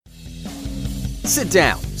Sit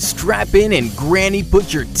down, strap in, and Granny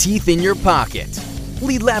put your teeth in your pocket.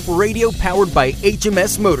 Lead Lap Radio powered by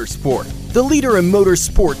HMS Motorsport, the leader in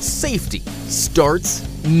motorsports safety, starts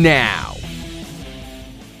now.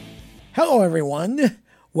 Hello, everyone.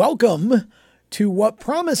 Welcome to what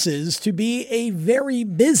promises to be a very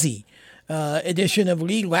busy edition of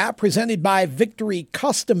Lead Lap presented by Victory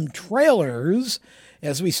Custom Trailers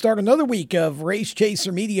as we start another week of Race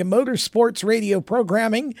Chaser Media Motorsports radio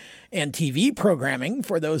programming and TV programming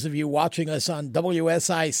for those of you watching us on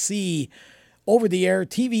WSIC over-the-air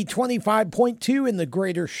TV 25.2 in the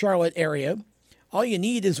greater Charlotte area. All you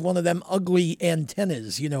need is one of them ugly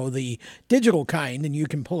antennas, you know, the digital kind, and you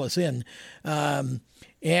can pull us in. And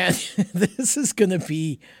this is going to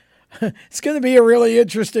be... It's going to be a really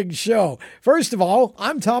interesting show. First of all,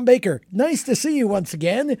 I'm Tom Baker. Nice to see you once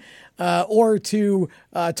again, or to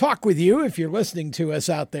talk with you if you're listening to us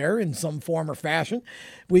out there in some form or fashion.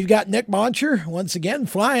 We've got Nick Moncher, once again,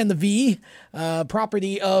 flying the V,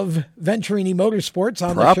 property of Venturini Motorsports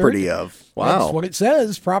on the shirt. Property of? Wow. That's what it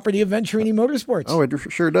says, property of Venturini Motorsports. Oh, it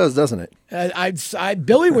sure does, doesn't it?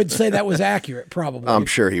 Billy would say that was accurate, probably. I'm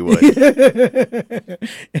sure he would.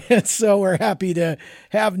 And so we're happy to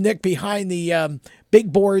have Nick behind the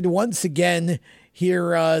big board once again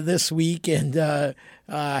here this week, and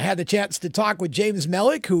had the chance to talk with James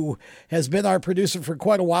Mellick, who has been our producer for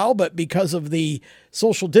quite a while, but because of the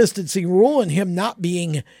social distancing rule and him not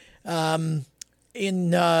being at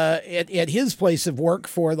his place of work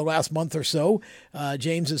for the last month or so,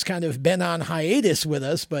 James has kind of been on hiatus with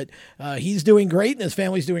us, but he's doing great and his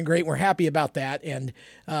family's doing great. We're happy about that, and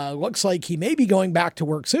looks like he may be going back to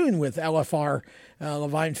work soon with LFR,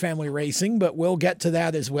 Levine Family Racing, but we'll get to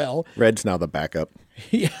that as well. Red's now the backup.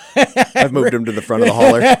 I've moved him to the front of the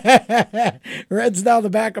hauler. Red's now the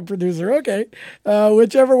backup producer. Okay,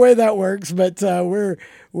 whichever way that works, but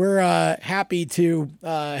we're happy to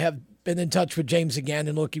have been in touch with James again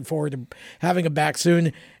and looking forward to having him back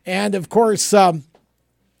soon. And of course,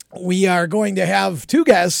 we are going to have two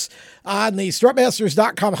guests on the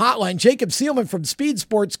strutmasters.com hotline. Jacob Seelman from Speed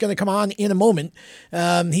Sports is going to come on in a moment.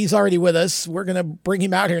 He's already with us. We're going to bring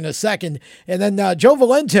him out here in a second. And then Joe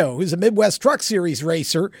Valento, who's a Midwest Truck Series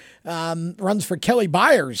racer, runs for Kelly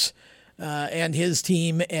Byers and his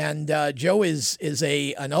team. And Joe is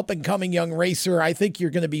an up-and-coming young racer. I think you're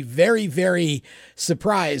going to be very, very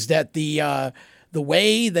surprised at the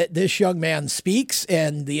way that this young man speaks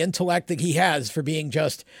and the intellect that he has for being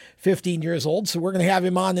just 15 years old. So we're going to have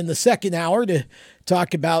him on in the second hour to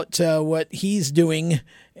talk about what he's doing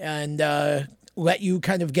and let you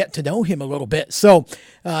kind of get to know him a little bit. So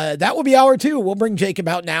that will be hour two. We'll bring Jacob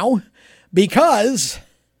out now because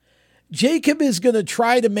Jacob is going to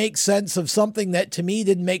try to make sense of something that to me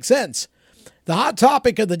didn't make sense. The hot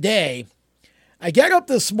topic of the day, I get up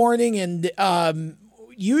this morning and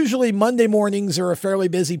usually Monday mornings are a fairly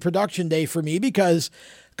busy production day for me because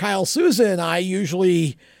Kyle Souza and I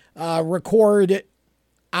usually record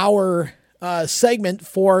our segment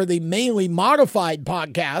for the mainly modified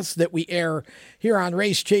podcast that we air here on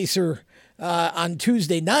Race Chaser on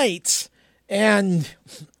Tuesday nights. And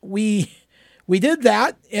we did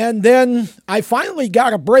that. And then I finally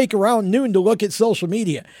got a break around noon to look at social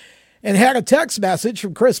media and had a text message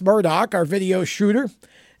from Chris Murdoch, our video shooter.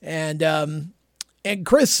 And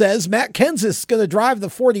Chris says, Matt Kenseth is going to drive the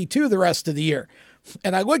 42 the rest of the year.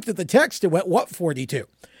 And I looked at the text and went, what 42?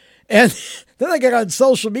 And then I get on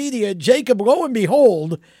social media, Jacob, lo and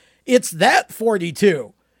behold, it's that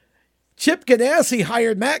 42. Chip Ganassi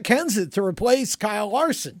hired Matt Kenseth to replace Kyle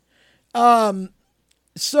Larson.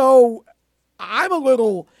 So I'm a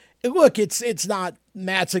little, look, it's not,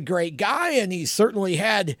 Matt's a great guy and he's certainly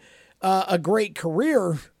had a great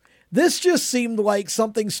career. This just seemed like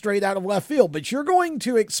something straight out of left field, but you're going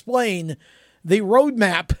to explain the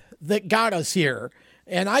roadmap that got us here.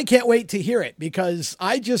 And I can't wait to hear it because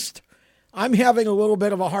I'm having a little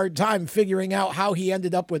bit of a hard time figuring out how he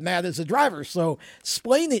ended up with Matt as a driver. So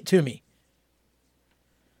explain it to me.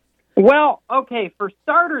 Well, okay, for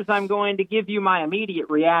starters, I'm going to give you my immediate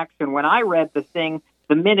reaction when I read the thing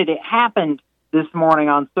the minute it happened this morning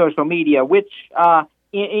on social media, which,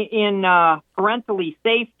 in parentally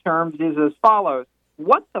safe terms is as follows.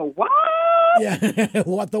 What the what? Yeah,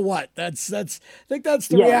 what the what? I think that's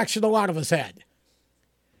the reaction a lot of us had.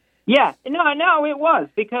 Yeah, no, it was,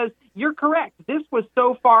 because you're correct. This was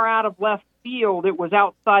so far out of left field, it was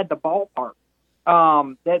outside the ballpark.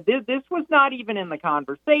 That this was not even in the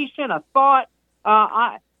conversation, a thought.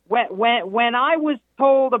 When I was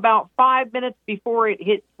told about 5 minutes before it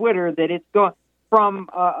hit Twitter that it's going from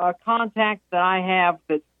a contact that I have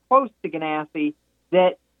that's close to Ganassi,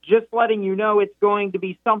 that just letting you know it's going to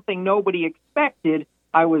be something nobody expected,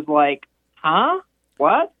 I was like, huh?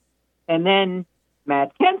 What? And then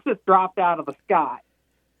Matt Kenseth dropped out of the sky.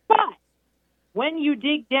 But when you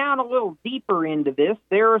dig down a little deeper into this,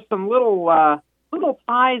 there are some little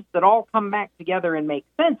ties that all come back together and make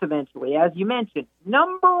sense eventually, as you mentioned.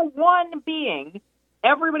 Number one being,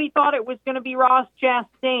 everybody thought it was going to be Ross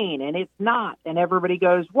Chastain, and it's not. And everybody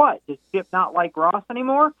goes, what? Does Chip not like Ross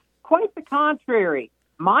anymore? Quite the contrary.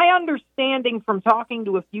 My understanding from talking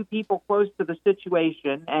to a few people close to the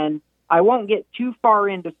situation, and I won't get too far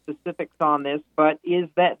into specifics on this, but is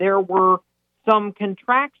that there were some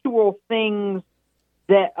contractual things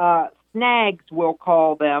that snags, we'll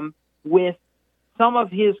call them, with some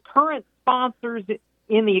of his current sponsors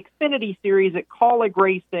in the Xfinity Series at Colleague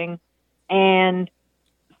Racing, and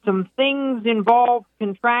some things involved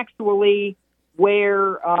contractually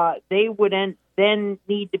where they would then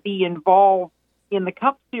need to be involved in the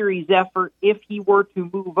Cup Series effort if he were to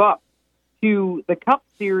move up to the Cup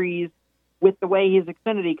Series with the way his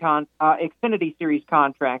Xfinity Series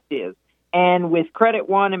contract is. And with Credit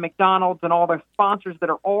One and McDonald's and all the sponsors that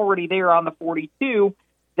are already there on the 42,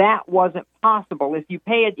 that wasn't possible. If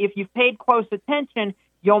you've paid close attention,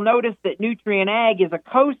 you'll notice that Nutrien Ag is a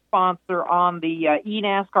co-sponsor on the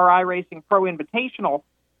eNASCAR iRacing Pro Invitational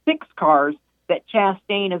 6 cars that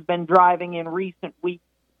Chastain has been driving in recent weeks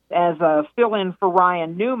as a fill-in for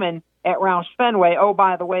Ryan Newman at Roush Fenway. Oh,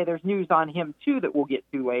 by the way, there's news on him, too, that we'll get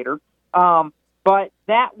to later. But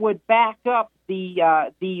that would back up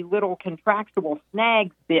the little contractual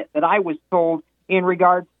snags bit that I was told in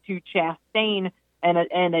regards to Chastain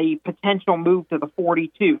and a potential move to the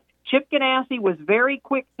 42. Chip Ganassi was very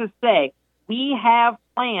quick to say, we have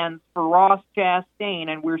plans for Ross Chastain,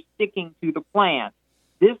 and we're sticking to the plan.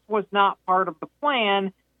 This was not part of the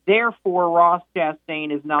plan. Therefore, Ross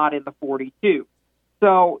Chastain is not in the 42.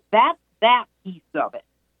 So that's that piece of it.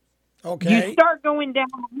 Okay. You start going down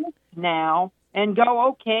the list now and go,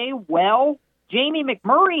 okay, well, Jamie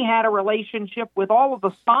McMurray had a relationship with all of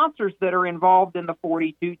the sponsors that are involved in the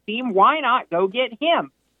 42 team. Why not go get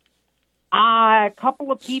him? A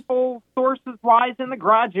couple of people, sources-wise in the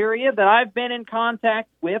garage area that I've been in contact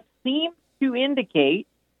with, seem to indicate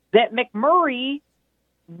that McMurray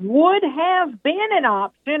would have been an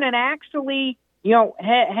option and actually,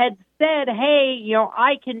 had said, hey,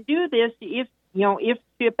 I can do this if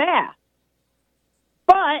Chip asks.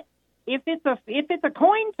 But if it's a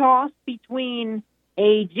coin toss between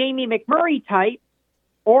a Jamie McMurray type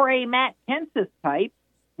or a Matt Kenseth type,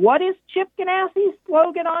 what is Chip Ganassi's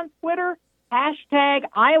slogan on Twitter? Hashtag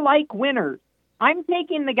I like winners. I'm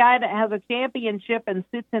taking the guy that has a championship and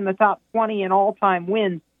sits in the top 20 in all-time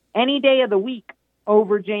wins any day of the week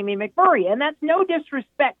over Jamie McMurray. And that's no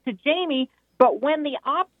disrespect to Jamie, but when the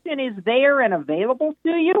option is there and available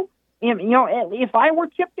to you, if I were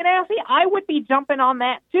Chip Ganassi, I would be jumping on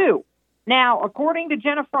that too. Now, according to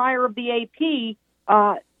Jenna Fryer of the AP,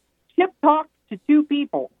 Chip talked to two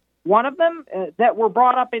people. One of them that were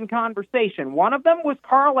brought up in conversation. One of them was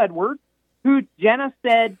Carl Edwards, who Jenna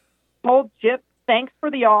told Chip, thanks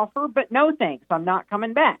for the offer, but no thanks, I'm not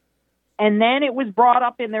coming back. And then it was brought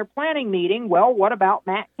up in their planning meeting, well, what about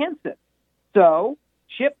Matt Kenseth? So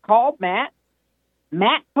Chip called Matt.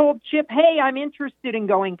 Matt told Chip, hey, I'm interested in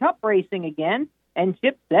going cup racing again. And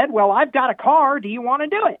Chip said, well, I've got a car. Do you want to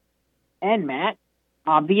do it? And Matt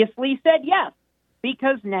obviously said yes,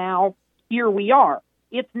 because now here we are.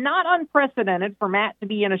 It's not unprecedented for Matt to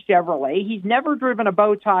be in a Chevrolet. He's never driven a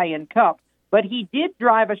bow tie in Cup, but he did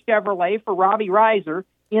drive a Chevrolet for Robbie Reiser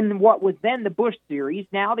in what was then the Busch Series,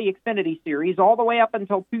 now the Xfinity Series, all the way up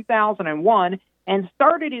until 2001, and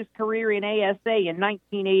started his career in ASA in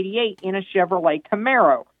 1988 in a Chevrolet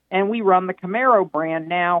Camaro. And we run the Camaro brand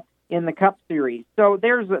now in the Cup Series. So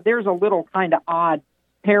there's a little kind of odd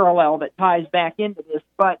parallel that ties back into this.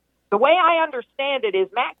 But the way I understand it is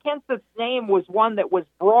Matt Kenseth's name was one that was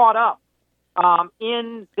brought up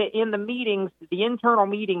in the meetings, the internal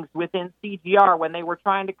meetings within CGR when they were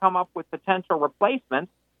trying to come up with potential replacements.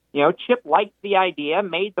 Chip liked the idea,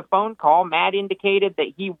 made the phone call. Matt indicated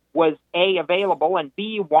that he was A, available, and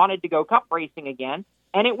B, wanted to go cup racing again,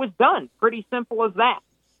 and it was done. Pretty simple as that.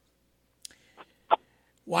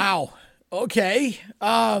 Wow. Okay.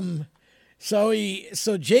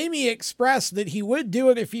 So Jamie expressed that he would do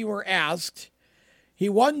it if he were asked. He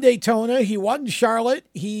won Daytona. He won Charlotte.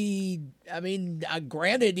 Granted,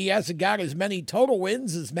 he hasn't got as many total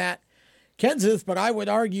wins as Matt Kenseth, but I would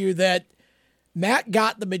argue that Matt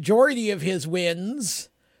got the majority of his wins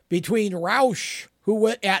between Roush, who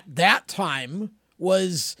at that time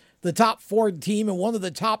was the top Ford team and one of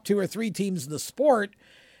the top 2 or 3 teams in the sport,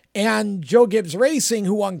 And Joe Gibbs Racing,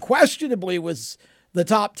 who unquestionably was the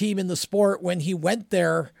top team in the sport when he went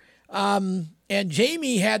there, and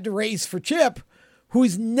Jamie had to race for Chip,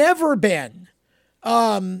 who's never been,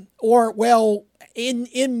 in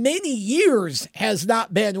many years has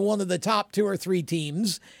not been one of the top 2 or 3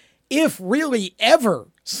 teams, if really ever,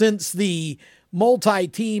 since the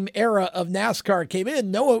multi-team era of NASCAR came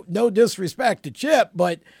in. No disrespect to Chip,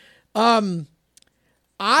 but I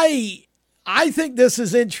think this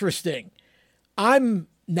is interesting. I'm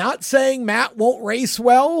not saying Matt won't race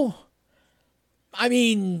well. I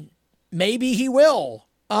mean, maybe he will.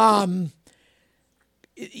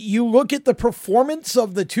 You look at the performance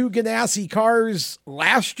of the 2 Ganassi cars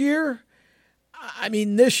last year. I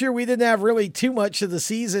mean, this year we didn't have really too much of the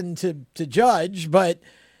season to judge, but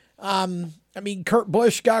Kurt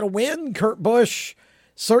Busch got a win. Kurt Busch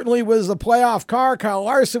certainly was a playoff car. Kyle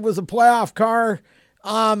Larson was a playoff car.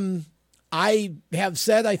 I have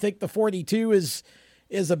said I think the 42 is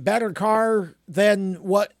a better car than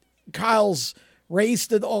what Kyle's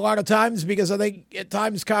raced a lot of times, because I think at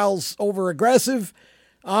times Kyle's over aggressive.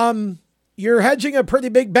 You're hedging a pretty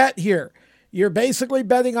big bet here. You're basically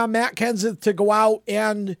betting on Matt Kenseth to go out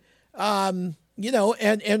and run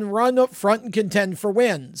up front and contend for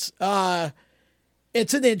wins.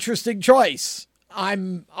 It's an interesting choice.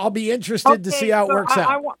 I'll be interested to see how it works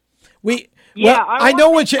out. I know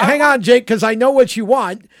what you. Hang on, Jake, because I know what you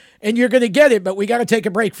want, and you're going to get it. But we got to take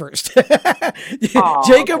a break first.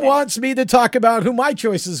 Jacob wants me to talk about who my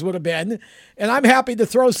choices would have been, and I'm happy to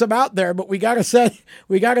throw some out there. But we got to set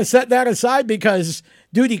that aside because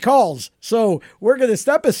duty calls. So we're going to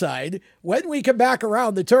step aside. When we come back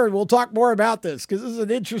around the turn, we'll talk more about this, because this is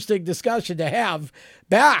an interesting discussion to have.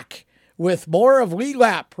 Back with more of Lead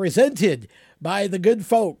Lap, presented by the good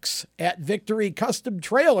folks at Victory Custom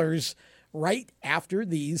Trailers, right after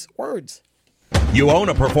these words. You own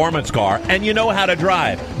a performance car and you know how to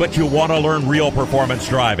drive, but you want to learn real performance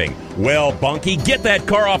driving. Well, Bunky, get that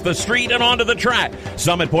car off the street and onto the track.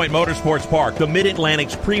 Summit Point Motorsports Park, the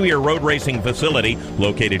Mid-Atlantic's premier road racing facility,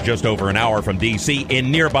 located just over an hour from D.C.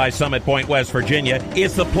 in nearby Summit Point, West Virginia,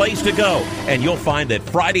 is the place to go. And you'll find that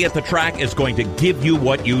Friday at the Track is going to give you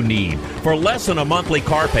what you need. For less than a monthly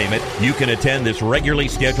car payment, you can attend this regularly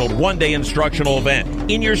scheduled one-day instructional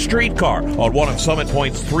event in your street car on one of Summit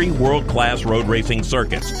Point's 3 world-class road racing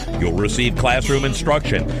circuits. You'll receive classroom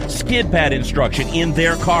instruction, skid pad instruction in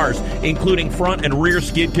their cars, including front and rear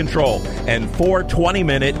skid control, and 4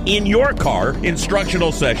 20-minute in-your-car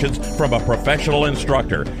instructional sessions from a professional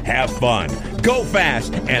instructor. Have fun, go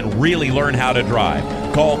fast, and really learn how to drive.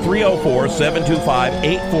 Call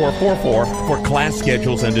 304-725-8444 for class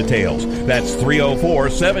schedules and details. That's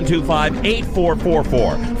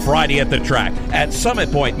 304-725-8444. Friday at the Track at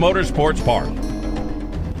Summit Point Motorsports Park.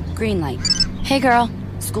 Green light. Hey girl,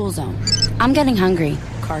 school zone. I'm getting hungry.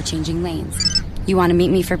 Car changing lanes. You want to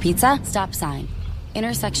meet me for pizza? Stop sign.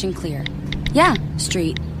 Intersection clear. Yeah,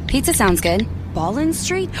 street. Pizza sounds good. Ball in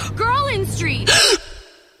street? Girl in street!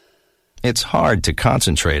 It's hard to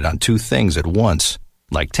concentrate on 2 things at once,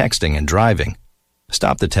 like texting and driving.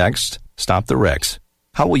 Stop the text, stop the wrecks.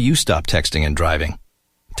 How will you stop texting and driving?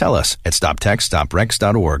 Tell us at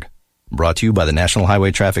stoptextstopwrecks.org. Brought to you by the National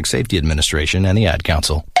Highway Traffic Safety Administration and the Ad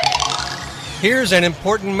Council. Here's an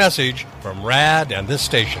important message from RAD and this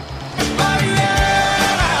station.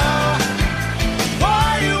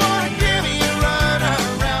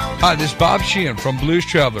 Hi, this is Bob Sheehan from Blues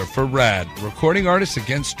Traveler for RAD, Recording Artists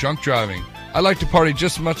Against Drunk Driving. I like to party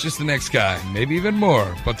just as much as the next guy, maybe even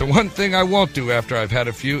more, but the one thing I won't do after I've had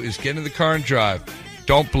a few is get in the car and drive.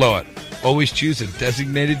 Don't blow it. Always choose a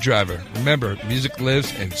designated driver. Remember, music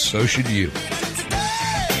lives and so should you.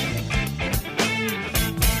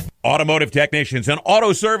 Automotive technicians and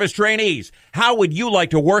auto service trainees, how would you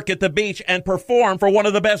like to work at the beach and perform for one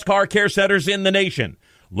of the best car care centers in the nation?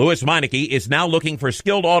 Louis Meineke is now looking for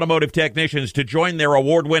skilled automotive technicians to join their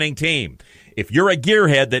award-winning team. If you're a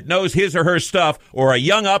gearhead that knows his or her stuff, or a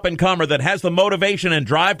young up-and-comer that has the motivation and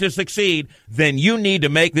drive to succeed, then you need to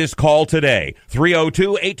make this call today.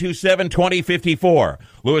 302-827-2054.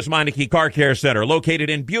 Louis Meineke Car Care Center, located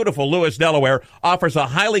in beautiful Lewis, Delaware, offers a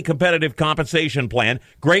highly competitive compensation plan,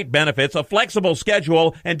 great benefits, a flexible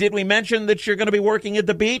schedule, and did we mention that you're going to be working at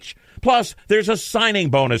the beach? Plus, there's a signing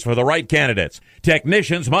bonus for the right candidates.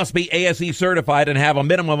 Technicians must be ASE certified and have a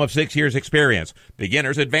minimum of 6 years experience.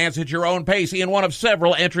 Beginners advance at your own pace in one of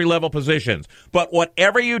several entry-level positions. But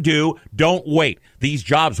whatever you do, don't wait. These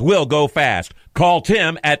jobs will go fast. Call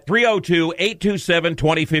Tim at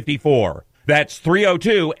 302-827-2054. That's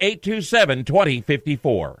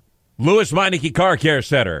 302-827-2054. Louis Meineke Car Care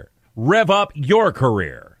Center. Rev up your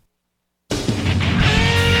career.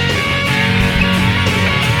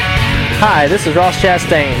 Hi, this is Ross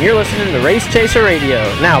Chastain. You're listening to Race Chaser Radio.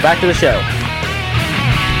 Now, back to the show.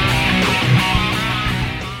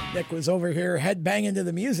 Nick was over here head banging to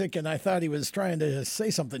the music, and I thought he was trying to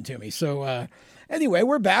say something to me. So anyway,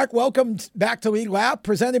 we're back. Welcome back to Lead Lap,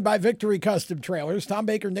 presented by Victory Custom Trailers. Tom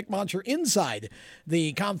Baker, Nick Moncher inside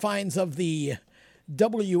the confines of the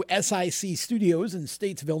WSIC studios in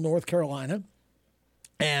Statesville, North Carolina.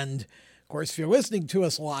 And of course, if you're listening to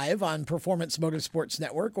us live on Performance Motorsports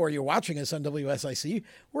Network or you're watching us on WSIC,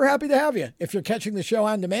 we're happy to have you. If you're catching the show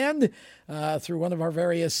on demand through one of our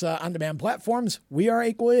various on-demand platforms, we are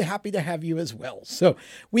equally happy to have you as well. So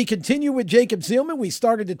we continue with Jacob Seelman. We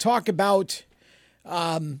started to talk about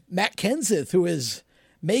Matt Kenseth, who is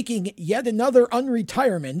making yet another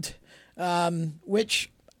unretirement, which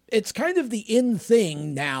it's kind of the in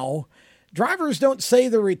thing now. Drivers don't say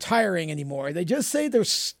they're retiring anymore. They just say they're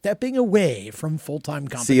stepping away from full-time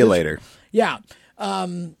competition. See you later. Yeah.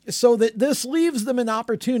 So that this leaves them an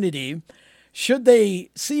opportunity. Should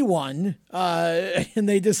they see one and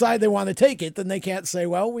they decide they want to take it, then they can't say,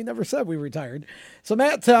 well, we never said we retired. So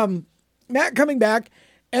Matt coming back,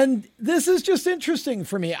 and this is just interesting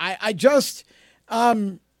for me. I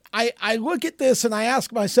look at this and I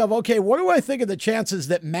ask myself, okay, what do I think of the chances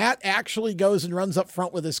that Matt actually goes and runs up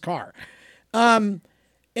front with his car? And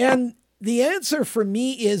the answer for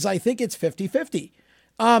me is I think it's 50-50.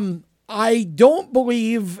 I don't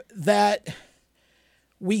believe that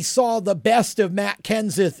we saw the best of Matt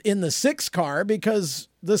Kenseth in the 6 car because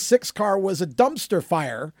the 6 car was a dumpster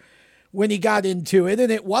fire when he got into it.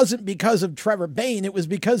 And it wasn't because of Trevor Bayne. It was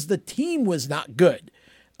because the team was not good.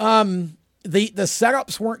 The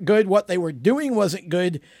setups weren't good. What they were doing wasn't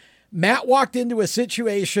good. Matt walked into a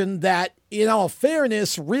situation that, in all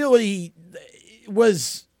fairness, really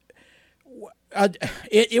was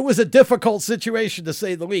it was a difficult situation, to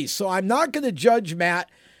say the least. So I'm not going to judge Matt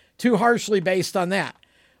too harshly based on that.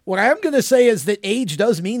 What I am going to say is that age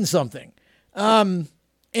does mean something.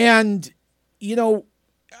 And, you know,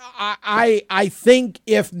 I think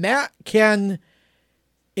if Matt can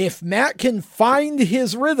find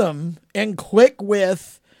his rhythm and click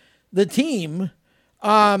with the team,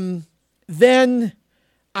 then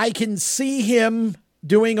I can see him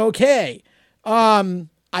doing okay.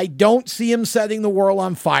 I don't see him setting the world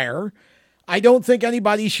on fire. I don't think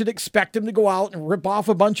anybody should expect him to go out and rip off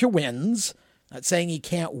a bunch of wins. Not saying he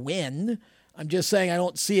can't win. I'm just saying I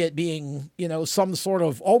don't see it being, you know, some sort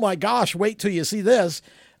of, oh my gosh, wait till you see this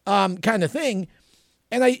kind of thing.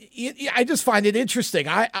 And I just find it interesting.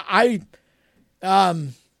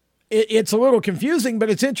 It's a little confusing,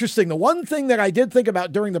 but it's interesting. The one thing that I did think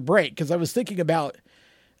about during the break, because I was thinking about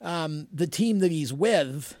the team that he's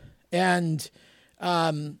with, and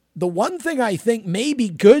the one thing I think may be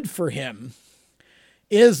good for him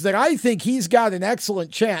is that I think he's got an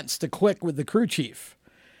excellent chance to click with the crew chief.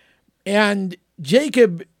 And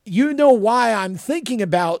Jacob, you know why I'm thinking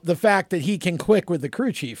about the fact that he can click with the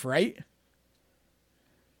crew chief, right?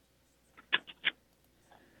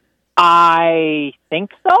 I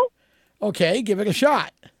think so. Okay, give it a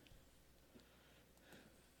shot.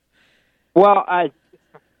 Well, I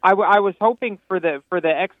was hoping for the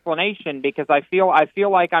explanation because I feel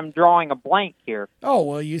like I'm drawing a blank here. Oh,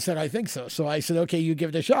 well, you said I think so. So I said, okay, you give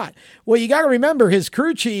it a shot. Well, you got to remember his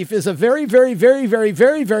crew chief is a very, very, very, very,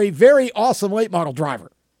 very, very, very awesome late model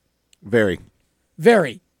driver. Very.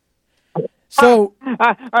 So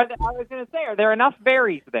I was going to say, are there enough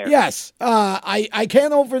berries there? Yes. I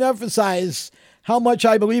can't overemphasize how much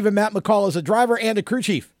I believe in Matt McCall as a driver and a crew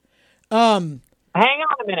chief. Hang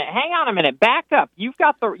on a minute. Back up. You've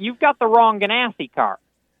got the wrong Ganassi car.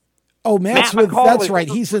 Oh, Matt's Matt with. McCall that's is right.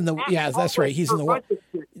 the- He's in the. Matt Yeah, that's McCall right. is He's in the. for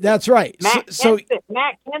That's right. Matt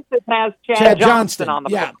Kenseth has Chad Johnston on the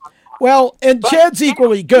yeah. front. Well, and Chad's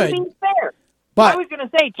equally good. To be fair, But I was going to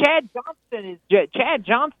say Chad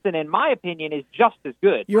Johnston, in my opinion, is just as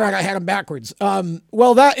good. You're right. I had him backwards.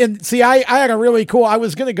 Well, that and see, I had a really cool. I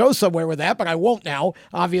was going to go somewhere with that, but I won't now,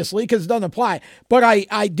 obviously, because it doesn't apply. But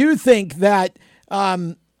I do think that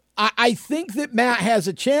I think that Matt has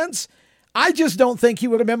a chance. I just don't think he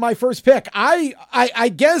would have been my first pick.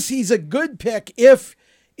 I guess he's a good pick if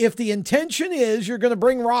the intention is you're going to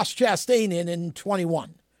bring Ross Chastain in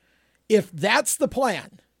 21. If that's the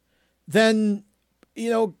plan, then, you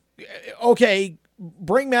know, okay,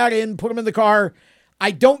 bring Matt in, put him in the car.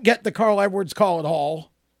 I don't get the Carl Edwards call at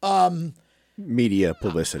all. Media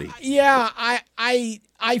publicity. Yeah,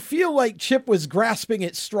 I feel like Chip was grasping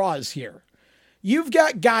at straws here. You've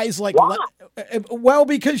got guys like,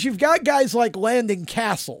 because you've got guys like Landon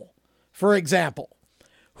Castle, for example,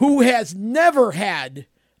 who has never had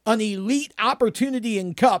an elite opportunity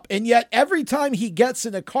in Cup, and yet every time he gets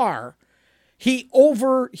in a car,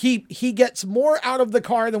 he gets more out of the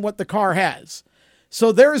car than what the car has.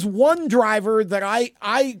 So there's one driver that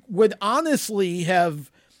I would honestly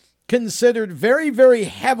have considered very, very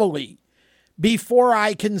heavily before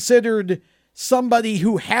I considered somebody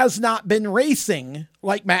who has not been racing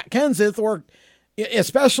like Matt Kenseth or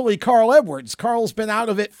especially Carl Edwards. Carl's been out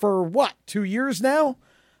of it for 2 years now?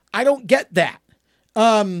 I don't get that.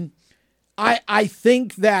 I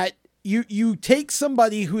think that you take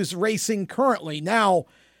somebody who's racing currently. Now,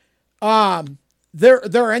 there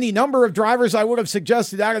are any number of drivers I would have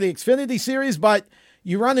suggested out of the Xfinity series, but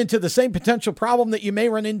you run into the same potential problem that you may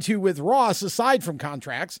run into with Ross aside from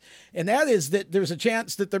contracts, and that is that there's a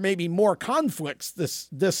chance that there may be more conflicts this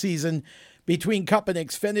season between Cup and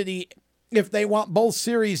Xfinity. If they want both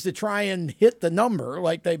series to try and hit the number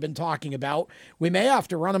like they've been talking about, we may have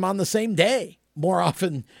to run them on the same day more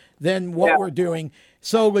often than what we're doing.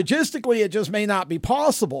 So logistically, it just may not be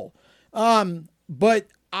possible. But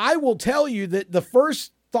I will tell you that the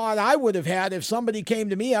first thought I would have had if somebody came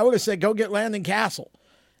to me, I would have said, go get Landon Castle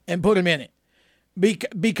and put him in it.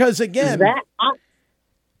 Because again,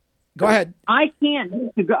 go ahead. I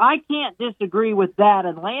can't disagree with that.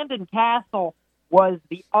 And Landon Castle was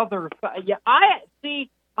the other side. Yeah,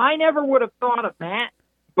 I never would have thought of that,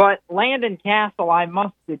 but Landon Castle, I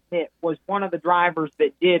must admit, was one of the drivers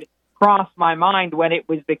that did cross my mind when it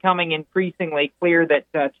was becoming increasingly clear that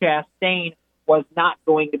Chastain was not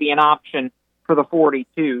going to be an option for the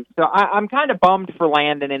 42. So I'm kind of bummed for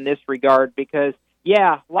Landon in this regard because,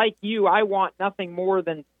 yeah, like you, I want nothing more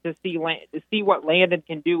than to see what Landon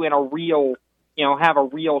can do in a real, have a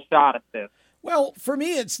real shot at this. Well, for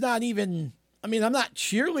me, it's not even, I'm not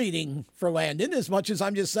cheerleading for Landon as much as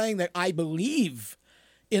I'm just saying that I believe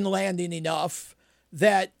in Landon enough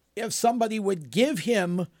that if somebody would give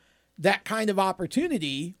him that kind of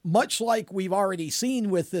opportunity, much like we've already seen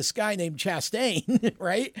with this guy named Chastain,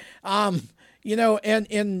 right?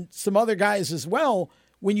 And some other guys as well,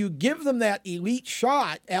 when you give them that elite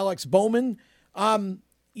shot, Alex Bowman, I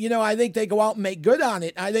think they go out and make good on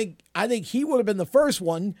it. I think he would have been the first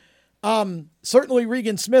one. Certainly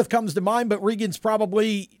Regan Smith comes to mind, but Regan's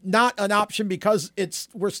probably not an option because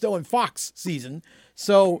we're still in Fox season.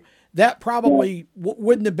 So that probably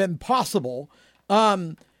wouldn't have been possible.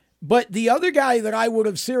 But the other guy that I would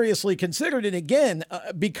have seriously considered, and again,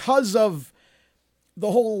 because of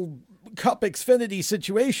the whole Cup Xfinity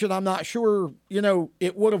situation, I'm not sure,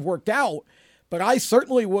 it would have worked out, but I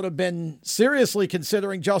certainly would have been seriously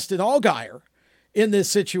considering Justin Allgaier in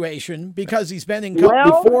this situation because he's been in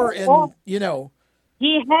Cup before and,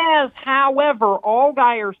 He has, however,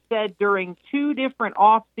 Allgaier said during 2 different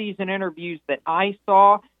off-season interviews that I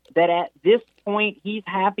saw that at this point he's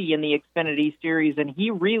happy in the Xfinity Series and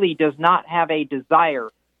he really does not have a desire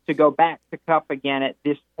to go back to Cup again at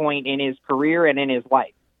this point in his career and in his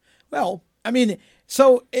life. Well,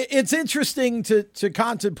 so it's interesting to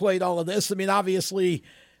contemplate all of this. Obviously,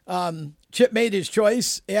 Chip made his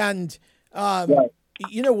choice and,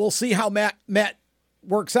 we'll see how Matt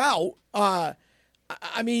works out.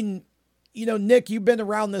 Nick, you've been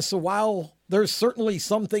around this a while. There's certainly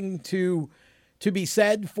something to be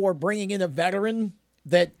said for bringing in a veteran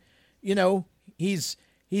that, he's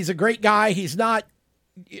a great guy. He's not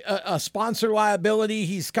a sponsor liability.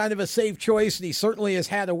 He's kind of a safe choice, and he certainly has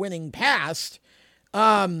had a winning past.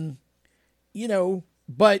 But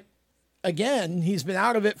again, he's been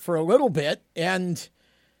out of it for a little bit, and,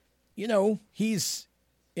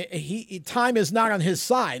 time is not on his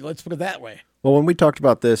side. Let's put it that way. Well, when we talked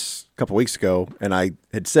about this a couple weeks ago, and I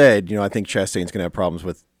had said, I think Chastain's going to have problems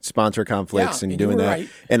with sponsor conflicts and doing that. Right.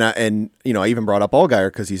 And I even brought up Allgaier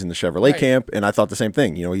because he's in the Chevrolet camp, and I thought the same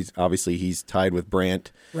thing. He's tied with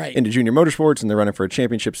Brandt into Junior Motorsports, and they're running for a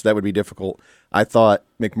championship, so that would be difficult. I thought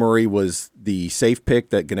McMurray was the safe pick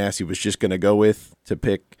that Ganassi was just going to go with to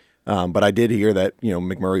pick, but I did hear that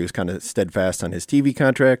McMurray was kind of steadfast on his TV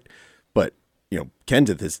contract, but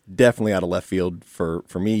Kenseth is definitely out of left field for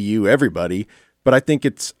me, you, everybody. But I think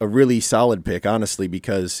it's a really solid pick, honestly,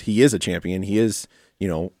 because he is a champion. He is,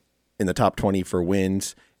 in the top 20 for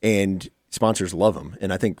wins, and sponsors love him.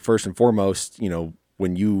 And I think first and foremost,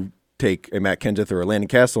 when you take a Matt Kenseth or a Landon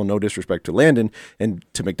Castle, no disrespect to Landon, and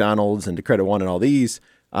to McDonald's and to Credit One and all these,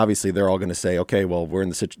 obviously they're all going to say, okay, well, we're in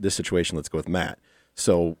this situation, let's go with Matt.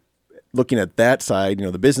 So looking at that side,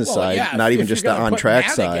 the business side, not even just the on-track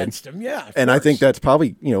side. And I think that's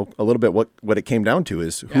probably, a little bit what it came down to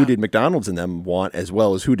is who did McDonald's and them want as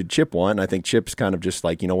well as who did Chip want. And I think Chip's kind of just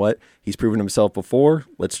like, what? He's proven himself before.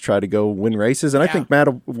 Let's try to go win races. And I think Matt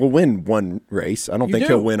will win one race. I don't think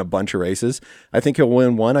he'll win a bunch of races. I think he'll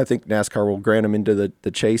win one. I think NASCAR will grant him into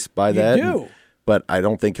the chase by that. but I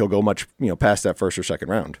don't think he'll go much, past that first or second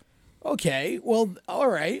round. Okay, well, all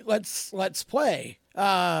right, let's play.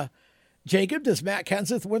 Jacob, does Matt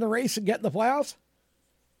Kenseth win a race and get in the playoffs?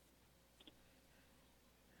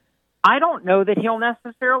 I don't know that he'll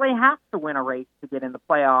necessarily have to win a race to get in the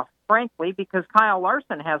playoffs, frankly, because Kyle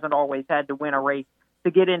Larson hasn't always had to win a race to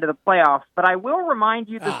get into the playoffs. But I will remind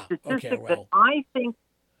you the statistic that I think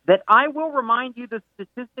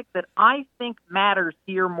matters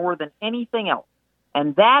here more than anything else,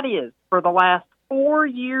 and that is for the last 4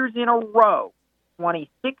 years in a row,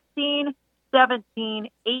 2016, 17,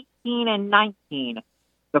 18, and 19,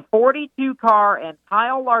 the 42 car and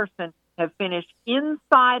Kyle Larson have finished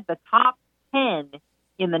inside the top 10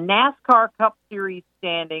 in the NASCAR Cup Series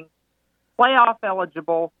standings, playoff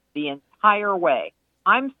eligible the entire way.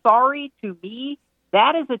 I'm sorry, to me,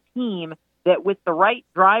 that is a team that with the right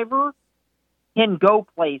driver can go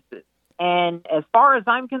places. And as far as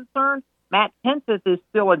I'm concerned, Matt Kenseth is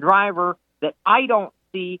still a driver that I don't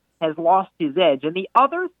see has lost his edge. And the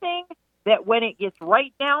other thing that when it gets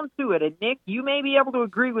right down to it, and Nick, you may be able to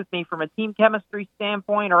agree with me from a team chemistry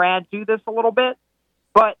standpoint or add to this a little bit,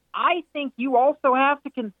 but I think you also have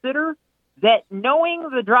to consider that knowing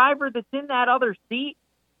the driver that's in that other seat,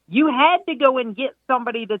 you had to go and get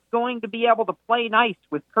somebody that's going to be able to play nice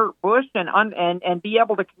with Kurt Busch and be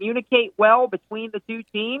able to communicate well between the two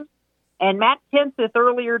teams. And Matt Kenseth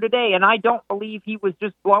earlier today, and I don't believe he was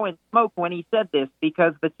just blowing smoke when he said this,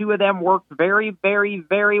 because the two of them worked very, very,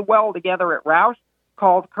 very well together at Roush,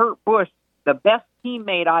 called Kurt Busch the best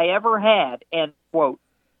teammate I ever had, end quote,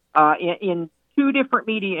 in 2 different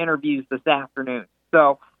media interviews this afternoon.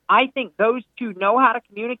 So I think those two know how to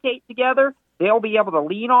communicate together. They'll be able to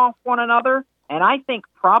lean off one another, and I think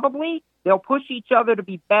probably they'll push each other to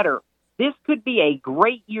be better. This could be a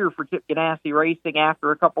great year for Chip Ganassi Racing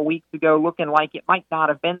after a couple weeks ago looking like it might not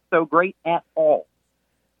have been so great at all.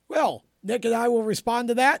 Well, Nick and I will respond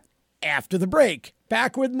to that after the break.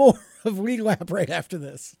 Back with more of Lead Lap right after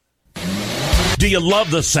this. Do you love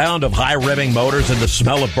the sound of high-revving motors and the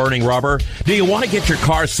smell of burning rubber? Do you want to get your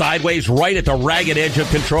car sideways right at the ragged edge of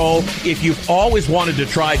control? If you've always wanted to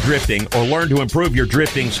try drifting or learn to improve your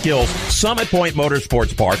drifting skills, Summit Point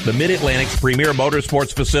Motorsports Park, the Mid-Atlantic's premier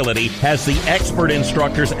motorsports facility, has the expert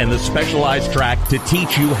instructors and the specialized track to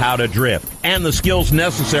teach you how to drift and the skills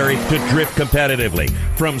necessary to drift competitively.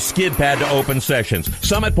 From skid pad to open sessions,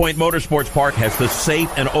 Summit Point Motorsports Park has the safe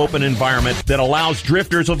and open environment that allows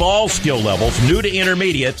drifters of all skill levels, new to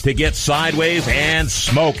intermediate, to get sideways and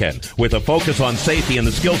smoking. With a focus on safety and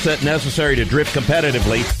the skill set necessary to drift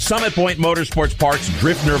competitively, Summit Point Motorsports Park's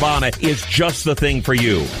Drift Nirvana is just the thing for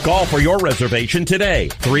you. Call for your reservation today,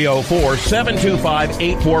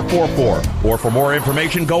 304-725-8444. Or for more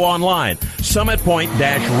information, go online,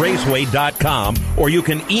 summitpoint-raceway.com, or you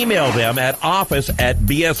can email them at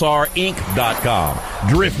office@bsrinc.com.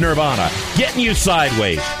 Drift Nirvana, getting you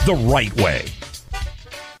sideways the right way.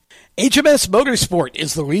 HMS Motorsport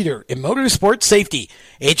is the leader in motorsport safety.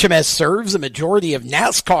 HMS serves a majority of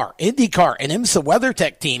NASCAR, IndyCar, and IMSA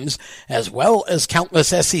WeatherTech teams, as well as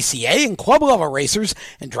countless SCCA and club-level racers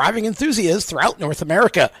and driving enthusiasts throughout North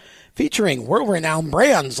America. Featuring world-renowned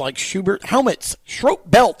brands like Schubert helmets, Schroep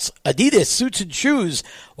belts, Adidas suits and shoes,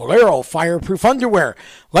 Olero fireproof underwear,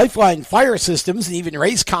 Lifeline fire systems, and even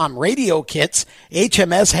Racecom radio kits,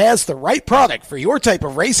 HMS has the right product for your type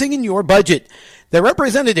of racing and your budget. Their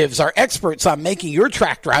representatives are experts on making your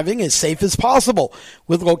track driving as safe as possible.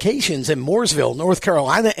 With locations in Mooresville, North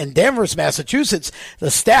Carolina, and Danvers, Massachusetts,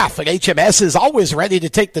 the staff at HMS is always ready to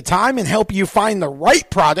take the time and help you find the right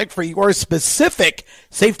product for your specific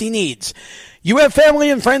safety needs. You have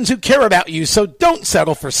family and friends who care about you, so don't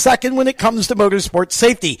settle for second when it comes to motorsport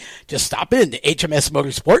safety. Just stop in to HMS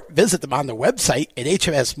Motorsport, visit them on their website at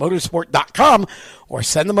hmsmotorsport.com, or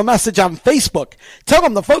send them a message on Facebook. Tell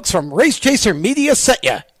them the folks from Race Chaser Media sent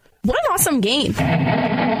you. What an awesome game.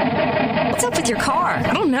 What's up with your car?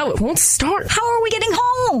 I don't know. It won't start. How are we getting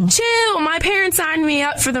home? Chill. My parents signed me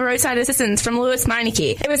up for the roadside assistance from Louis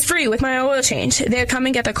Meineke. It was free with my oil change. They'd come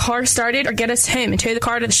and get the car started or get us home and tow the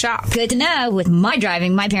car to the shop. Good to know. With my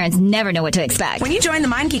driving, my parents never know what to expect. When you join the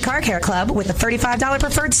Meineke Car Care Club with a $35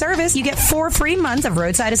 preferred service, you get 4 free months of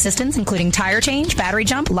roadside assistance, including tire change, battery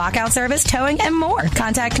jump, lockout service, towing, and more.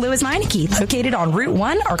 Contact Louis Meineke, located on Route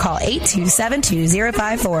 1, or call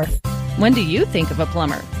 827-2054. When do you think of a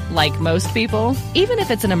plumber? Like most people, even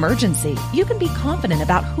if it's an emergency, you can be confident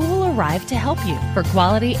about who will arrive to help you. For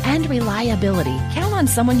quality and reliability, count on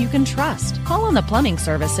someone you can trust. Call on the plumbing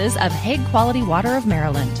services of Hague Quality Water of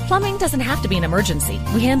Maryland. Plumbing doesn't have to be an emergency.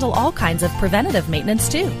 We handle all kinds of preventative maintenance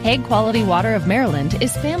too. Hague Quality Water of Maryland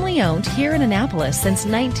is family owned here in Annapolis since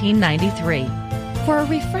 1993. For a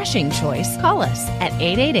refreshing choice, call us at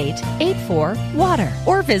 888-84-WATER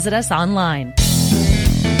or visit us online.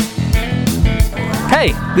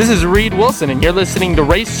 Hey, this is Reed Wilson, and you're listening to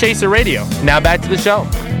Race Chaser Radio. Now back to the show.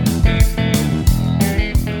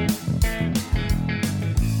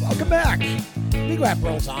 Welcome back. Big Lap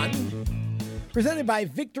rolls on. Presented by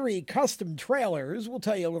Victory Custom Trailers. We'll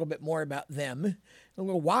tell you a little bit more about them in a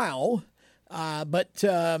little while. But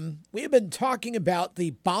we have been talking about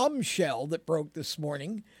the bombshell that broke this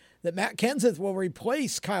morning that Matt Kenseth will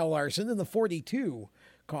replace Kyle Larson in the 42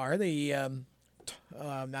 car. The I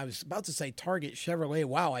was about to say Target Chevrolet.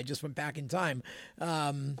 Wow, I just went back in time.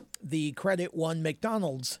 The Credit One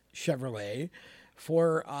McDonald's Chevrolet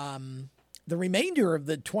for the remainder of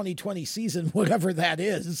the 2020 season, whatever that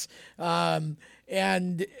is. And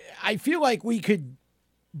I feel like we could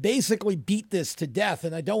basically beat this to death,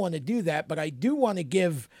 and I don't want to do that, but I do want to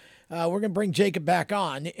give, we're going to bring Jacob back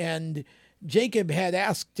on, and Jacob had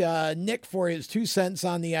asked Nick for his 2 cents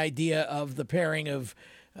on the idea of the pairing of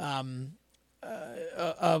Matt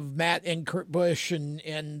and Kurt Busch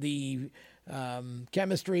and the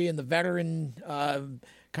chemistry and the veteran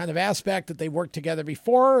kind of aspect that they worked together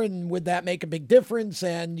before, and would that make a big difference?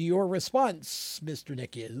 And your response, Mr.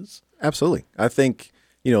 Nick, is? Absolutely. I think,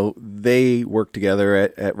 they worked together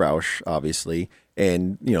at Roush, obviously,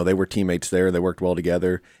 and, they were teammates there. They worked well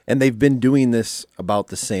together, and they've been doing this about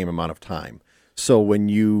the same amount of time. So when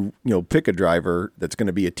you pick a driver that's going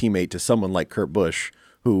to be a teammate to someone like Kurt Busch,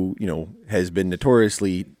 who, has been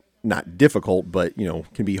notoriously not difficult, but,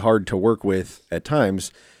 can be hard to work with at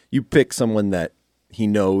times, you pick someone that he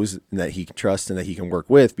knows and that he can trust and that he can work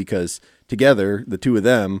with, because together, the two of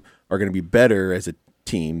them are going to be better as a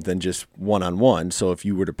team than just one-on-one. So if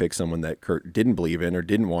you were to pick someone that Kurt didn't believe in or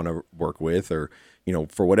didn't want to work with, or,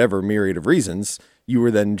 for whatever myriad of reasons, you were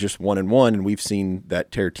then just one-on-one, and we've seen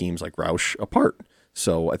that tear teams like Roush apart.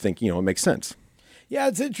 So I think, it makes sense. Yeah,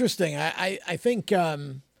 it's interesting. I think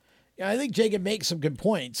Jacob makes some good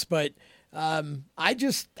points, but I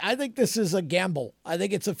think this is a gamble. I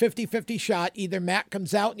think it's a 50-50 shot. Either Matt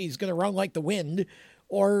comes out and he's going to run like the wind,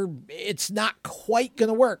 or it's not quite going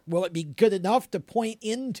to work. Will it be good enough to point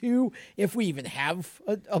into if we even have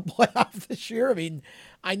a playoff this year? I mean,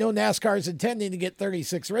 I know NASCAR is intending to get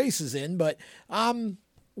 36 races in, but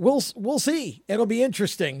we'll see. It'll be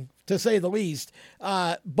interesting, to say the least.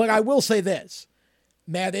 But I will say this.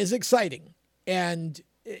 Matt is exciting, and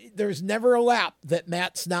there's never a lap that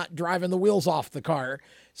Matt's not driving the wheels off the car.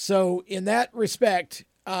 So in that respect,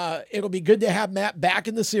 it'll be good to have Matt back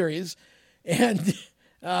in the series and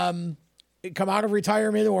come out of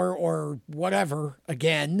retirement or whatever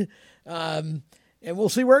again. And we'll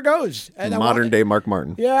see where it goes. And modern day Mark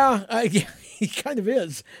Martin. Yeah, he kind of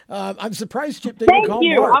is. I'm surprised Chip didn't call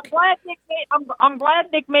you. Mark. I'm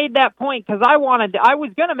glad Nick made that point, because I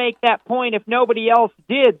was going to make that point if nobody else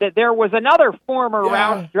did, that there was another former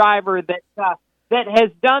Roush driver that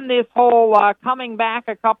has done this whole coming back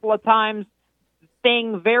a couple of times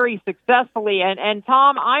thing very successfully. And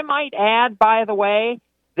Tom, I might add, by the way,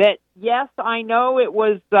 that yes, I know it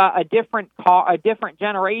was a different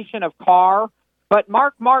generation of car, but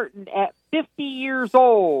Mark Martin at 50 years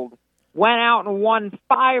old went out and won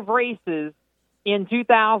 5 races in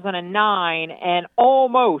 2009 and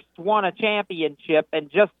almost won a championship and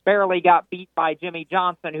just barely got beat by Jimmy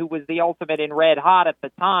Johnson, who was the ultimate in red hot at the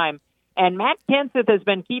time. And Matt Kenseth has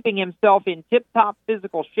been keeping himself in tip-top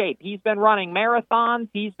physical shape. He's been running marathons.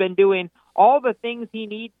 He's been doing all the things he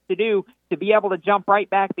needs to do to be able to jump right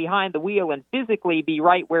back behind the wheel and physically be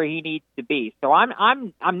right where he needs to be. So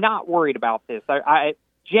I'm not worried about this. I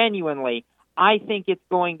genuinely, I think it's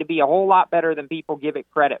going to be a whole lot better than people give it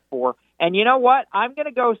credit for. And you know what? I'm going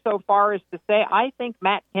to go so far as to say I think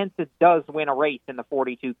Matt Kenseth does win a race in the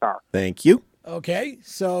 42 car. Thank you. Okay,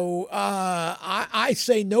 so I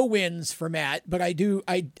say no wins for Matt, but I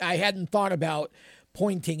hadn't thought about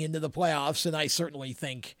pointing into the playoffs, and I certainly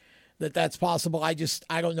think that that's possible. I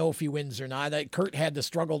don't know if he wins or not. Kurt had to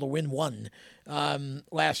struggle to win one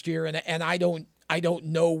last year, and I don't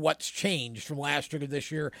know what's changed from last year to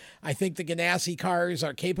this year. I think the Ganassi cars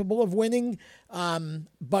are capable of winning,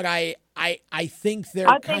 but I think they're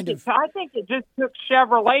I think it just took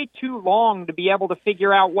Chevrolet too long to be able to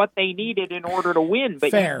figure out what they needed in order to win. But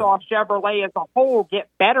Fair. You saw Chevrolet as a whole get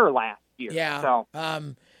better last year. Yeah. So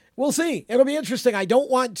we'll see. It'll be interesting. I don't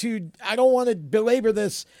want to belabor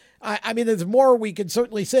this. I mean, there's more we could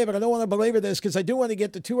certainly say, but I don't want to belabor this because I do want to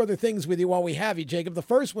get to 2 other things with you while we have you, Jacob. The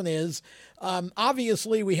first one is,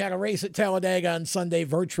 obviously, we had a race at Talladega on Sunday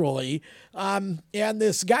virtually, and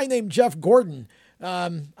this guy named Jeff Gordon,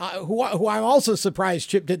 who I'm also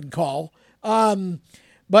surprised Chip didn't call,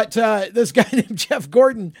 But this guy named Jeff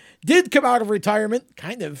Gordon did come out of retirement,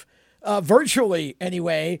 kind of, virtually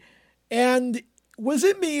anyway. And was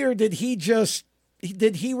it me, or did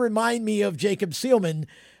he remind me of Jacob Seelman?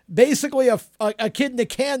 Basically a kid in a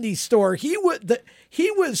candy store. He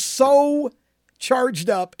was so charged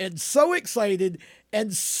up and so excited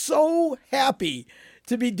and so happy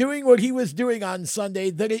to be doing what he was doing on Sunday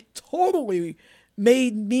that it totally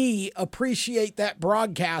made me appreciate that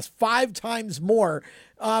broadcast 5 times more.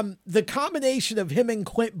 The combination of him and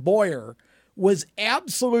Clint Boyer was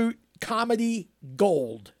absolute comedy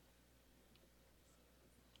gold.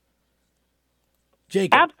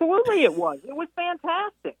 Jacob. Absolutely, it was. It was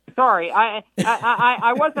fantastic. Sorry,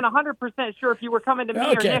 I wasn't 100% sure if you were coming to me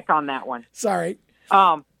or Nick on that one. Sorry.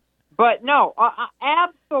 But no,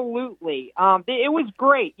 absolutely. It was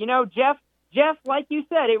great. You know, Jeff, like you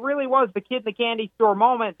said, it really was the kid in the candy store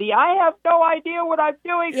moment. I have no idea what I'm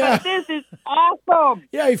doing, but this is awesome.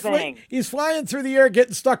 Yeah, he's flying through the air,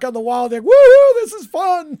 getting stuck on the wall there. Woo, this is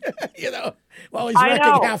fun. While he's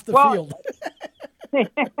wrecking half the field.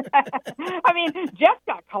 I mean, Jeff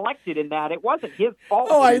got collected in that. It wasn't his fault.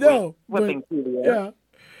 Oh, I know. Flipping through the air. Yeah.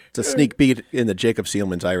 It's a sneak peek in the Jacob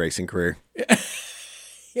Seelman's iRacing career.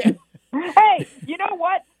 Yeah. Hey, you know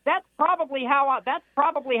what? That's probably how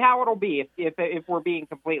it'll be if we're being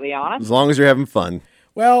completely honest. As long as you're having fun.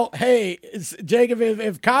 Well, hey, Jacob,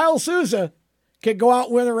 if Kyle Souza can go out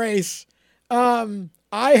and win a race, I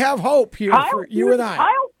have hope here for you and I.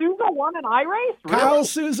 Kyle Souza won an iRace? Really? Kyle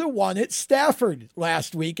Souza won at Stafford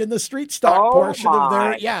last week in the street stock portion of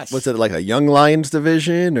their, yes. Was it like a Young Lions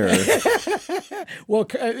division or? Well,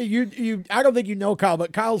 I don't think you know Kyle,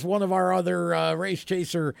 but Kyle's one of our other race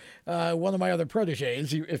chaser, one of my other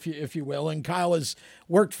proteges, if you will. And Kyle has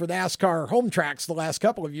worked for NASCAR home tracks the last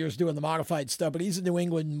couple of years doing the modified stuff, but he's a New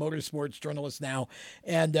England motorsports journalist now.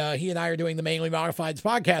 And he and I are doing the Mainly Modifieds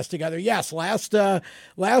podcast together. Yes,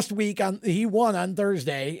 last week he won on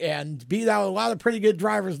Thursday and beat out a lot of pretty good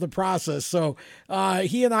drivers in the process. So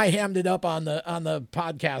he and I hammed it up on the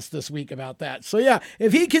podcast this week about that. So yeah,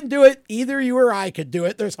 if he can do it, either you or I could do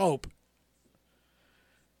it. There's hope.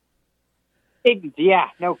 Yeah,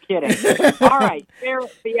 no kidding. All right,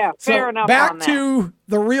 fair enough. Back on that. to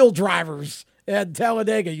the real drivers at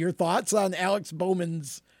Talladega. Your thoughts on Alex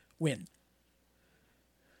Bowman's win?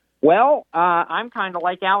 Well, I'm kind of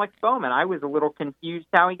like Alex Bowman. I was a little confused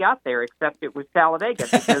how he got there, except it was Talladega,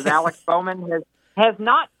 because Alex Bowman has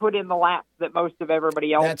not put in the laps that most of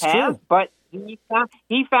everybody else That's has, true. but he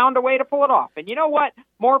found a way to pull it off. And you know what?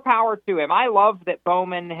 More power to him. I love that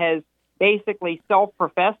Bowman has basically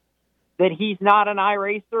self-professed that he's not an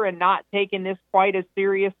iRacer and not taking this quite as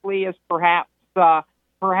seriously as perhaps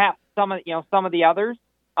some of the others.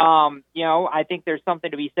 I think there's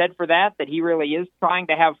something to be said for that he really is trying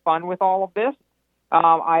to have fun with all of this.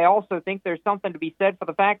 I also think there's something to be said for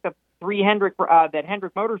the fact that Hendrick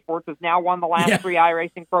Motorsports has now won the last 3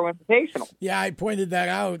 iRacing Pro Invitationals. Yeah, I pointed that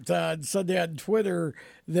out Sunday on Twitter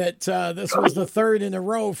that this was the 3rd in a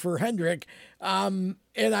row for Hendrick. And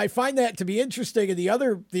I find that to be interesting. And the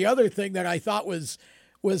other thing that I thought was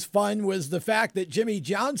fun was the fact that Jimmy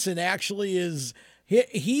Johnson actually is.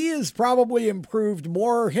 He has probably improved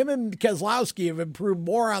more. Him and Keselowski have improved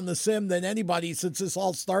more on the sim than anybody since this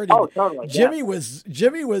all started. Oh, totally. Jimmy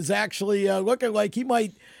was actually looking like he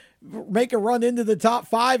might make a run into the top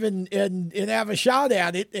 5 and have a shot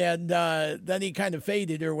at it, and then he kind of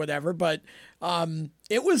faded or whatever. But I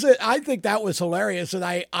think that was hilarious, and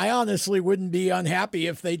I honestly wouldn't be unhappy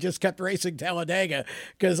if they just kept racing Talladega,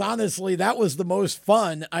 because honestly, that was the most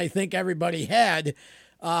fun I think everybody had.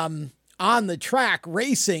 On the track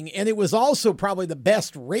racing, and it was also probably the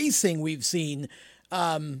best racing we've seen,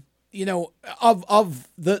 of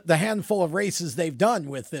the handful of races they've done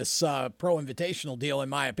with this Pro Invitational deal, in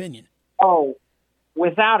my opinion. Oh,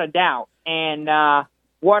 without a doubt. And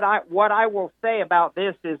what I will say about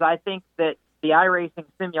this is I think that the iRacing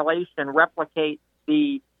simulation replicates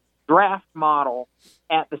the draft model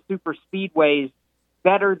at the super speedways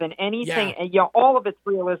better than anything. Yeah. And all of it's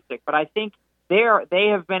realistic, but I think they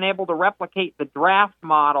have been able to replicate the draft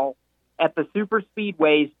model at the super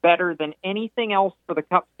speedways better than anything else for the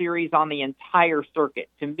Cup Series on the entire circuit.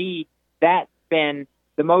 To me, that's been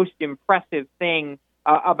the most impressive thing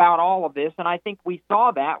about all of this, and I think we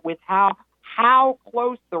saw that with how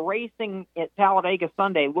close the racing at Talladega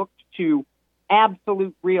Sunday looked to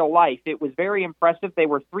absolute real life. It was very impressive. They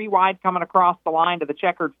were 3 wide coming across the line to the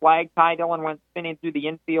checkered flag. Ty Dillon went spinning through the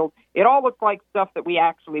infield. It all looked like stuff that we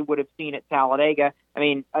actually would have seen at Talladega. I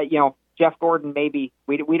mean, Jeff Gordon, maybe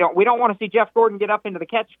we don't want to see Jeff Gordon get up into the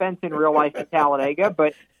catch fence in real life at Talladega,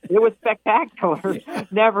 but it was spectacular.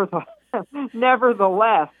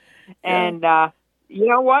 nevertheless. Yeah. And you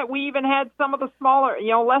know what? We even had some of the smaller,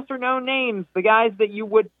 lesser-known names, the guys that you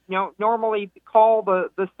would, normally call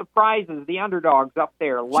the surprises, the underdogs up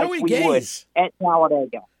there, like Joey we Gaze. would at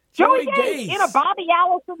Talladega. Joey Gaze Gaze. in a Bobby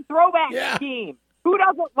Allison throwback scheme. Who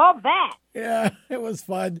doesn't love that? Yeah, it was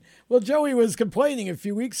fun. Well, Joey was complaining a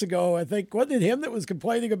few weeks ago, I think. Wasn't it him that was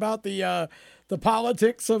complaining about the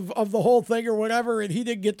politics of the whole thing or whatever, and he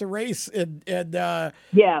didn't get to race? And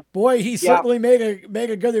yeah, boy, he certainly made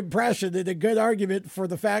a good impression and a good argument for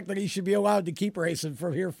the fact that he should be allowed to keep racing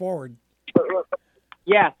from here forward.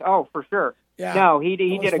 Yes, for sure. Yeah, no, he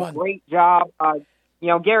did a great job.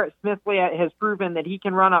 Garrett Smithley has proven that he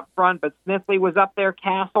can run up front, but Smithley was up there.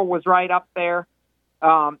 Castle was right up there.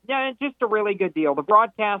 It's just a really good deal. The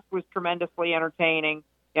broadcast was tremendously entertaining.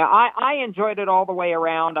 Yeah, I enjoyed it all the way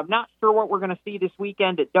around. I'm not sure what we're going to see this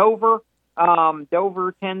weekend at Dover.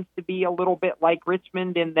 Dover tends to be a little bit like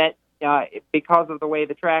Richmond in that because of the way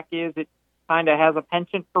the track is, it kind of has a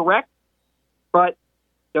penchant for wrecks. But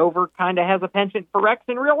Dover kind of has a penchant for wrecks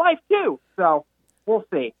in real life, too. So we'll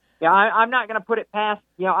see. Yeah, I'm not going to put it past.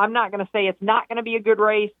 I'm not going to say it's not going to be a good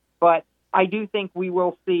race, but I do think we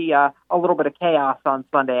will see a little bit of chaos on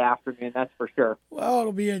Sunday afternoon. That's for sure. Well,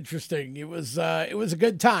 it'll be interesting. It was a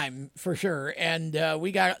good time for sure, and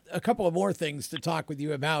we got a couple of more things to talk with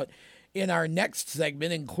you about in our next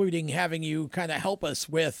segment, including having you kind of help us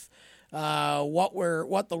with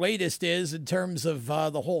what the latest is in terms of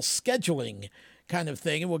the whole scheduling kind of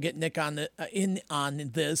thing, and we'll get Nick on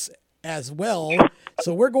this as well.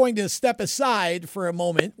 So we're going to step aside for a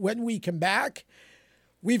moment. When we come back,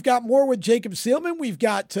 we've got more with Jacob Seelman. We've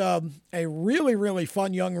got a really, really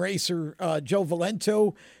fun young racer, Joe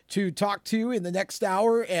Valento, to talk to in the next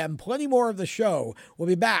hour, and plenty more of the show. We'll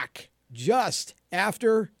be back just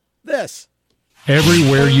after this.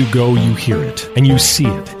 Everywhere you go, you hear it, and you see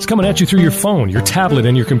it. It's coming at you through your phone, your tablet,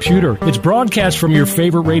 and your computer. It's broadcast from your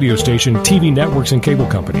favorite radio station, TV networks, and cable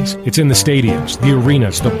companies. It's in the stadiums, the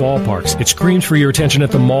arenas, the ballparks. It screams for your attention at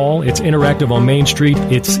the mall. It's interactive on Main Street.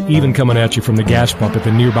 It's even coming at you from the gas pump at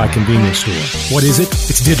the nearby convenience store. What is it?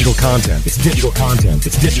 It's digital content. It's digital content.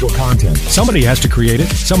 It's digital content. Somebody has to create it.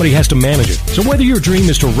 Somebody has to manage it. So whether your dream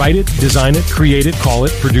is to write it, design it, create it, call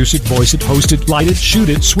it, produce it, voice it, host it, light it, shoot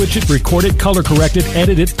it, switch it, record it, color correct it,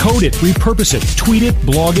 edit it, code it, repurpose it, tweet it,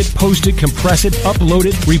 blog it, post it, compress it, upload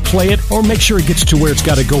it, replay it, or make sure it gets to where it's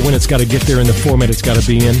got to go when it's got to get there in the format it's got to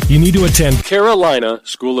be in, you need to attend Carolina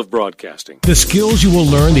School of Broadcasting. The skills you will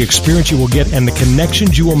learn, the experience you will get, and the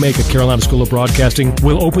connections you will make at Carolina School of Broadcasting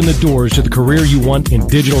will open the doors to the career you want in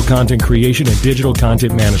digital content creation and digital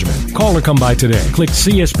content management. Call or come by today. Click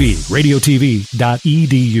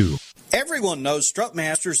csbradiotv.edu. Everyone knows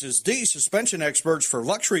Strutmasters is the suspension experts for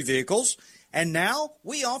luxury vehicles, and now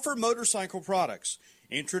we offer motorcycle products.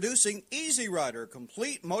 Introducing Easy Rider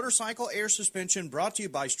Complete Motorcycle Air Suspension, brought to you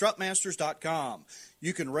by Strutmasters.com.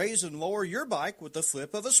 You can raise and lower your bike with the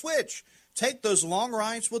flip of a switch. Take those long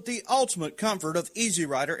rides with the ultimate comfort of Easy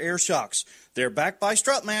Rider Air Shocks. They're backed by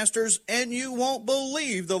Strutmasters, and you won't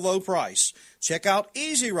believe the low price. Check out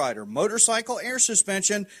Easy Rider Motorcycle Air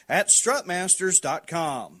Suspension at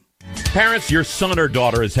Strutmasters.com. Parents, your son or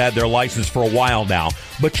daughter has had their license for a while now,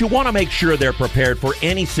 but you want to make sure they're prepared for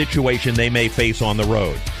any situation they may face on the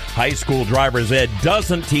road. High school driver's ed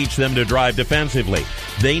doesn't teach them to drive defensively.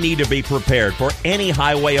 They need to be prepared for any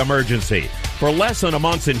highway emergency. For less than a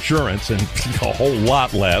month's insurance, and a whole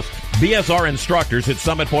lot less, BSR instructors at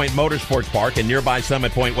Summit Point Motorsports Park in nearby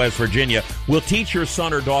Summit Point, West Virginia, will teach your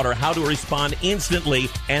son or daughter how to respond instantly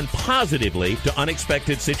and positively to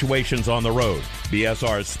unexpected situations on the road.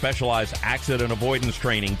 BSR's specialized accident avoidance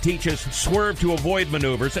training teaches swerve to avoid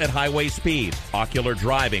maneuvers at highway speed, ocular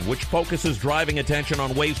driving, which focuses driving attention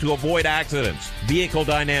on ways to avoid accidents, vehicle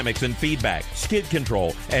dynamics and feedback, skid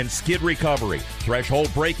control and skid recovery, threshold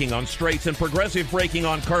braking on straights and progressive braking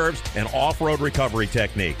on curves, and off-road recovery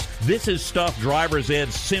techniques. This is stuff driver's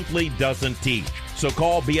ed simply doesn't teach. So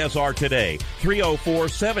call BSR today,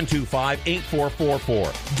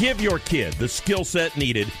 304-725-8444. Give your kid the skill set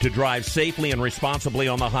needed to drive safely and responsibly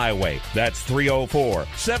on the highway. That's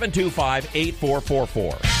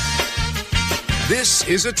 304-725-8444. This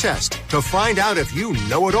is a test to find out if you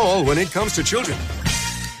know it all when it comes to children.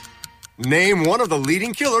 Name one of the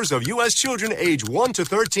leading killers of U.S. children age 1 to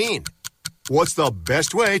 13. What's the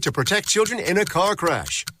best way to protect children in a car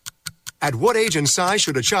crash? At what age and size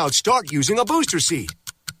should a child start using a booster seat?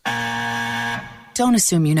 Don't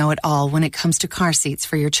assume you know it all when it comes to car seats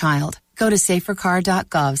for your child. Go to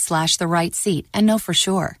safercar.gov/the right seat and know for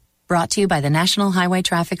sure. Brought to you by the National Highway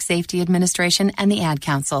Traffic Safety Administration and the Ad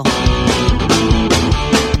Council.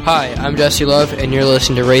 Hi, I'm Jesse Love, and you're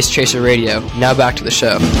listening to Race Chaser Radio. Now back to the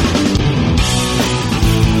show.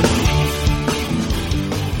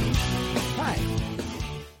 Hi.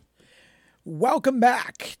 Welcome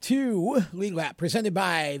back to Lead Lap, presented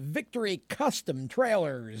by Victory Custom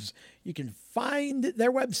Trailers. You can find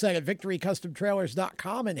their website at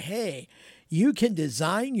victorycustomtrailers.com, and hey, you can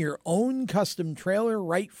design your own custom trailer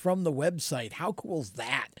right from the website. How cool is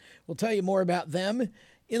that? We'll tell you more about them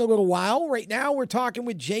in a little while. Right now, we're talking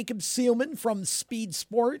with Jacob Seelman from Speed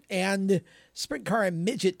Sport and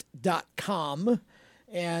SprintCarandMidget.com.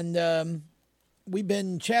 And we've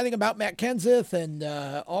been chatting about Matt Kenseth and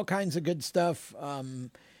all kinds of good stuff.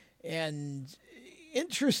 And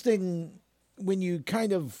interesting when you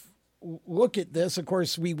kind of look at this. Of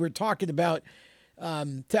course, we were talking about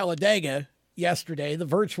Talladega yesterday, the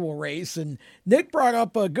virtual race. And Nick brought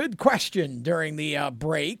up a good question during the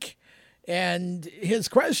break. And his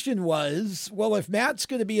question was, well, if Matt's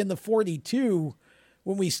going to be in the 42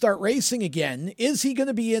 when we start racing again, is he going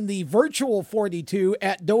to be in the virtual 42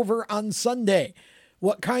 at Dover on Sunday?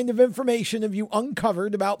 What kind of information have you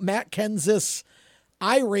uncovered about Matt Kenseth's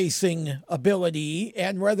iRacing ability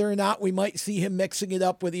and whether or not we might see him mixing it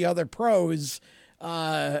up with the other pros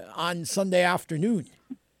on Sunday afternoon?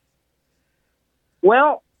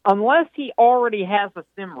 Well, unless he already has a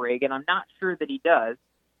sim rig, and I'm not sure that he does,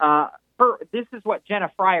 this is what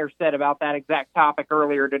Jenna Fryer said about that exact topic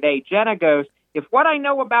earlier today. Jenna goes, if what I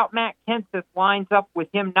know about Matt Kenseth lines up with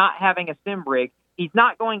him not having a sim rig, he's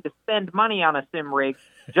not going to spend money on a sim rig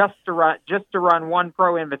just to run one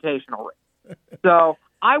pro invitational rig. So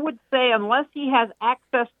I would say unless he has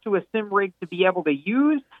access to a sim rig to be able to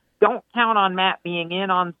use, don't count on Matt being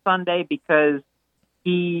in on Sunday because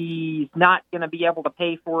he's not going to be able to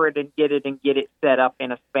pay for it and get it set up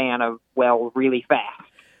in a span of, well, really fast.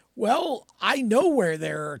 Well, I know where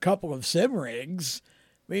there are a couple of sim rigs.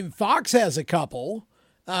 I mean, Fox has a couple.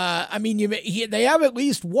 They have at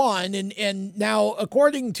least one, and now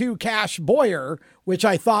according to Cash Boyer, which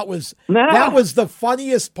I thought that was the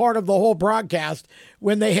funniest part of the whole broadcast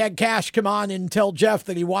when they had Cash come on and tell Jeff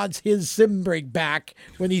that he wants his sim rig back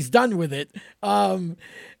when he's done with it.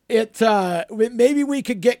 Maybe we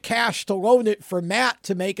could get Cash to loan it for Matt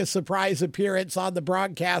to make a surprise appearance on the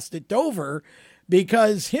broadcast at Dover,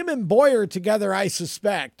 because him and Boyer together, I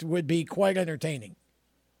suspect, would be quite entertaining.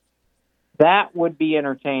 That would be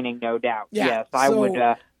entertaining, no doubt. Yeah, yes, I would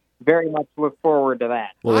very much look forward to that.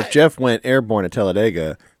 Well, if Jeff went airborne at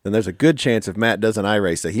Talladega, then there's a good chance if Matt does an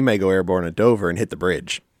iRace that he may go airborne at Dover and hit the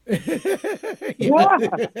bridge. Yeah.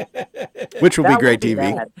 Which will be great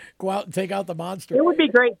TV. Go out and take out the monster. It would be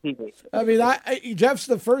great TV. I mean, Jeff's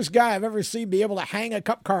the first guy I've ever seen be able to hang a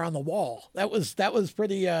cup car on the wall. That was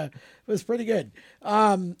pretty good.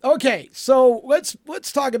 Okay, so let's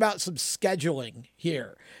talk about some scheduling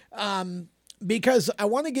here, because I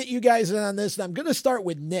want to get you guys in on this, and I'm going to start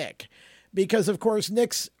with Nick, because of course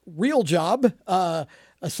Nick's real job,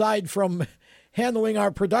 aside from handling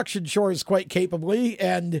our production chores quite capably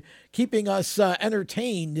and keeping us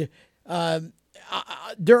entertained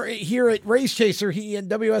here at Race Chaser, he and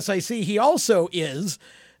WSIC, he also is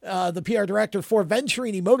the PR director for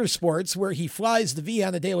Venturini Motorsports, where he flies the V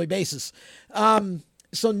on a daily basis.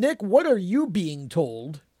 So, Nick, what are you being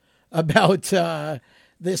told about the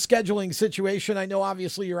scheduling situation? I know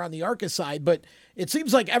obviously you're on the ARCA side, but it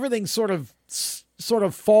seems like everything sort of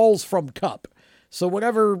falls from Cup. So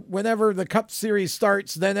whenever the Cup Series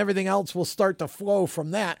starts, then everything else will start to flow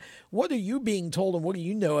from that. What are you being told, and what do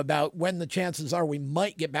you know about when the chances are we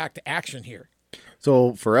might get back to action here?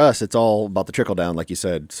 So for us, it's all about the trickle down, like you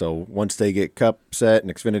said. So once they get Cup set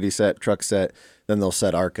and Xfinity set, truck set, then they'll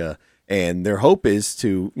set ARCA. And their hope is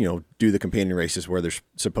to, do the companion races where they're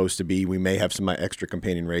supposed to be. We may have some extra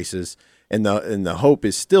companion races. And the hope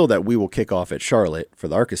is still that we will kick off at Charlotte for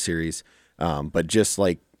the ARCA Series. But just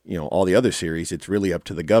like, all the other series, it's really up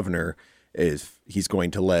to the governor if he's going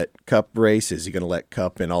to let Cup race. Is he going to let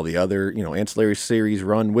Cup and all the other, ancillary series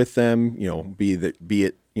run with them, be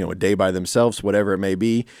it, a day by themselves, whatever it may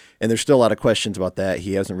be. And there's still a lot of questions about that.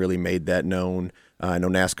 He hasn't really made that known. I know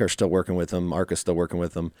NASCAR's still working with them. ARCA's still working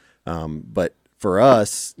with them. But for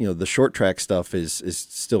us, the short track stuff is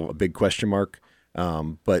still a big question mark.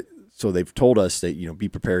 But so they've told us that, be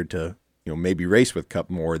prepared to, maybe race with Cup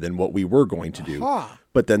more than what we were going to do.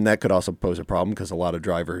 But then that could also pose a problem because a lot of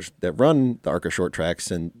drivers that run the ARCA short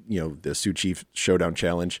tracks and, the Sioux Chief Showdown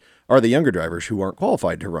Challenge are the younger drivers who aren't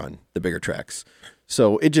qualified to run the bigger tracks.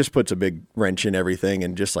 So it just puts a big wrench in everything.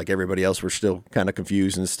 And just like everybody else, we're still kind of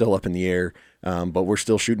confused and still up in the air. But we're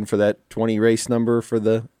still shooting for that 20 race number for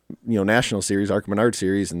the national series, ARCA Menard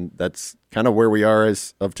series, and that's kind of where we are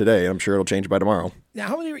as of today. I'm sure it'll change by tomorrow. Now,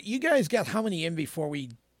 how many you guys got? How many in before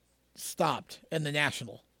we stopped in the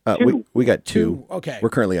national? We got two. Okay. We're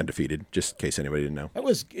currently undefeated, just in case anybody didn't know. That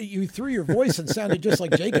was, you threw your voice and sounded just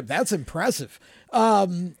like Jacob. That's impressive.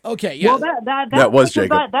 Okay, yeah. Well, that was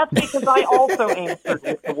Jacob. That's because I also answered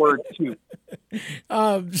with the word two.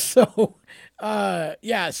 So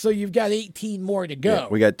you've got 18 more to go. Yeah,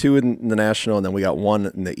 we got 2 in the national, and then we got 1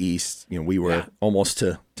 in the East. We were almost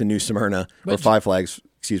to New Smyrna, or Five Flags,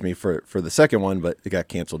 for the second one, but it got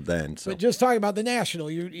canceled then. So. But just talking about the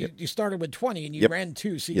national, you started with 20 and you ran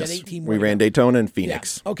 2, so you got 18 more. We ran Daytona and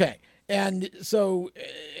Phoenix. Yeah. Okay. And so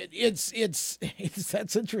it's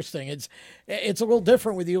that's interesting. It's a little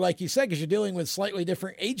different with you, like you said, because you're dealing with slightly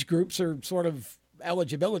different age groups or sort of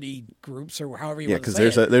eligibility groups or however you want to say it. Yeah,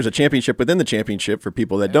 because there's a championship within the championship. For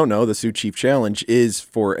people that don't know, the Sioux Chief Challenge is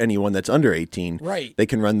for anyone that's under 18. Right. They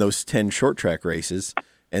can run those 10 short track races,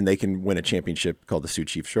 and they can win a championship called the Sioux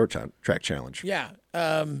Chief Short Track Challenge. Yeah.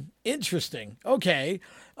 Interesting. Okay.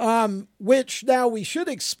 Which now we should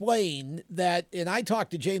explain that, and I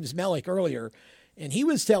talked to James Mellick earlier, and he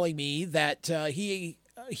was telling me that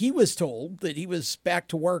he was told that he was back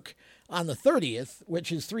to work on the 30th,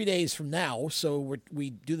 which is 3 days from now. So we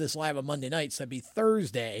do this live on Monday nights. That'd be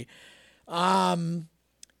Thursday.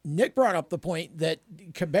 Nick brought up the point that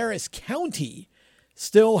Cabarrus County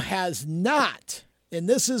still has not, and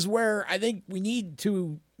this is where I think we need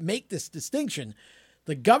to make this distinction.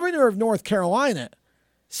 The governor of North Carolina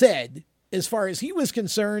said, as far as he was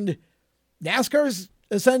concerned, NASCAR's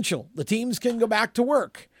essential. The teams can go back to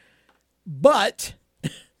work. But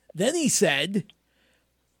then he said,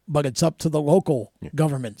 but it's up to the local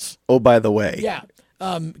governments. Oh, by the way. Yeah.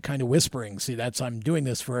 Kind of whispering. See, I'm doing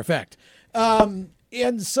this for effect.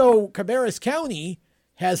 And so Cabarrus County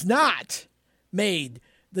has not made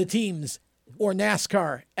the teams or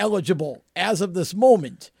NASCAR eligible as of this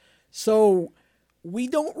moment. So we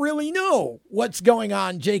don't really know what's going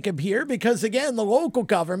on, Jacob, here, because again, the local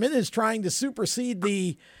government is trying to supersede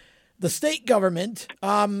the state government.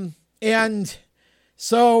 And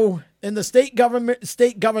the state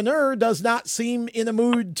governor does not seem in a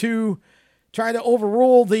mood to try to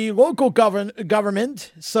overrule the local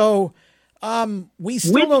government. So we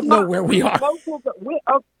still don't know where we are.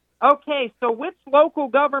 Okay, so which local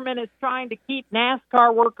government is trying to keep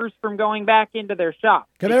NASCAR workers from going back into their shop?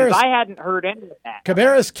 Because I hadn't heard any of that.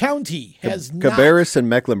 Cabarrus County has not. Cabarrus and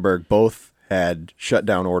Mecklenburg both had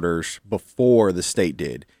shutdown orders before the state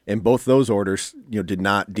did, and both those orders, did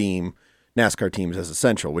not deem NASCAR teams as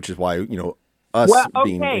essential, which is why being in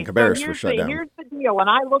Cabarrus were shut down. Here's the deal, and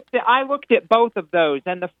I looked at both of those,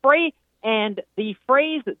 and the phrasing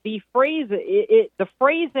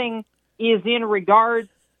is in regards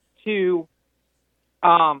to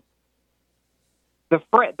the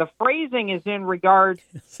phrasing is in regards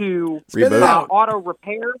to auto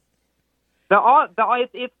repair.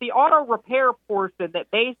 It's the auto repair portion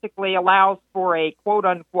that basically allows for a quote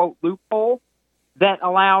unquote loophole that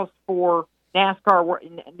allows for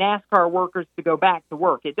NASCAR workers to go back to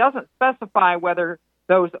work. It doesn't specify whether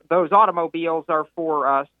those automobiles are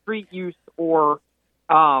for street use or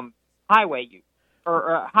highway use,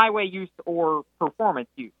 or highway use or performance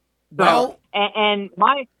use. So, and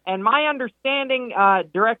my understanding,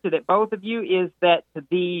 directed at both of you, is that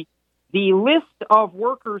the list of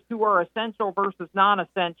workers who are essential versus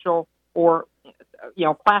non-essential, or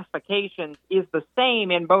classifications, is the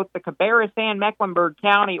same in both the Cabarrus and Mecklenburg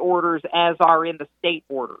County orders as are in the state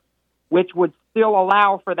orders, which would still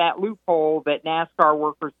allow for that loophole that NASCAR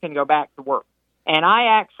workers can go back to work. And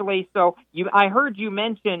I heard you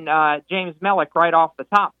mention James Mellick right off the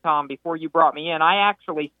top, Tom, before you brought me in. I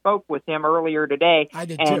actually spoke with him earlier today. I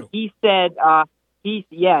did and too. He said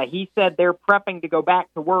he said they're prepping to go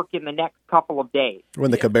back to work in the next couple of days. When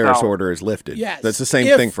the Cabarrus order is lifted. Yes. That's the same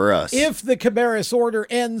thing for us. If the Cabarrus order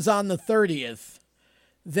ends on the 30th,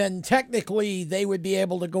 then technically they would be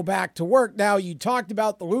able to go back to work. Now, you talked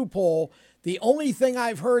about the loophole. The only thing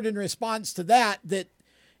I've heard in response to that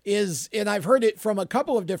is, and I've heard it from a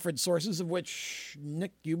couple of different sources, of which,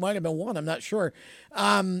 Nick, you might have been one, I'm not sure.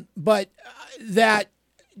 But that,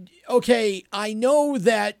 okay, I know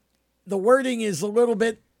that the wording is a little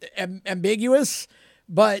bit ambiguous,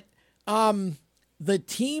 but the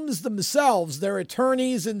teams themselves, their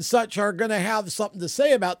attorneys and such, are going to have something to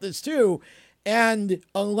say about this too. And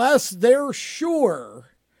unless they're sure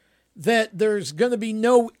that there's going to be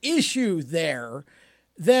no issue there,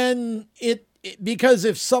 then because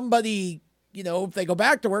if somebody, if they go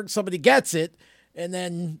back to work, somebody gets it, and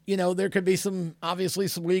then, there could be obviously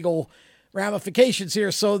some legal ramifications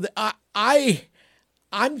here. So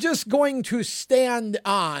I'm just going to stand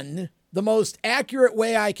on the most accurate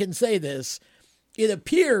way I can say this. It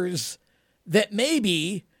appears that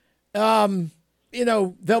maybe, they'll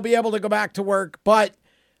be able to go back to work, but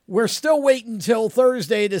we're still waiting until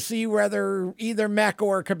Thursday to see whether either Mecca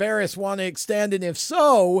or Cabarrus want to extend. And if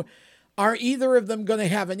so, are either of them going to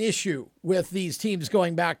have an issue with these teams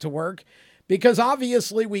going back to work? Because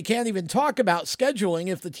obviously we can't even talk about scheduling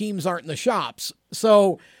if the teams aren't in the shops.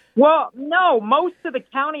 So, well, no, most of the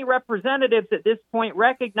county representatives at this point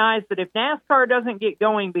recognize that if NASCAR doesn't get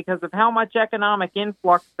going because of how much economic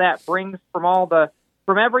influx that brings from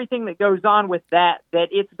everything that goes on with that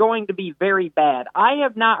it's going to be very bad. I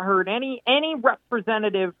have not heard any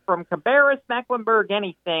representative from Cabarrus, Mecklenburg,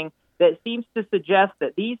 anything that seems to suggest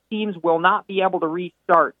that these teams will not be able to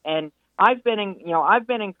restart. And I've been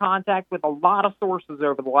in contact with a lot of sources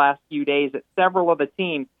over the last few days at several of the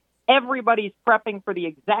teams. Everybody's prepping for the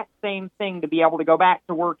exact same thing to be able to go back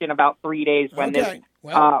to work in about 3 days when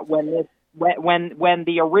when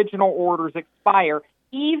the original orders expire.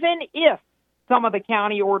 Even if some of the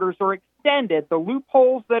county orders are extended, the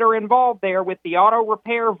loopholes that are involved there with the auto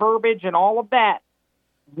repair verbiage and all of that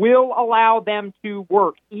will allow them to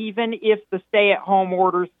work, even if the stay-at-home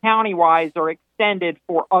orders county-wise are extended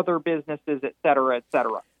for other businesses, et cetera, et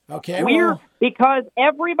cetera. Okay, because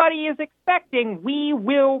everybody is expecting we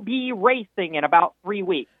will be racing in about 3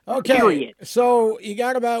 weeks. Okay, period. So we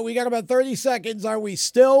got about 30 seconds. Are we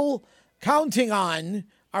still counting on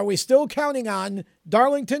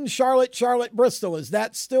Darlington, Charlotte, Bristol? Is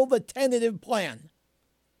that still the tentative plan?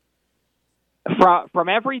 From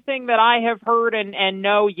everything that I have heard and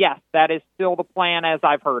know, yes, that is still the plan as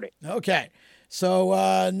I've heard it. Okay.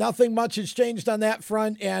 So nothing much has changed on that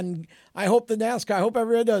front, and I hope I hope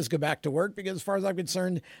everyone does go back to work, because as far as I'm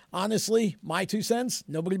concerned, honestly, my 2 cents,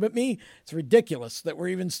 nobody but me, it's ridiculous that we're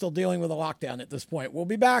even still dealing with a lockdown at this point. We'll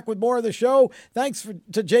be back with more of the show. Thanks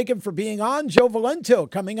to Jacob for being on. Joe Valento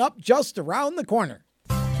coming up just around the corner.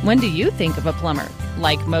 When do you think of a plumber?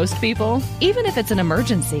 Like most people, even if it's an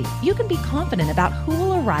emergency, you can be confident about who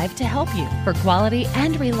will arrive to help you. For quality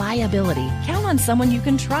and reliability, count on someone you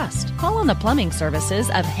can trust. Call on the plumbing services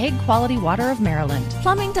of Hague Quality Water of Maryland.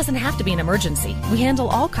 Plumbing doesn't have to be an emergency. We handle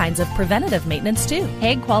all kinds of preventative maintenance too.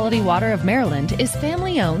 Hague Quality Water of Maryland is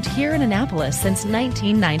family-owned here in Annapolis since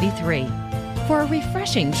 1993. For a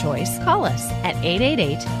refreshing choice, call us at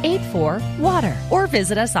 888-84-WATER or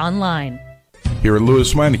visit us online. Here at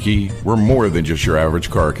Lewis Meineke, we're more than just your average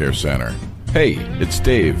car care center. Hey, it's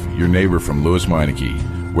Dave, your neighbor from Lewis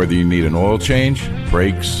Meineke. Whether you need an oil change,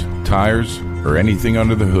 brakes, tires, or anything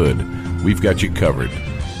under the hood, we've got you covered.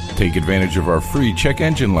 Take advantage of our free check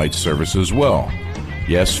engine light service as well.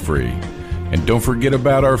 Yes, free. And don't forget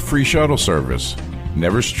about our free shuttle service.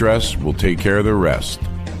 Never stress, we'll take care of the rest.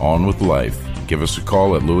 On with life. Give us a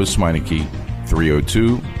call at Lewis Meineke,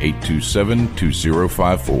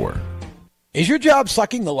 302-827-2054. Is your job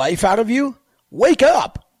sucking the life out of you? Wake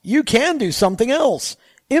up! You can do something else.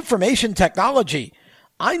 Information technology.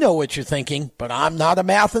 I know what you're thinking, but I'm not a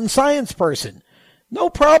math and science person. No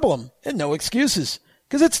problem, and no excuses.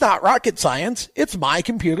 Because it's not rocket science, it's My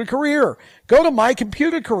Computer Career. Go to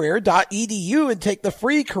mycomputercareer.edu and take the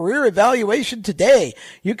free career evaluation today.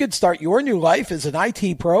 You can start your new life as an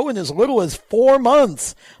IT pro in as little as 4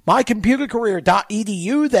 months.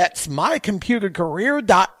 mycomputercareer.edu, that's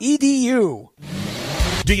mycomputercareer.edu.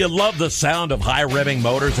 Do you love the sound of high-revving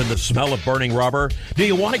motors and the smell of burning rubber? Do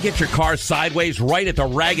you want to get your car sideways right at the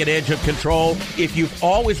ragged edge of control? If you've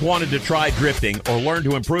always wanted to try drifting or learn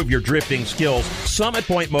to improve your drifting skills, Summit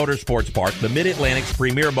Point Motorsports Park, the Mid-Atlantic's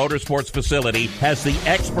premier motorsports facility, has the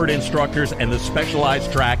expert instructors and the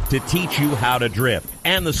specialized track to teach you how to drift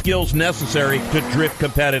and the skills necessary to drift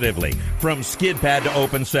competitively. From skid pad to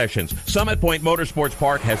open sessions, Summit Point Motorsports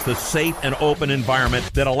Park has the safe and open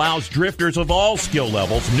environment that allows drifters of all skill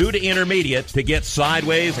levels, new to intermediate, to get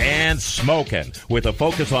sideways and smoking. With a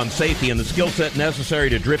focus on safety and the skill set necessary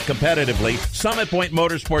to drift competitively, Summit Point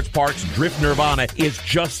Motorsports Park's Drift Nirvana is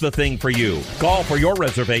just the thing for you. Call for your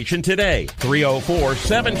reservation today,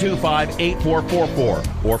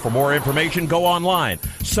 304-725-8444. Or for more information, go online,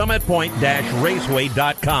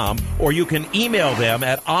 summitpoint-raceway.com, or you can email them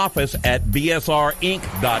at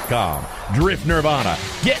office@bsrinc.com. Drift Nirvana,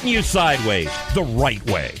 getting you sideways the right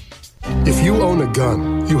way. If you own a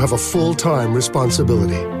gun, you have a full-time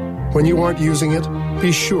responsibility. When you aren't using it,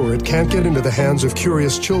 be sure it can't get into the hands of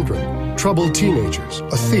curious children, troubled teenagers,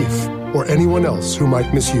 a thief, or anyone else who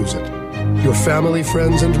might misuse it. Your family,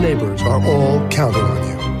 friends, and neighbors are all counting on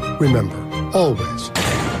you. Remember, always,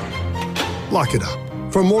 lock it up.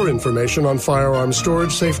 For more information on firearm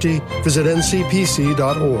storage safety, visit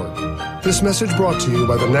ncpc.org. This message brought to you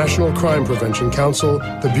by the National Crime Prevention Council,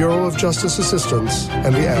 the Bureau of Justice Assistance,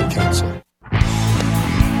 and the Ad Council.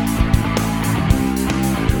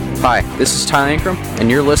 Hi, this is Ty Ankrum,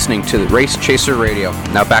 and you're listening to the Race Chaser Radio.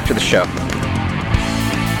 Now back to the show.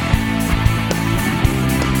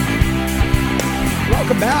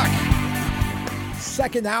 Welcome back.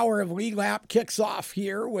 Second hour of Lead Lap kicks off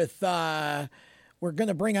here with, we're going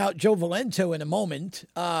to bring out Joe Valento in a moment,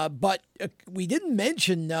 but we didn't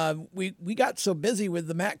mention, we got so busy with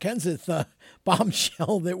the Matt Kenseth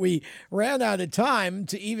bombshell that we ran out of time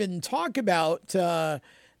to even talk about the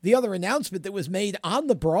other announcement that was made on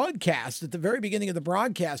the broadcast at the very beginning of the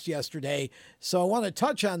broadcast yesterday. So I want to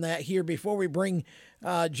touch on that here before we bring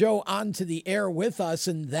Joe onto the air with us.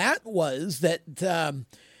 And that was that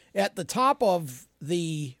at the top of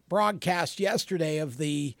the broadcast yesterday of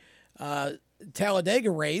the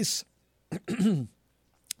Talladega race,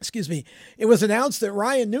 excuse me, it was announced that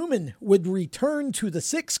Ryan Newman would return to the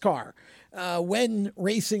 6 car when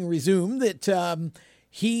racing resumed, that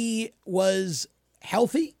he was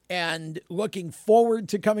healthy and looking forward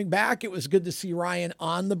to coming back. It was good to see Ryan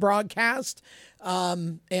on the broadcast.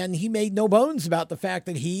 And he made no bones about the fact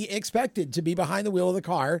that he expected to be behind the wheel of the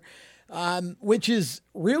car, which is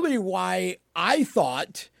really why I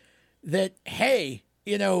thought that, hey,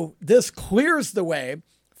 you know, this clears the way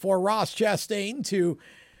for Ross Chastain to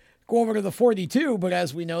go over to the 42. But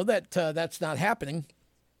as we know, that that's not happening.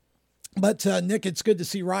 But, Nick, it's good to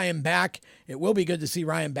see Ryan back. It will be good to see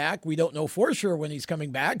Ryan back. We don't know for sure when he's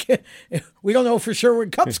coming back. We don't know for sure when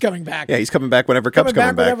Cup's coming back. Yeah, he's coming back whenever Cup's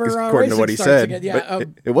coming back, according to what he said. Yeah, but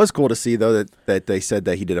it was cool to see, though, that they said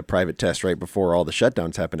that he did a private test right before all the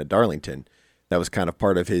shutdowns happened at Darlington. That was kind of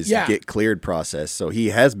part of his get cleared process. So he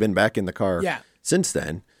has been back in the car since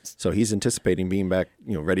then. So he's anticipating being back,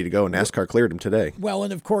 you know, ready to go. NASCAR cleared him today. Well,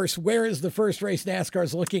 and of course, where is the first race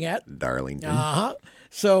NASCAR's looking at? Darlington. Uh-huh.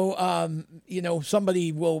 So, you know,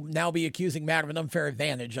 somebody will now be accusing Matt of an unfair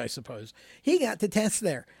advantage, I suppose. He got to test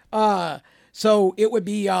there. So it would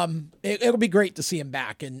be, it'll be great to see him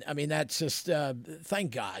back. And I mean, that's just,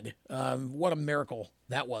 thank God. What a miracle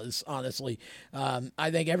that was, honestly.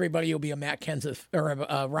 I think everybody will be a Matt Kenseth or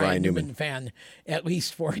a Ryan Newman fan at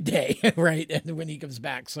least for a day, right? And when he comes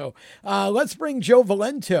back. So let's bring Joe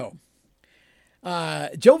Valento.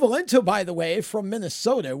 Joe Valento, by the way, from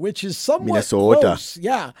Minnesota, which is somewhat close.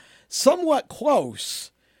 Yeah, somewhat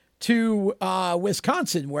close to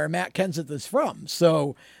Wisconsin, where Matt Kenseth is from.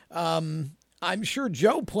 So I'm sure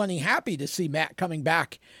Joe plenty happy to see Matt coming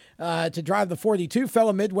back to drive the 42,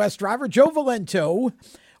 fellow Midwest driver. Joe Valento,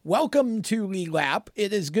 welcome to Lead Lap.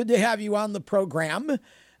 It is good to have you on the program.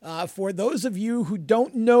 For those of you who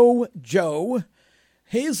don't know Joe,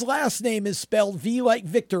 his last name is spelled V like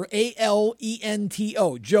Victor,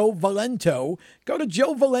 A-L-E-N-T-O, Joe Valento. Go to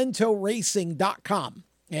joevalentoracing.com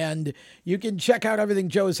and you can check out everything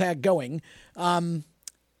Joe's had going.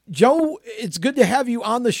 Joe, it's good to have you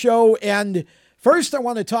on the show. And first I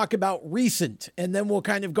want to talk about recent, and then we'll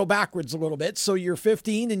kind of go backwards a little bit. So you're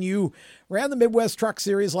 15 and you ran the Midwest Truck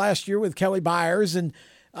Series last year with Kelly Byers. And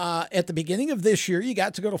at the beginning of this year, you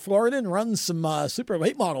got to go to Florida and run some super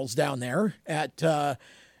late models down there at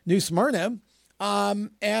New Smyrna.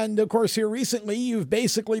 And, of course, here recently, you've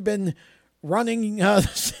basically been running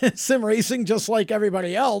sim racing just like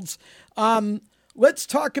everybody else. Let's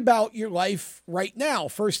talk about your life right now.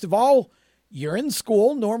 First of all, you're in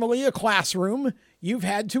school, normally a classroom. You've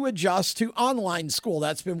had to adjust to online school.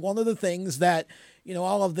 That's been one of the things that, you know,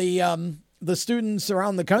 all of the students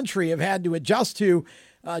around the country have had to adjust to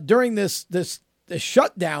during this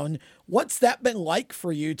shutdown. What's that been like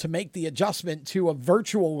for you to make the adjustment to a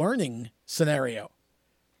virtual learning scenario?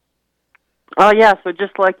 Yeah, so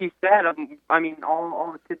just like you said, I mean,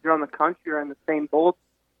 all the kids around the country are in the same boat,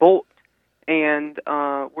 and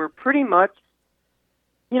we're pretty much,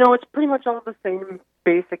 you know, it's pretty much all the same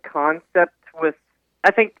basic concept with,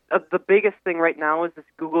 I think the biggest thing right now is this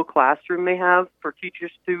Google Classroom they have for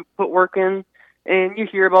teachers to put work in. And you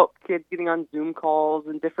hear about kids getting on Zoom calls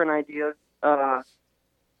and different ideas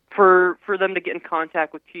for them to get in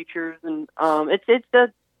contact with teachers, and it's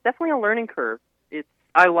definitely a learning curve.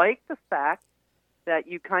 I like the fact that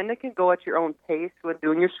you kind of can go at your own pace when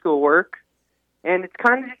doing your schoolwork, and it's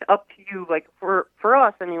kind of just up to you. Like for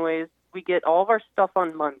us, anyways, we get all of our stuff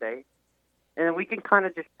on Monday, and we can kind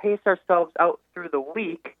of just pace ourselves out through the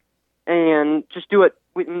week and just do it.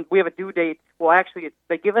 We have a due date. Well, actually,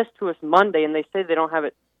 they give us to us Monday, and they say they don't have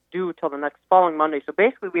it due till the next following Monday. So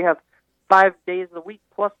basically, we have 5 days of the week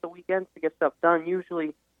plus the weekends to get stuff done.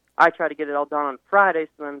 Usually, I try to get it all done on Friday,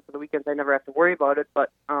 so then for the weekends I never have to worry about it.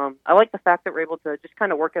 But I like the fact that we're able to just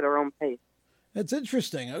kind of work at our own pace. That's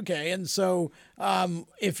interesting. Okay, and so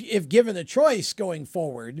if given a choice going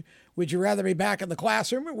forward, would you rather be back in the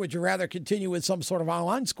classroom or would you rather continue with some sort of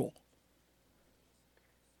online school?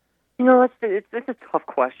 It's a tough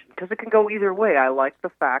question because it can go either way. I like the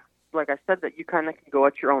fact, like I said, that you kind of can go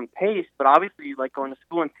at your own pace, but obviously you like going to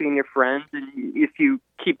school and seeing your friends, and if you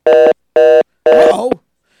keep... Oh,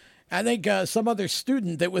 I think some other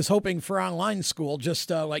student that was hoping for online school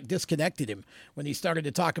just disconnected him when he started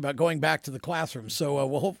to talk about going back to the classroom. So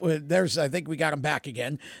we'll hope I think we got him back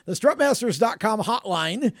again. The strutmasters.com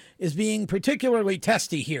hotline is being particularly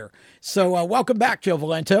testy here. So welcome back, Joe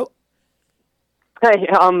Valento. Hey,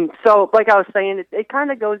 so like I was saying, it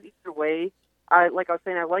kind of goes either way. I like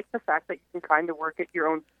the fact that you can kind of work at your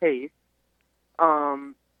own pace.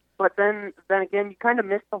 But then again, you kind of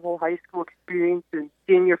miss the whole high school experience and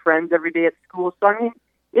seeing your friends every day at school. So, I mean,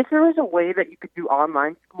 if there was a way that you could do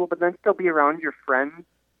online school, but then still be around your friends,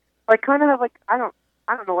 like kind of have like, I don't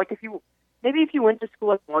know, like if you went to school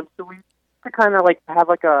like once a week to kind of like have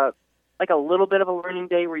like a little bit of a learning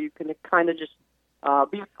day where you can kind of just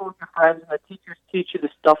be at school with your friends and the teachers teach you the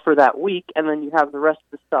stuff for that week, and then you have the rest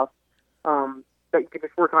of the stuff that you can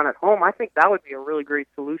just work on at home. I think that would be a really great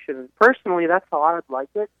solution. And personally, that's how I would like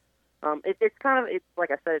it. It's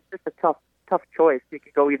like I said, it's just a tough choice. You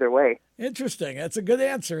could go either way. Interesting. That's a good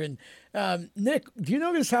answer. And Nick, do you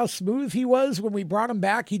notice how smooth he was when we brought him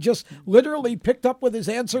back? He just literally picked up with his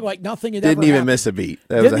ansser like nothing had ever happened. Didn't even miss a beat.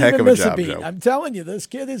 That was a heck of a job, Joe. I'm telling you, this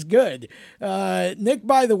kid is good. Nick,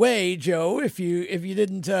 by the way, Joe, if you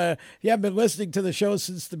haven't been listening to the show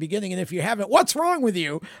since the beginning, and if you haven't, what's wrong with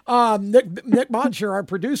you? Nick Moncher, our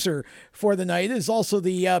producer for the night, is also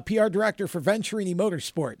the PR director for Venturini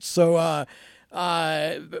Motorsports. So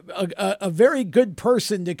a very good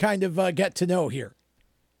person to kind of get to know here.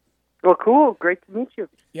 Well, cool. Great to meet you.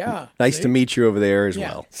 Yeah. Nice to meet you over there as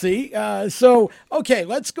well. See? So, okay,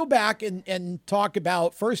 let's go back and talk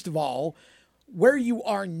about, first of all, where you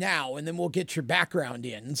are now, and then we'll get your background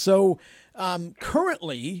in. So,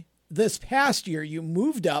 currently, this past year, you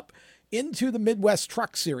moved up into the Midwest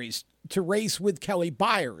Truck Series to race with Kelly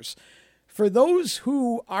Byers. For those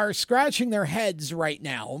who are scratching their heads right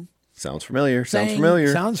now, Sounds familiar.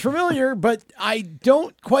 Sounds familiar, but I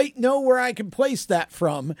don't quite know where I can place that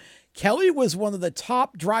from. Kelly was one of the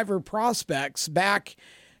top driver prospects back,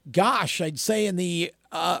 I'd say in the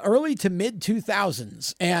early to mid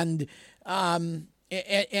 2000s. And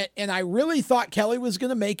I really thought Kelly was going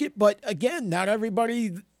to make it. But again, not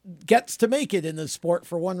everybody gets to make it in the sport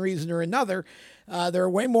for one reason or another. There are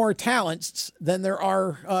way more talents than there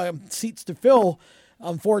are seats to fill,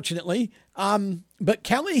 unfortunately. But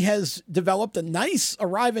Kelly has developed a nice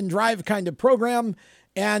arrive and drive kind of program,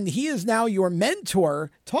 and he is now your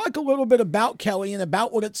mentor. Talk a little bit about Kelly and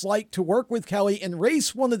about what it's like to work with Kelly and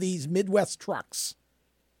race one of these Midwest trucks.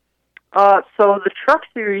 So the truck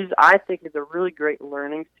series, I think, is a really great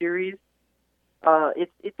learning series.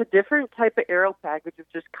 It's a different type of aero package, which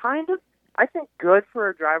is kind of, I think, good for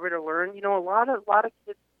a driver to learn. You know, a lot of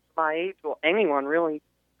kids my age, well, anyone really,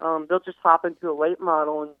 they'll just hop into a late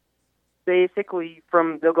model and basically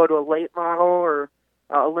they'll go to a late model or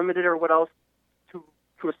a limited or what else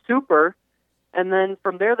to a super, and then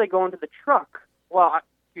from there they go into the truck. Well,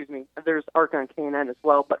 excuse me, there's ARCA and K&N as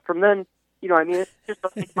well, but from then, it's just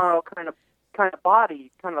a late model kind of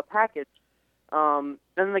body, kind of a package.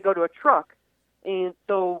 Then they go to a truck, and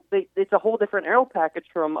so it's a whole different aero package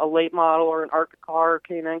from a late model or an ARCA car or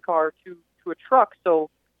K&N car to a truck.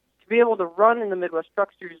 So to be able to run in the Midwest Truck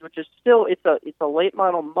Series, which is still it's a late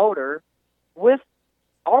model motor with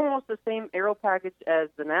almost the same aero package as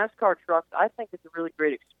the NASCAR trucks, I think it's a really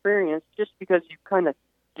great experience just because you kind of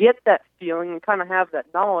get that feeling and kind of have that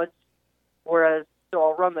knowledge. Whereas, so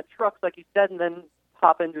I'll run the trucks, like you said, and then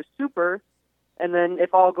hop into a super, and then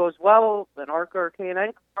if all goes well, then ARCA or K&N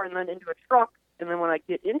car, and then into a truck. And then when I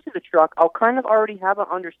get into the truck, I'll kind of already have an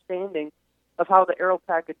understanding of how the aero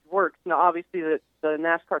package works. Now, obviously, the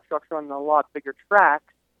NASCAR trucks are on a lot bigger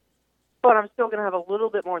tracks, but I'm still going to have a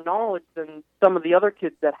little bit more knowledge than some of the other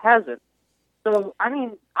kids that hasn't. So, I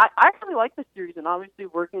mean, I really like the series, and obviously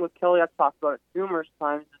working with Kelly, I've talked about it numerous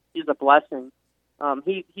times, is a blessing.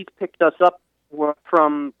 He's picked us up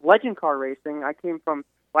from legend car racing. I came from,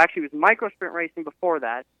 actually it was micro sprint racing before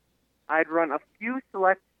that. I'd run a few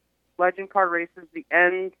select legend car races the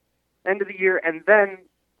end of the year, and then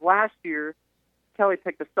last year, Kelly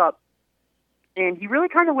picked us up, and he really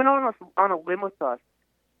kind of went on a limb with us.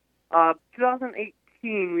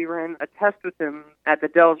 2018, we ran a test with him at the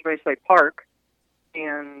Dells Raceway Park,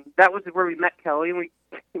 and that was where we met Kelly,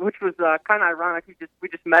 which was kind of ironic. We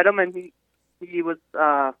just met him, and he was,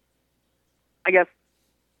 I guess,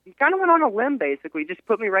 kind of went on a limb, basically. Just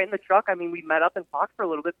put me right in the truck. I mean, we met up and talked for a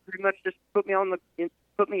little bit. Pretty much just put me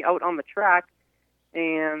out on the track,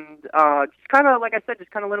 and just kind of, like I said,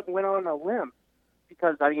 just kind of went on a limb.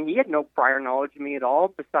 Because, I mean, he had no prior knowledge of me at all,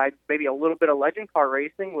 besides maybe a little bit of legend car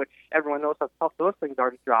racing, which everyone knows how tough those things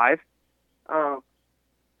are to drive.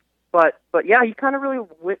 But yeah, he kind of really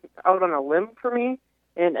went out on a limb for me,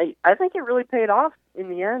 and I think it really paid off in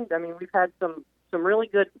the end. I mean, we've had some really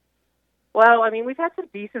good, we've had some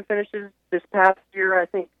decent finishes this past year. I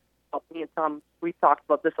think me and Tom, we talked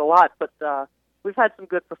about this a lot, but we've had some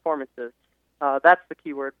good performances. That's the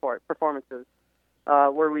key word for it, performances.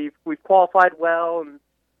 Where we've qualified well and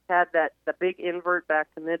had the big invert back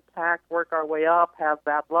to mid-pack, work our way up, have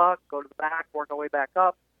bad luck, go to the back, work our way back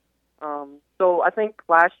up. So I think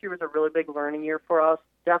last year was a really big learning year for us.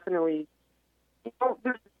 Definitely, there's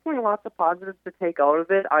definitely lots of positives to take out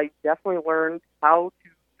of it. I definitely learned how to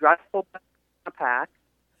drive full pack,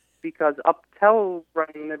 because up till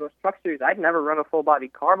running the Midwest Truck Series, I'd never run a full-body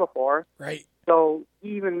car before. Right. So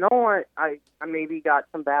even though I maybe got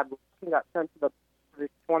some bad luck and got sent to the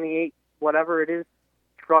 28, whatever it is,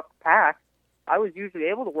 truck pack, I was usually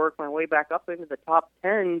able to work my way back up into the top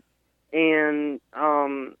 10. And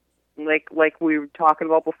like we were talking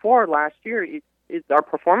about before last year, our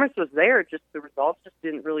performance was there. Just the results just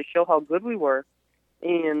didn't really show how good we were.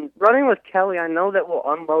 And running with Kelly, I know that we'll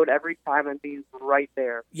unload every time and be right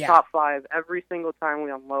there, top 5 every single time we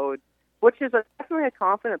unload, which is definitely a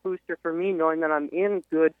confident booster for me, knowing that I'm in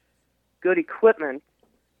good equipment.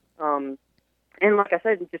 And like I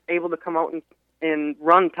said, just able to come out and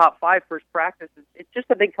run top 5 first practice. It's just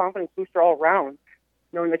a big confidence booster all around,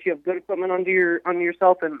 knowing that you have good equipment under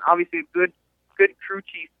yourself, and obviously a good crew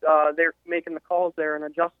chief there making the calls there and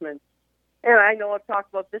adjustments. And I know I've talked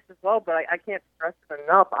about this as well, but I can't stress it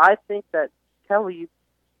enough. I think that Kelly,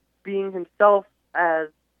 being himself as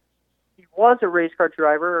he was a race car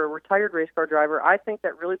driver, or a retired race car driver, I think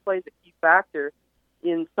that really plays a key factor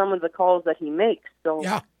in some of the calls that he makes. So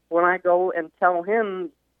when I go and tell him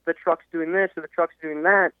the truck's doing this or the truck's doing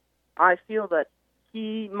that, I feel that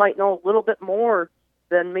he might know a little bit more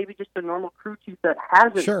than maybe just a normal crew chief that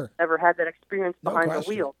hasn't ever had that experience behind the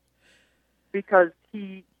wheel. Because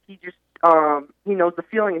he just he knows the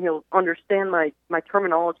feeling, and he'll understand my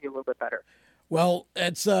terminology a little bit better. Well,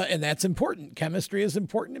 that's important. Chemistry is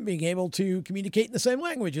important, and being able to communicate in the same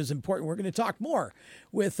language is important. We're going to talk more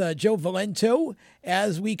with Joe Valento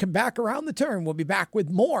as we come back around the turn. We'll be back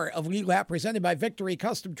with more of Lead Lap presented by Victory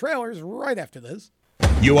Custom Trailers right after this.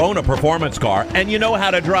 You own a performance car and you know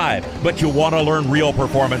how to drive, but you want to learn real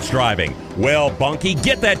performance driving. Well, Bunky,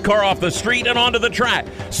 get that car off the street and onto the track.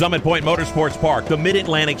 Summit Point Motorsports Park, the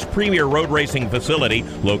Mid-Atlantic's premier road racing facility,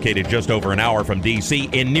 located just over an hour from D.C.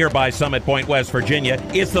 in nearby Summit Point, West Virginia,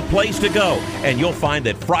 is the place to go. And you'll find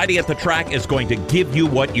that Friday at the Track is going to give you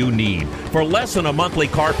what you need. For less than a monthly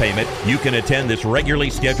car payment, you can attend this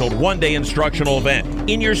regularly scheduled one-day instructional event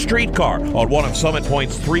in your street car on one of Summit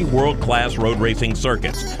Point's 3 world-class road racing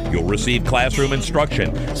circuits. You'll receive classroom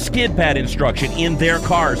instruction, skid pad instruction in their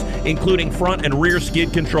cars, including front and rear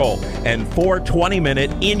skid control, and 4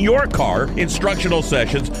 20-minute in-your-car instructional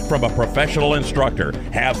sessions from a professional instructor.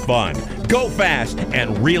 Have fun, go fast,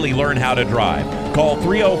 and really learn how to drive. Call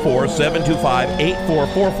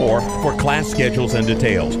 304-725-8444 for class schedules and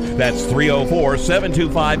details. That's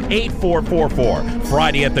 304-725-8444.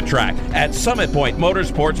 Friday at the Track at Summit Point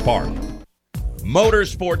Motorsports Park.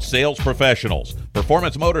 Motorsports Sales Professionals.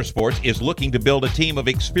 Performance Motorsports is looking to build a team of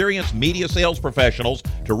experienced media sales professionals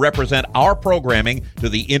to represent our programming to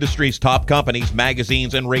the industry's top companies,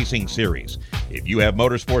 magazines, and racing series. If you have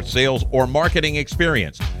motorsports sales or marketing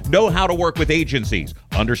experience, know how to work with agencies,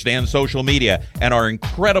 understand social media, and are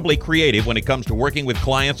incredibly creative when it comes to working with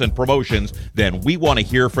clients and promotions, then we want to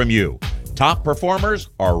hear from you. Top performers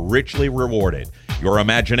are richly rewarded. Your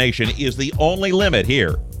imagination is the only limit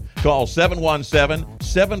here. Call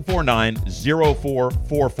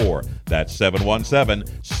 717-749-0444. That's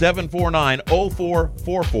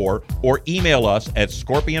 717-749-0444, or email us at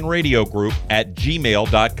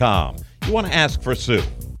scorpionradiogroup@gmail.com. You want to ask for Sue.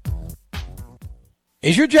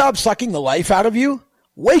 Is your job sucking the life out of you?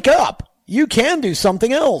 Wake up! You can do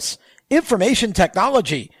something else. Information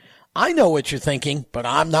technology. I know what you're thinking, but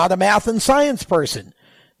I'm not a math and science person.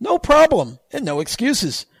 No problem, and no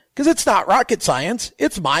excuses. Because it's not rocket science,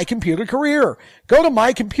 it's My Computer Career. Go to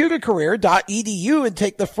mycomputercareer.edu and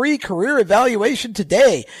take the free career evaluation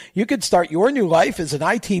today. You can start your new life as an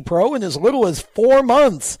IT pro in as little as 4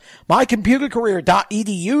 months.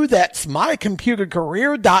 mycomputercareer.edu, that's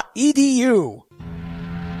mycomputercareer.edu.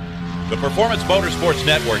 The Performance Motorsports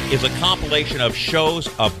Network is a compilation of shows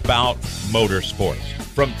about motorsports.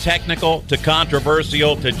 From technical to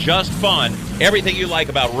controversial to just fun, everything you like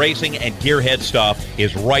about racing and gearhead stuff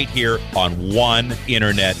is right here on one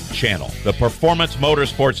internet channel. The Performance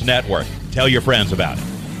Motorsports Network. Tell your friends about it.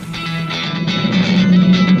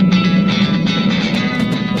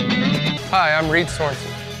 Hi, I'm Reed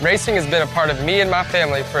Sorensen. Racing has been a part of me and my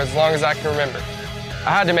family for as long as I can remember.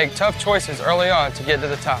 I had to make tough choices early on to get to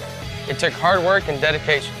the top. It took hard work and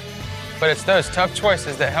dedication, but it's those tough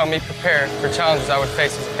choices that help me prepare for challenges I would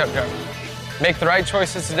face as a cup driver. Make the right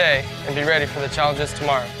choices today and be ready for the challenges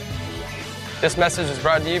tomorrow. This message is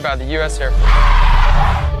brought to you by the U.S. Air Force.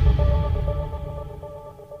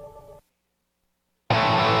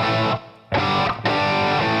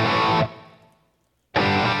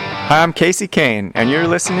 Hi, I'm Casey Kane, and you're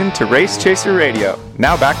listening to Race Chaser Radio.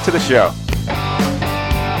 Now back to the show.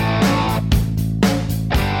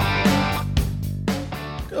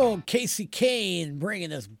 Casey Kane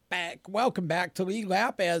bringing us back. Welcome back to Lead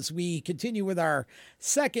Lap as we continue with our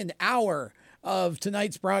second hour of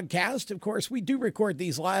tonight's broadcast. Of course, we do record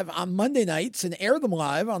these live on Monday nights and air them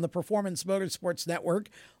live on the Performance Motorsports Network,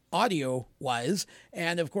 audio-wise.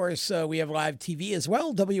 And, of course, we have live TV as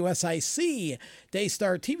well. WSIC,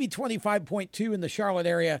 Daystar TV 25.2 in the Charlotte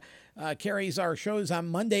area, carries our shows on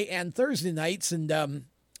Monday and Thursday nights. And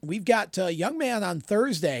we've got a young man on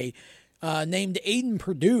Thursday named Aiden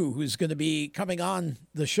Perdue, who's going to be coming on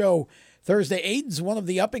the show Thursday. Aiden's one of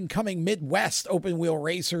the up-and-coming Midwest open-wheel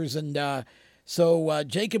racers, and so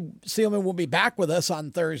Jacob Seelman will be back with us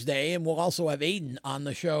on Thursday, and we'll also have Aiden on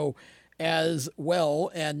the show as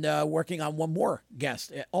well, and working on one more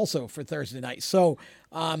guest also for Thursday night. So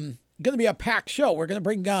going to be a packed show. We're going to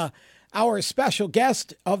bring our special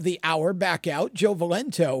guest of the hour back out, Joe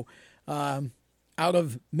Valento, out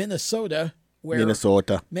of Minnesota.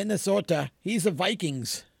 Minnesota. He's a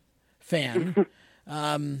Vikings fan.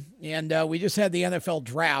 And we just had the NFL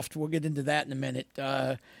draft. We'll get into that in a minute.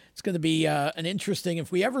 It's going to be an interesting,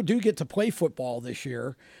 if we ever do get to play football this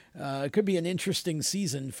year, it could be an interesting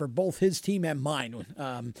season for both his team and mine.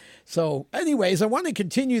 So anyways, I want to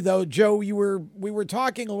continue though. Joe, we were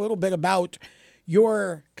talking a little bit about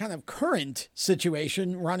your kind of current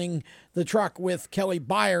situation running the truck with Kelly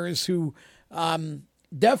Byers, who,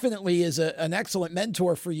 definitely is an excellent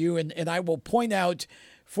mentor for you. And I will point out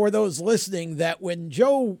for those listening that when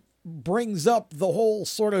Joe brings up the whole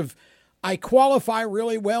sort of, I qualify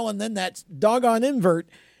really well, and then that doggone invert,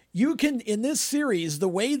 you can, in this series, the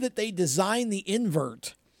way that they design the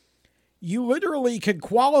invert, you literally could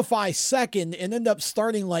qualify second and end up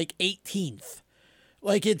starting like 18th.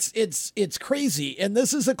 Like it's crazy. And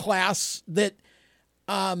this is a class that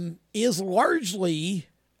is largely,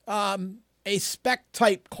 a spec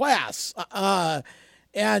type class.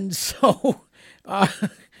 And so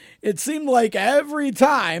it seemed like every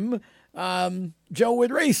time Joe would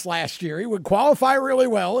race last year, he would qualify really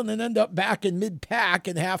well and then end up back in mid-pack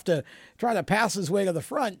and have to try to pass his way to the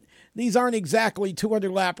front. These aren't exactly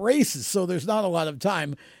 200-lap races, so there's not a lot of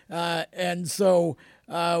time. And so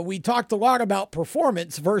we talked a lot about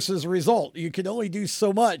performance versus result. You can only do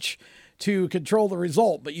so much to control the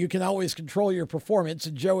result, but you can always control your performance.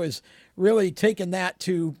 And Joe has really taken that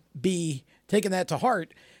to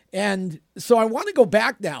heart. And so I want to go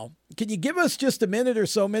back now. Can you give us just a minute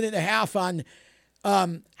and a half on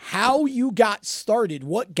how you got started,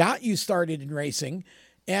 what got you started in racing,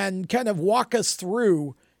 and kind of walk us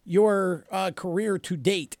through your career to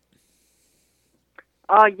date?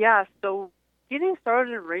 Yeah, so getting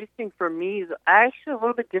started in racing for me is actually a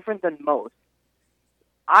little bit different than most.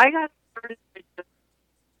 I got started.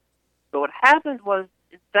 So what happened was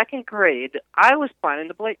in second grade, I was planning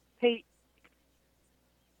to pay.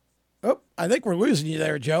 Oh, I think we're losing you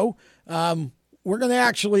there, Joe. We're going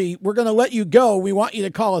to let you go. We want you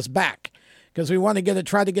to call us back because we want to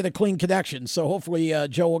try to get a clean connection. So hopefully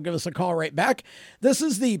Joe will give us a call right back. This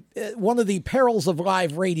is the one of the perils of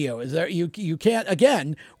live radio is that you can't,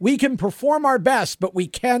 again, we can perform our best, but we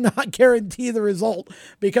cannot guarantee the result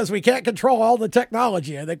because we can't control all the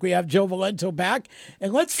technology. I think we have Joe Valento back,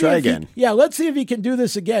 and let's see again. Let's see if he can do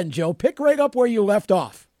this again, Joe. Pick right up where you left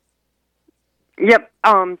off. Yep.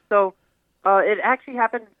 So it actually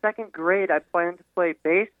happened in second grade. I planned to play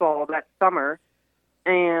baseball that summer,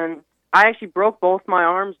 and I actually broke both my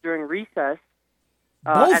arms during recess.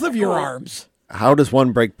 Both of your arms? How does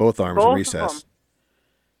one break both arms in recess?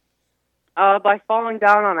 By falling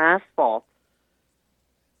down on asphalt.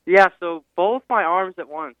 Yeah, so both my arms at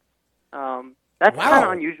once. That's kind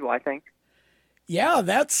of unusual, I think. Yeah,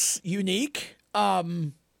 that's unique. Wow.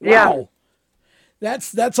 Yeah.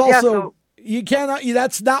 That's also You cannot.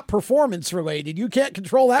 That's not performance related. You can't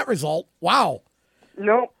control that result. Wow.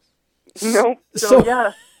 Nope. So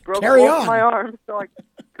yeah, broke carry both on. my arms, so I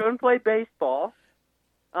couldn't play baseball.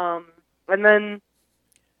 And then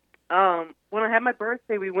when I had my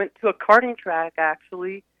birthday, we went to a karting track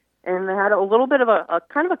actually, and they had a little bit of a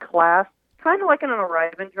kind of a class, kind of like an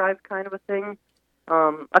arrive and drive kind of a thing.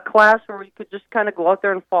 A class where we could just kind of go out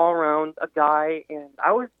there and fall around a guy, and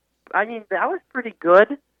I was pretty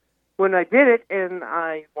good when I did it, and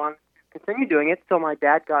I wanted to continue doing it, so my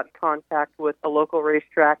dad got in contact with a local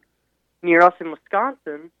racetrack near us in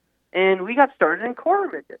Wisconsin, and we got started in quarter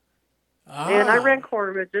midgets. And I ran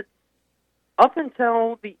quarter midgets up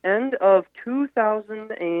until the end of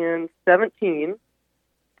 2017,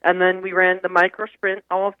 and then we ran the micro sprint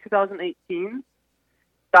all of 2018,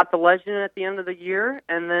 got the legend at the end of the year,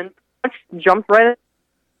 and then jumped right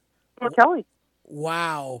on Kelly.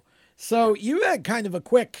 Wow. So you had kind of a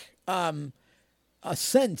quick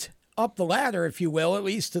ascent up the ladder, if you will, at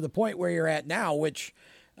least to the point where you're at now, which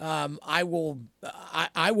I will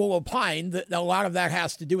opine that a lot of that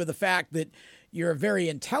has to do with the fact that you're a very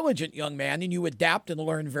intelligent young man and you adapt and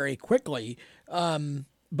learn very quickly.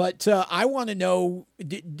 But I want to know,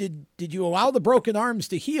 did you allow the broken arms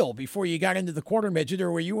to heal before you got into the quarter midget, or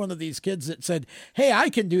were you one of these kids that said, hey, I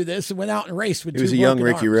can do this, and went out and raced with two broken arms? It was a young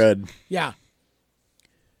Ricky Rudd. Yeah.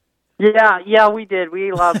 Yeah, we did. We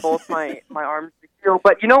allowed both my arms to heal.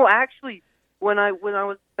 But, actually, when I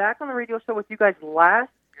was back on the radio show with you guys last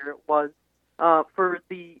year, it was for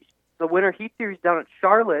the Winter Heat Series down at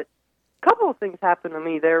Charlotte. A couple of things happened to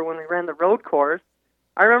me there when we ran the road course.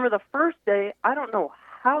 I remember the first day, I don't know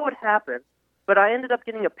how it happened, but I ended up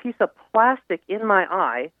getting a piece of plastic in my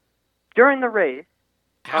eye during the race.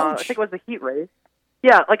 I think it was the heat race.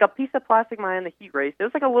 Yeah, like a piece of plastic in my eye in the heat race. It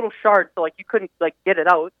was like a little shard, so you couldn't get it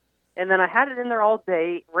out. And then I had it in there all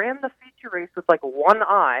day, ran the feature race with one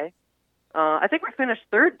eye. I think we finished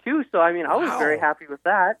third too, so I was very happy with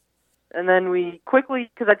that. And then we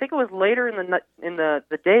quickly, because I think it was later in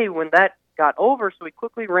the day when that got over, so we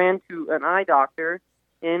quickly ran to an eye doctor,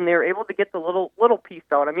 and they were able to get the little piece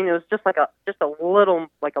out. It was just a little,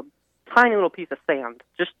 like a tiny little piece of sand,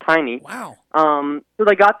 just tiny. Wow. So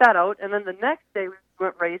they got that out, and then the next day we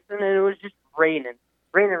went racing, and it was just raining.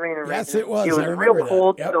 Yes, it was. It was I remember real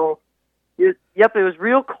cold. That. Yep. So, it was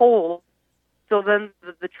real cold. So then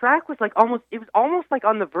the track was almost like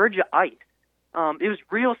on the verge of ice. It was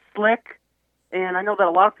real slick, and I know that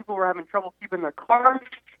a lot of people were having trouble keeping their cars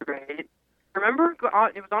straight. Remember, it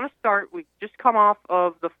was on a start. We just come off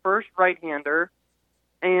of the first right-hander,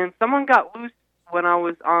 and someone got loose when I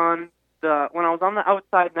was on the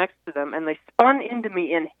outside next to them, and they spun into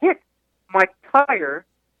me and hit my tire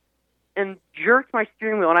and jerked my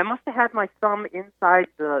steering wheel. And I must have had my thumb inside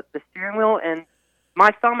the steering wheel, and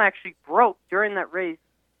my thumb actually broke during that race.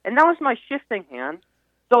 And that was my shifting hand.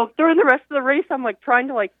 So during the rest of the race, I'm trying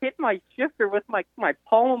to hit my shifter with my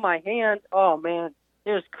palm of my hand. Oh man,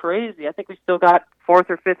 it was crazy. I think we still got fourth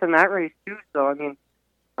or fifth in that race too. So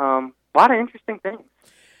a lot of interesting things.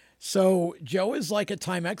 So Joe is like a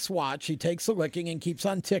Timex watch. He takes a licking and keeps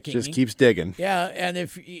on ticking. Just keeps digging. Yeah, and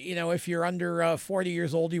if you're under 40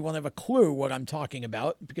 years old, you won't have a clue what I'm talking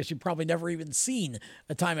about because you've probably never even seen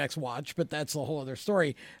a Timex watch, but that's a whole other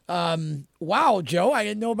story. Wow, Joe, I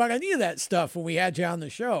didn't know about any of that stuff when we had you on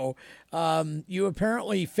the show. You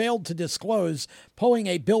apparently failed to disclose pulling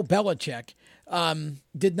a Bill Belichick.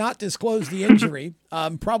 Did not disclose the injury.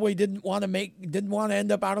 Probably didn't want to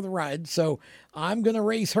end up out of the ride. So I'm going to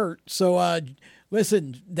race hurt. So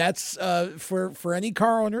listen, that's for any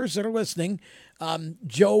car owners that are listening.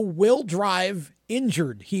 Joe will drive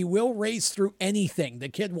injured. He will race through anything. The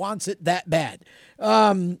kid wants it that bad.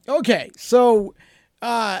 Okay, so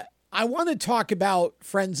I want to talk about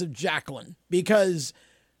Friends of Jacqueline because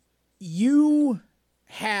you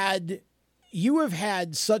have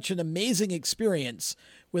had such an amazing experience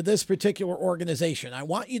with this particular organization. I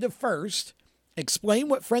want you to first explain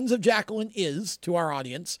what Friends of Jacqueline is to our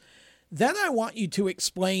audience. Then I want you to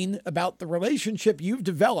explain about the relationship you've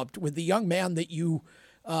developed with the young man that you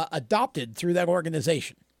adopted through that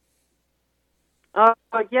organization.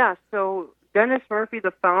 Yeah, so Dennis Murphy,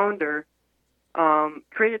 the founder,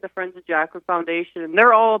 created the Friends of Jacqueline Foundation, and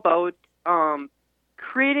they're all about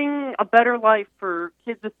creating a better life for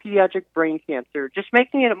kids with pediatric brain cancer, just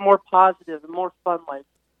making it a more positive and more fun life,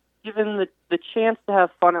 giving the chance to have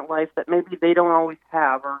fun at life that maybe they don't always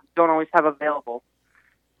have or don't always have available.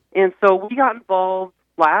 And so we got involved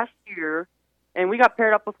last year, and we got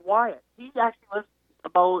paired up with Wyatt. He actually lives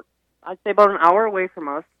about an hour away from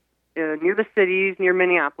us, near the cities, near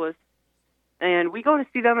Minneapolis. And we go to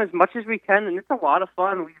see them as much as we can, and it's a lot of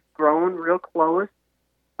fun. grown real close.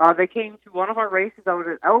 They came to one of our races. I was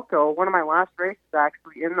at Elko, one of my last races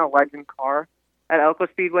actually, in the Legend car at Elko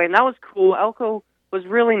Speedway, and that was cool. Elko was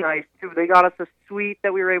really nice, too. They got us a suite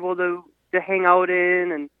that we were able to hang out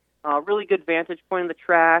in, and really good vantage point on the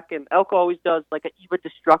track. And Elko always does, like, an EVA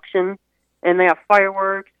Destruction, and they have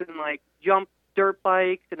fireworks and, like, jump dirt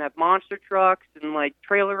bikes and have monster trucks and, like,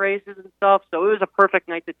 trailer races and stuff. So it was a perfect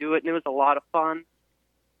night to do it, and it was a lot of fun.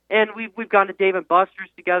 And we've gone to Dave & Buster's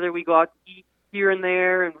together. We go out to eat here and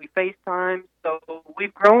there, and we FaceTime. So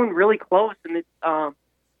we've grown really close, and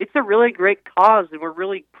it's a really great cause, and we're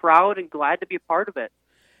really proud and glad to be a part of it.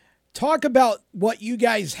 Talk about what you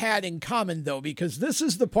guys had in common, though, because this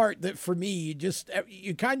is the part that, for me,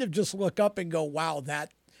 you kind of just look up and go, wow,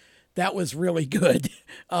 that was really good,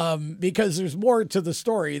 because there's more to the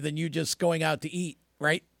story than you just going out to eat,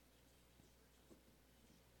 right?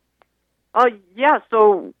 Yeah,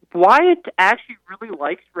 so Wyatt actually really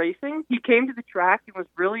likes racing. He came to the track and was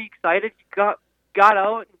really excited. He got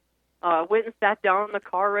out and went and sat down in the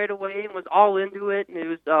car right away and was all into it, and it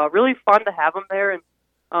was really fun to have him there. And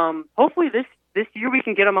hopefully this year we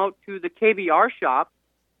can get him out to the KBR shop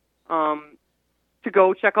to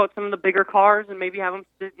go check out some of the bigger cars and maybe have him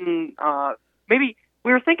sit and maybe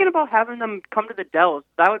we were thinking about having them come to the Dells.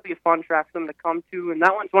 That would be a fun track for them to come to, and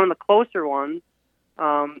that one's one of the closer ones.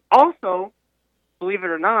 Also, believe it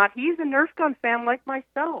or not, he's a Nerf gun fan like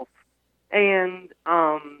myself. And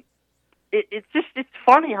it's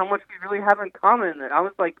funny how much we really have in common. That I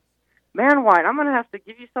was like, man, Wyatt, I'm going to have to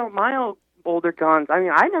give you some of my older guns. I mean,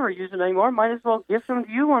 I never use them anymore. Might as well give them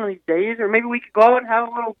to you one of these days. Or maybe we could go out and have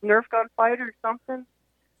a little Nerf gun fight or something.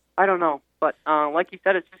 I don't know. But like you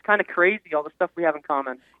said, it's just kind of crazy, all the stuff we have in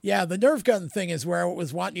common. Yeah, the Nerf gun thing is where I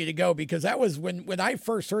was wanting you to go, because that was when I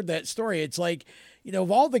first heard that story. It's like, of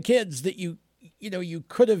all the kids that you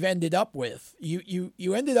could have ended up with,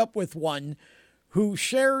 you ended up with one who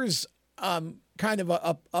shares kind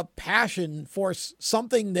of a passion for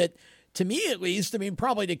something that, to me at least, I mean,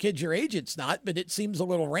 probably to kids your age it's not, but it seems a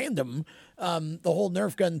little random, the whole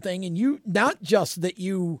Nerf gun thing. And you, not just that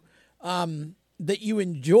you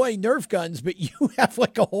enjoy Nerf guns, but you have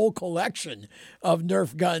like a whole collection of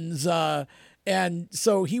Nerf guns. And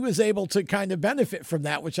so he was able to kind of benefit from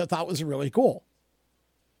that, which I thought was really cool.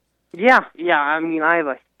 Yeah. I mean, I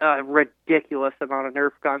have a ridiculous amount of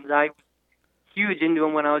Nerf guns. I was huge into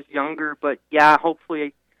them when I was younger, but yeah,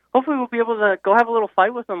 hopefully we'll be able to go have a little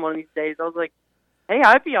fight with them one of these days. I was like, hey,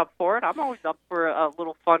 I'd be up for it. I'm always up for a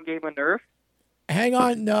little fun game of Nerf. Hang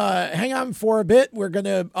on for a bit. We're going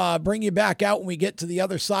to bring you back out when we get to the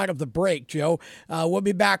other side of the break, Joe. We'll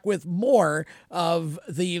be back with more of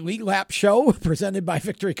the Lead Lap Show presented by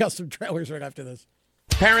Victory Custom Trailers right after this.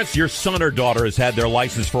 Parents, your son or daughter has had their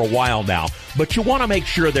license for a while now, but you want to make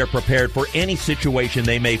sure they're prepared for any situation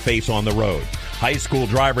they may face on the road. High school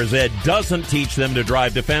driver's ed doesn't teach them to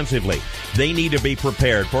drive defensively. They need to be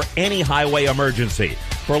prepared for any highway emergency.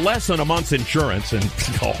 For less than a month's insurance, and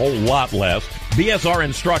a whole lot less, BSR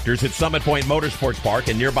instructors at Summit Point Motorsports Park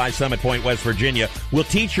in nearby Summit Point, West Virginia, will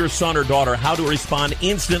teach your son or daughter how to respond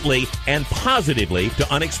instantly and positively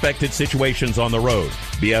to unexpected situations on the road.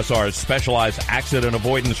 BSR's specialized accident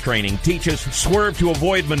avoidance training teaches swerve to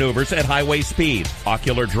avoid maneuvers at highway speed,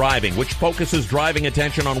 ocular driving, which focuses driving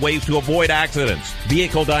attention on ways to avoid accidents,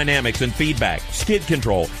 vehicle dynamics and feedback, skid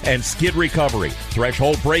control and skid recovery,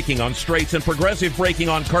 threshold braking on straights and progressive braking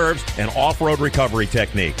on curves, and off-road recovery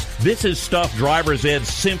techniques. This is stuff driver's ed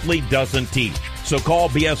simply doesn't teach. So call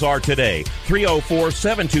BSR today,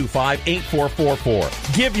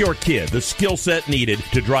 304-725-8444. Give your kid the skill set needed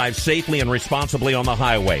to drive safely and responsibly on the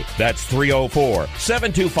highway. That's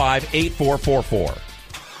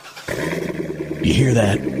 304-725-8444. You hear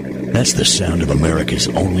that? That's the sound of America's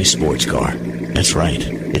only sports car. That's right.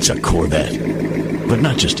 It's a Corvette. But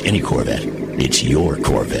not just any Corvette. It's your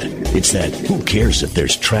Corvette. It's that who cares if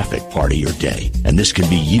there's traffic part of your day. And this can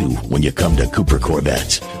be you when you come to Cooper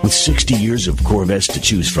Corvettes. With 60 years of Corvettes to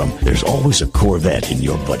choose from, there's always a Corvette in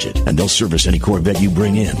your budget. And they'll service any Corvette you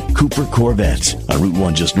bring in. Cooper Corvettes on Route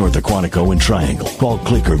 1 just north of Quantico and Triangle. Call,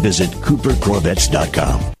 click, or visit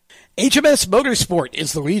CooperCorvettes.com. HMS Motorsport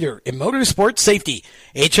is the leader in motorsport safety.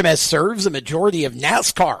 HMS serves a majority of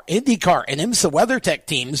NASCAR, IndyCar, and IMSA WeatherTech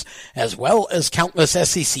teams, as well as countless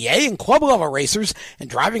SCCA and club-level racers and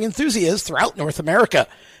driving enthusiasts throughout North America.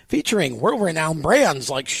 Featuring world-renowned brands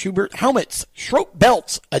like Schubert helmets, Schroep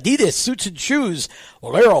belts, Adidas suits and shoes,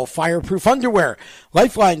 Olero fireproof underwear,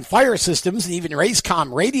 Lifeline Fire Systems, and even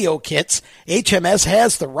Racecom radio kits, HMS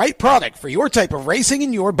has the right product for your type of racing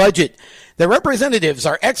and your budget. Their representatives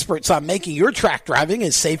are experts on making your track driving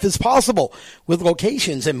as safe as possible. With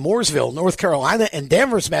locations in Mooresville, North Carolina, and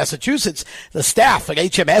Danvers, Massachusetts, the staff at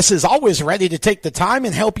HMS is always ready to take the time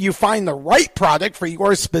and help you find the right product for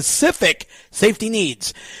your specific safety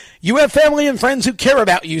needs. You have family and friends who care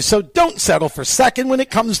about you, so don't settle for second when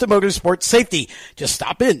it comes to motorsport safety. Just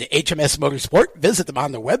stop in to HMS Motorsport, visit them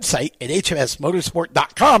on their website at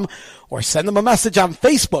hmsmotorsport.com, or send them a message on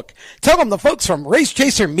Facebook. Tell them the folks from Race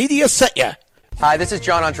Chaser Media sent you. Hi, this is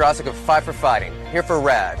John Ondrasik of Fight for Fighting, here for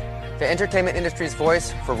RAD, the entertainment industry's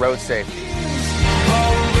voice for road safety.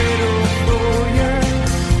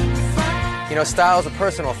 You know, style is a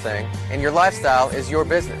personal thing, and your lifestyle is your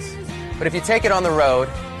business. But if you take it on the road,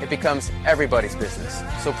 it becomes everybody's business.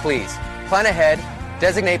 So please, plan ahead,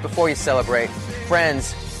 designate before you celebrate.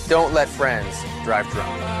 Friends, don't let friends drive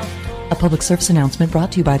drunk. A public service announcement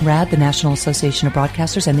brought to you by RAD, the National Association of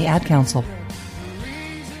Broadcasters, and the Ad Council.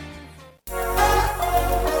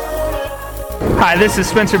 Hi, this is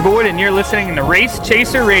Spencer Boyd, and you're listening to Race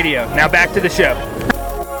Chaser Radio. Now back to the show.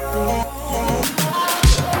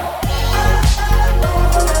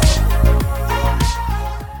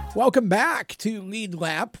 Welcome back to Lead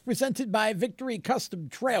Lap, presented by Victory Custom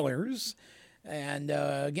Trailers. And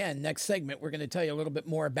again, next segment, we're going to tell you a little bit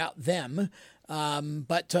more about them.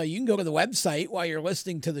 But you can go to the website while you're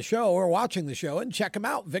listening to the show or watching the show and check them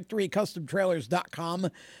out, victorycustomtrailers.com.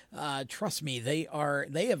 Trust me, they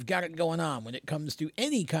have got it going on when it comes to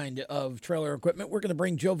any kind of trailer equipment. We're going to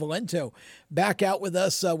bring Joe Valento back out with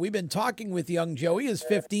us. We've been talking with young Joe. He is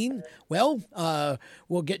 15. Well,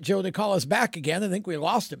 we'll get Joe to call us back again. I think we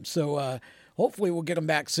lost him. So hopefully we'll get him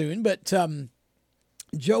back soon. But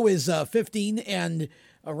Joe is 15 and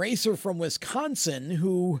a racer from Wisconsin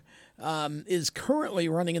who is currently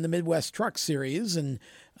running in the Midwest Truck Series and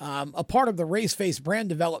a part of the Raceface brand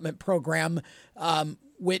development program,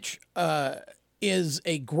 which is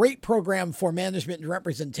a great program for management and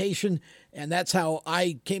representation. And that's how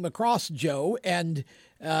I came across Joe. And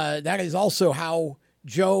that is also how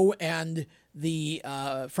Joe and the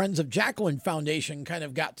Friends of Jacqueline Foundation kind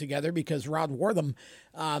of got together, because Rod Wortham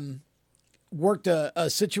worked a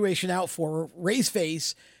situation out for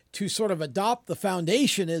Raceface to sort of adopt the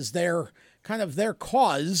foundation as their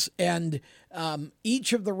cause. And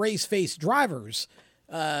each of the Raceface drivers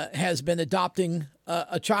has been adopting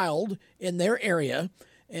a child in their area.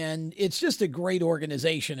 And it's just a great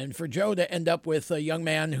organization. And for Joe to end up with a young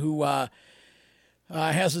man who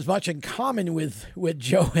has as much in common with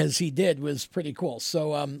Joe as he did was pretty cool.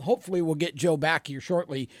 So hopefully we'll get Joe back here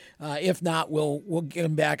shortly. If not, we'll get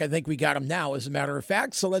him back. I think we got him now, as a matter of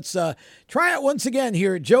fact. So let's try it once again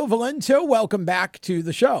here. Joe Valento, welcome back to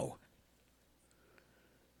the show.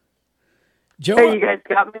 Joe, hey, you guys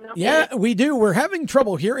got me now? Yeah, we do. We're having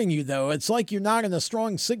trouble hearing you, though. It's like you're not in a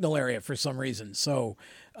strong signal area for some reason. So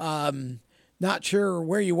not sure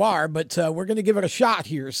where you are, but we're going to give it a shot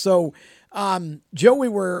here. So Joe, we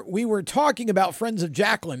were talking about Friends of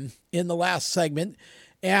Jacqueline in the last segment,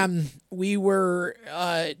 and we were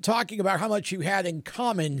talking about how much you had in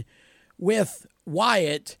common with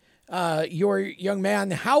Wyatt, your young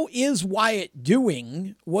man. How is Wyatt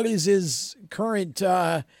doing? What is his current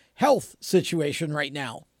health situation right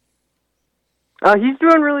now? He's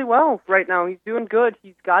doing really well right now. He's doing good.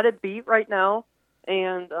 He's got it beat right now,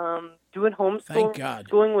 and doing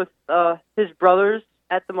homeschooling with his brothers.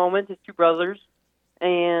 At the moment, his two brothers,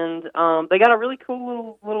 and they got a really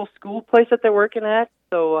cool little school place that they're working at.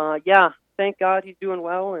 So, yeah, thank God he's doing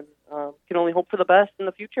well, and can only hope for the best in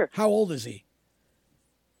the future. How old is he?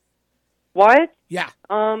 Wyatt? Yeah.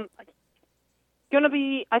 Gonna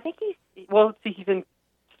be, I think he's in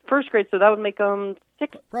first grade, so that would make him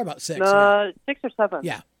 6. Probably about 6. 6 or 7.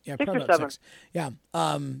 Yeah. Yeah, 6 probably or about 7. 6. Yeah,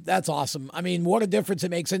 that's awesome. I mean, what a difference it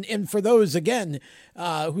makes. And for those, again,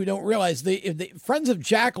 who don't realize, the Friends of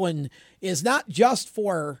Jacqueline is not just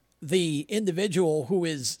for the individual who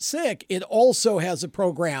is sick. It also has a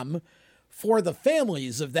program for the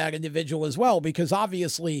families of that individual as well, because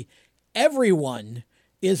obviously everyone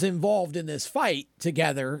is involved in this fight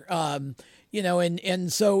together.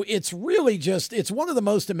 And so it's really it's one of the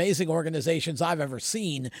most amazing organizations I've ever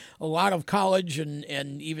seen. A lot of college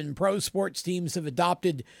and even pro sports teams have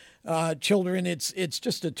adopted children. It's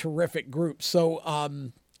just a terrific group. So,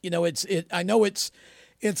 I know it's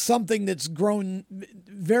something that's grown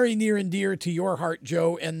very near and dear to your heart,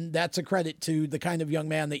 Joe, and that's a credit to the kind of young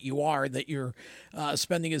man that you are, that you're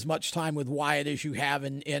spending as much time with Wyatt as you have,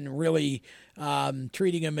 and really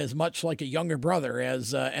treating him as much like a younger brother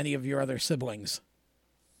as any of your other siblings.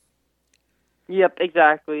 Yep,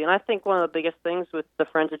 exactly. And I think one of the biggest things with the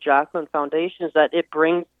Friends of Jacqueline Foundation is that it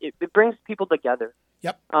brings people together.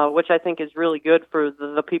 Yep. Which I think is really good for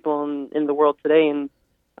the people in the world today, and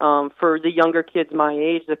for the younger kids my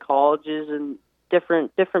age, the colleges and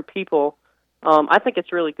different people. I think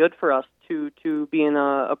it's really good for us to be in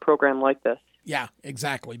a program like this. Yeah,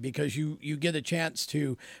 exactly. Because you get a chance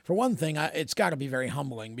to, for one thing, it's got to be very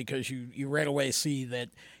humbling because you right away see that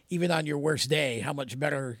even on your worst day, how much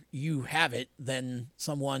better you have it than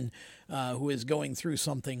someone who is going through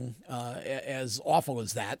something as awful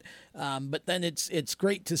as that. But then it's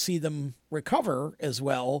great to see them recover as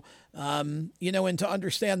well, and to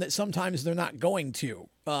understand that sometimes they're not going to.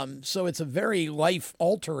 So it's a very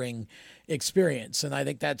life-altering experience, and I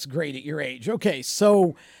think that's great at your age. Okay,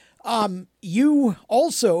 so you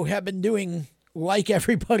also have been doing, like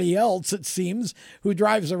everybody else, it seems, who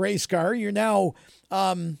drives a race car. You're now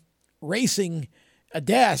racing a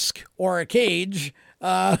desk or a cage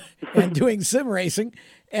and doing sim racing.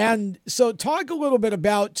 And so talk a little bit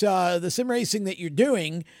about the sim racing that you're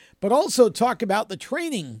doing, but also talk about the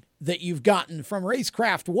training that you've gotten from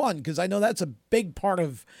Racecraft One, because I know that's a big part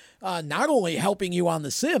of not only helping you on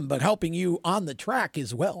the sim, but helping you on the track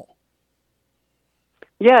as well.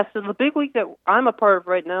 Yeah, so the big league that I'm a part of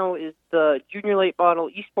right now is the Junior Late Model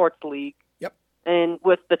Esports League. Yep. And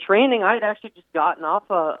with the training, I had actually just gotten off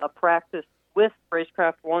a practice with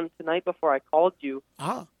Racecraft One tonight before I called you.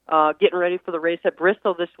 Getting ready for the race at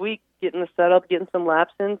Bristol this week, getting the setup, getting some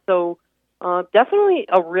laps in. So definitely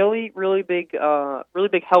a really, really big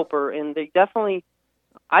helper. And they definitely,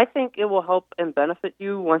 I think it will help and benefit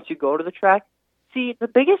you once you go to the track. See, the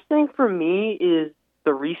biggest thing for me is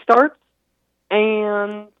the restarts.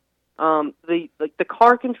 And the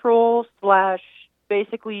car control /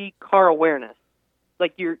 basically car awareness,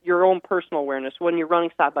 like your own personal awareness when you're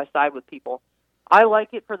running side by side with people. I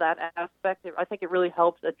like it for that aspect. I think it really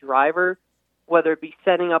helps a driver, whether it be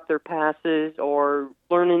setting up their passes or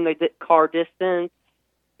learning the car distance.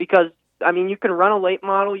 Because, I mean, you can run a late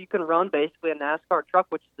model, you can run basically a NASCAR truck,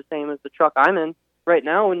 which is the same as the truck I'm in right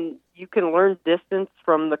now, and you can learn distance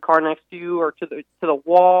from the car next to you or to the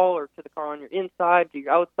wall or to the car on your inside, to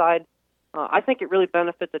your outside. I think it really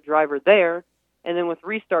benefits the driver there. And then with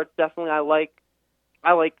restarts, definitely I like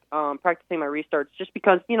practicing my restarts just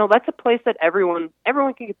because, that's a place that everyone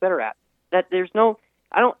can get better at. That there's no,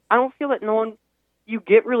 I don't feel that no one, you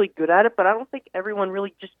get really good at it, but I don't think everyone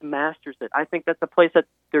really just masters it. I think that's a place that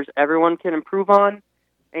everyone can improve on.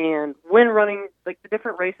 And when running like the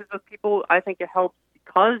different races with people, I think it helps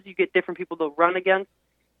because you get different people to run against,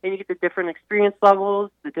 and you get the different experience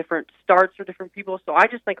levels, the different starts for different people. So I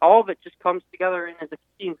just think all of it just comes together and is a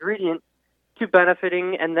key ingredient to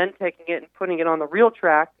benefiting and then taking it and putting it on the real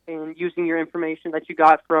track and using your information that you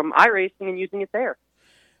got from iRacing and using it there.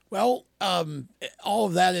 Well, all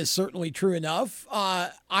of that is certainly true enough.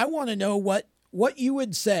 I want to know what you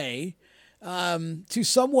would say to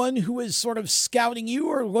someone who is sort of scouting you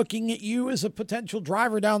or looking at you as a potential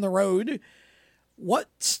driver down the road.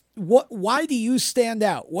 Why do you stand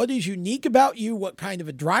out? What is unique about you? What kind of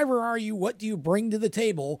a driver are you? What do you bring to the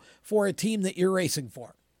table for a team that you're racing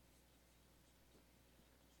for?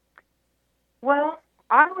 Well,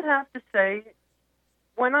 I would have to say,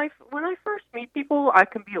 when I first meet people, I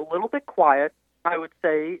can be a little bit quiet, I would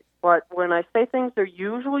say, but when I say things, they're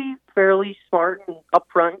usually fairly smart and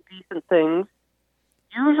upfront, decent things.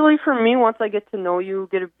 Usually for me, once I get to know you,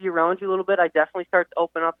 get to be around you a little bit, I definitely start to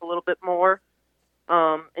open up a little bit more.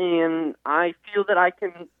 And I feel that I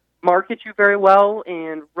can market you very well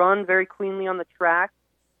and run very cleanly on the track.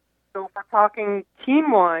 So if we're talking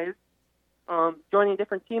team-wise, joining a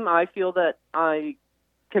different team, I feel that I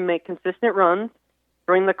can make consistent runs,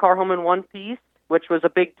 bring the car home in one piece, which was a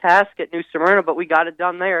big task at New Smyrna, but we got it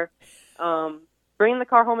done there. Bringing the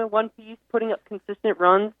car home in one piece, putting up consistent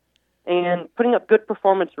runs, and putting up good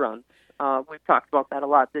performance runs. We've talked about that a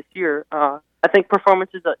lot this year. I think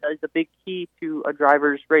performance is a big key to a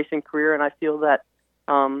driver's racing career, and I feel that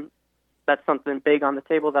that's something big on the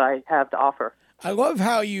table that I have to offer. I love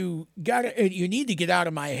how you need to get out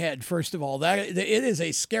of my head, first of all. That it is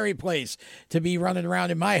a scary place to be running around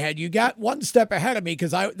in my head. You got one step ahead of me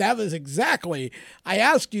because I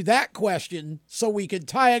asked you that question so we could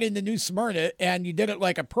tie it into New Smyrna, and you did it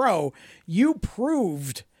like a pro. You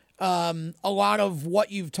proved a lot of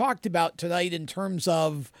what you've talked about tonight in terms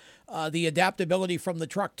of the adaptability from the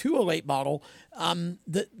truck to a late model,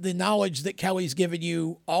 the knowledge that Kelly's given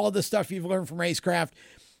you, all of the stuff you've learned from Racecraft.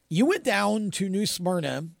 You went down to New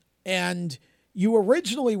Smyrna, and you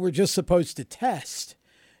originally were just supposed to test.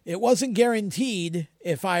 It wasn't guaranteed,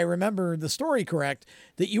 if I remember the story correct,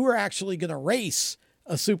 that you were actually going to race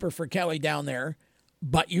a super for Kelly down there,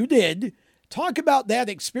 but you did. Talk about that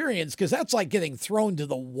experience, because that's like getting thrown to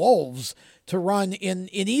the wolves to run in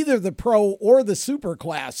either the pro or the super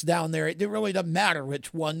class down there. It really doesn't matter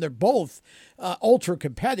which one. They're both ultra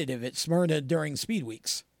competitive at Smyrna during speed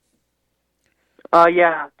weeks.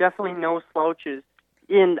 Yeah, definitely no slouches.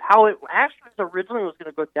 And how it actually originally was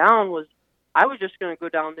going to go down was I was just going to go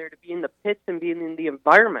down there to be in the pits and be in the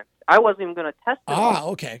environment. I wasn't even going to test it.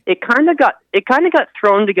 Okay. It kind of got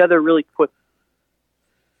thrown together really quick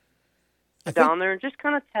down there and just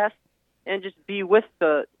kind of test and just be with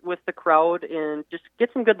the crowd and just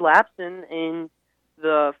get some good laps in. In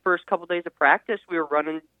the first couple days of practice, we were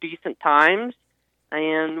running decent times,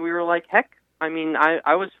 and we were like, heck, I mean,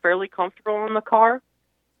 I was fairly comfortable in the car,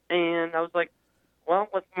 and I was like, well,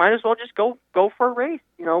 might as well just go for a race.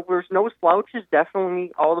 You know, there's no slouches.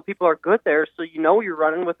 Definitely all the people are good there, so you know you're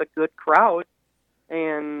running with a good crowd.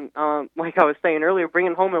 And like I was saying earlier,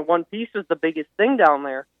 bringing home in one piece is the biggest thing down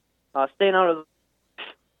there. Staying out of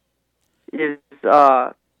is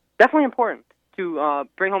definitely important to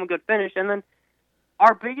bring home a good finish. And then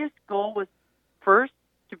our biggest goal was first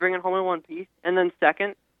to bring it home in one piece, and then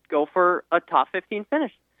second, go for a top 15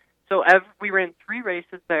 finish. So we ran 3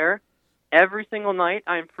 races there. Every single night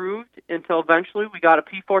I improved until eventually we got a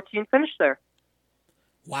P14 finish there.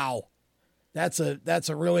 Wow. That's a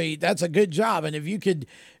good job. And if you can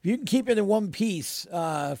keep it in one piece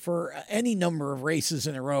for any number of races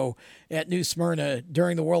in a row at New Smyrna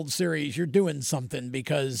during the World Series, you're doing something,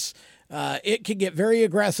 because it can get very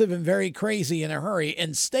aggressive and very crazy in a hurry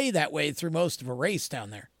and stay that way through most of a race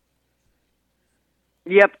down there.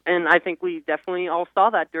 Yep, and I think we definitely all saw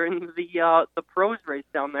that during the pros race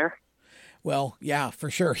down there. Well, yeah, for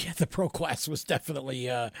sure. Yeah, the pro class was definitely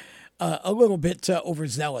a little bit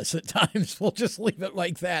overzealous at times. We'll just leave it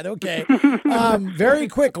like that. Okay. Very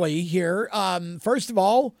quickly here. First of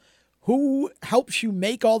all, who helps you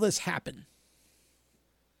make all this happen?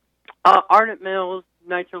 Ardent Mills,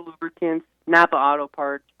 Nitro Lubricants, Napa Auto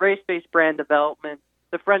Parts, Race-Based Brand Development,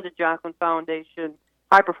 the Friends of Jacqueline Foundation,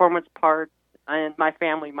 High Performance Parts, and my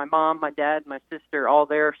family, my mom, my dad, my sister, all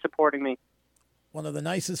there supporting me. One of the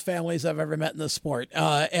nicest families I've ever met in the sport.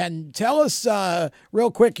 And tell us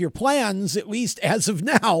real quick your plans, at least as of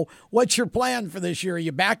now. What's your plan for this year? Are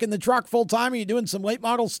you back in the truck full time? Are you doing some late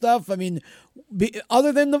model stuff? I mean,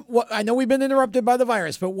 other than I know we've been interrupted by the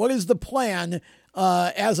virus, but what is the plan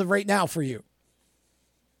as of right now for you?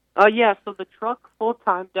 Yeah, so the truck full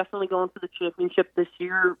time, definitely going for the championship this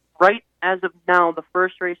year. Right as of now, the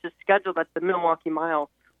first race is scheduled at the Milwaukee Mile,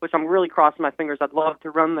 which I'm really crossing my fingers. I'd love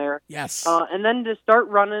to run there. Yes. And then to start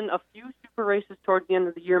running a few super races towards the end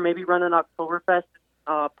of the year, maybe run an Oktoberfest,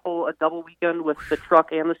 pull a double weekend with the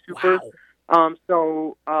truck and the super. Wow.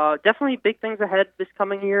 So definitely big things ahead this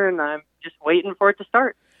coming year, and I'm just waiting for it to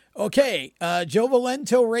start. Okay.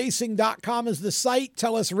 JoeValentoRacing.com is the site.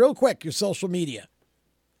 Tell us real quick your social media.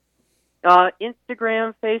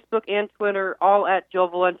 Instagram, Facebook, and Twitter, all at Joe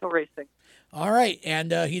Valento Racing. All right,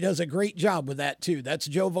 and he does a great job with that, too. That's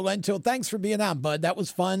Joe Valento. Thanks for being on, bud. That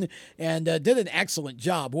was fun and did an excellent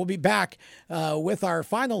job. We'll be back with our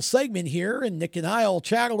final segment here, and Nick and I will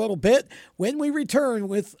chat a little bit when we return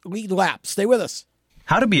with Lead Lap. Stay with us.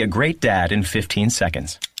 How to be a great dad in 15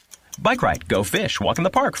 seconds. Bike ride, go fish, walk in the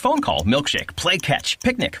park, phone call, milkshake, play catch,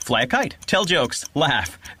 picnic, fly a kite, tell jokes,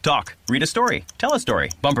 laugh, talk, read a story, tell a story,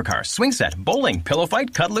 bumper cars, swing set, bowling, pillow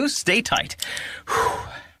fight, cut loose, stay tight. Whew.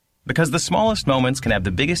 Because the smallest moments can have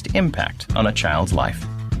the biggest impact on a child's life.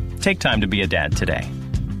 Take time to be a dad today.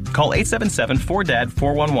 Call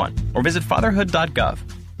 877-4DAD-411 or visit fatherhood.gov.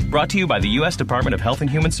 Brought to you by the U.S. Department of Health and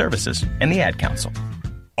Human Services and the Ad Council.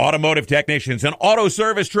 Automotive technicians and auto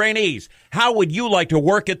service trainees, how would you like to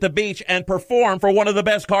work at the beach and perform for one of the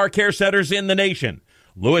best car care centers in the nation?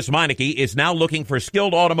 Lewis Meineke is now looking for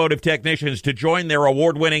skilled automotive technicians to join their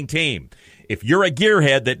award-winning team. If you're a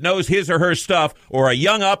gearhead that knows his or her stuff, or a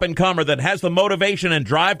young up-and-comer that has the motivation and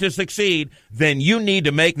drive to succeed, then you need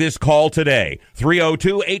to make this call today.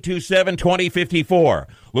 302-827-2054.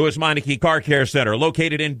 Lewis Meineke Car Care Center,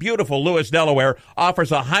 located in beautiful Lewis, Delaware,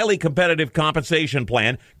 offers a highly competitive compensation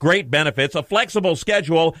plan, great benefits, a flexible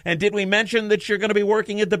schedule, and did we mention that you're going to be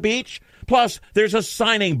working at the beach? Plus, there's a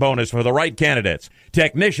signing bonus for the right candidates.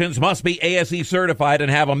 Technicians must be ASE certified and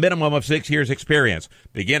have a minimum of 6 years experience.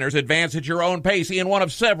 Beginners advance at your own pace in one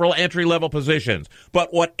of several entry-level positions.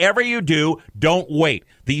 But whatever you do, don't wait.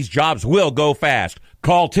 These jobs will go fast.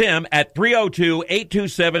 Call Tim at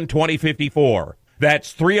 302-827-2054.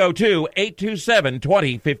 That's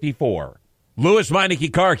 302-827-2054. Lewis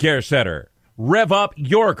Meineke Car Care Center. Rev up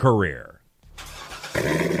your career.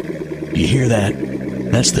 You hear that?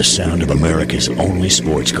 That's the sound of America's only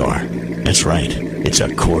sports car. That's right, it's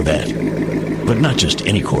a Corvette. But not just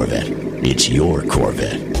any Corvette. It's your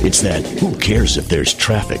Corvette. It's that who cares if there's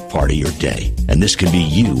traffic part of your day. And this can be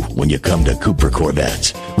you when you come to Cooper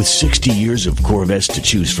Corvettes. With 60 years of Corvettes to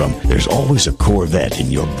choose from, there's always a Corvette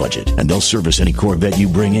in your budget. And they'll service any Corvette you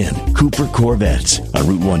bring in. Cooper Corvettes on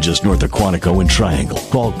Route 1 just north of Quantico and Triangle.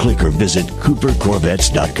 Call, click, or visit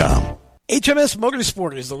CooperCorvettes.com. HMS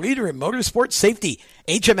Motorsport is the leader in motorsport safety.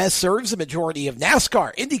 HMS serves a majority of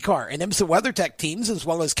NASCAR, IndyCar, and IMSA WeatherTech teams, as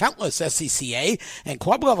well as countless SCCA and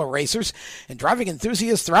club-level racers and driving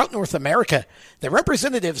enthusiasts throughout North America. Their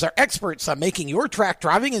representatives are experts on making your track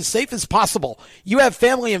driving as safe as possible. You have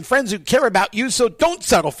family and friends who care about you, so don't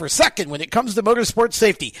settle for second when it comes to motorsport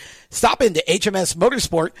safety. Stop into HMS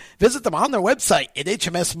Motorsport, visit them on their website at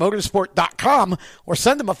hmsmotorsport.com, or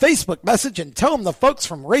send them a Facebook message and tell them the folks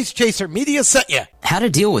from Race Chaser Media sent you. How to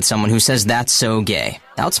deal with someone who says that's so gay.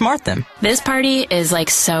 Outsmart them. This party is like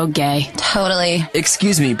so gay. Totally.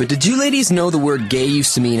 Excuse me, but did you ladies know the word gay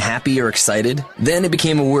used to mean happy or excited? Then it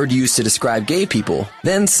became a word used to describe gay people.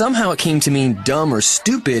 Then somehow it came to mean dumb or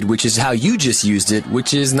stupid, which is how you just used it,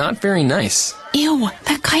 which is not very nice. Ew,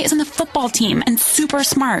 that guy is on the football team and super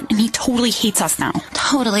smart, and he totally hates us now.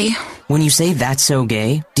 Totally. When you say that's so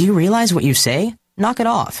gay, do you realize what you say? Knock it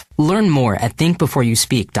off. Learn more at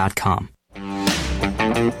thinkbeforeyouspeak.com.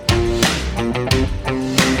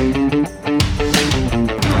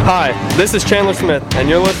 Hi, this is Chandler Smith, and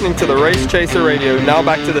you're listening to the Race Chaser Radio. Now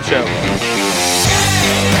back to the show.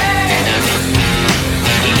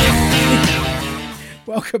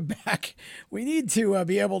 Welcome back. We need to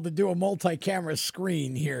be able to do a multi-camera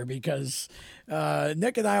screen here because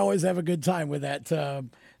Nick and I always have a good time with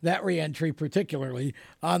that re-entry, particularly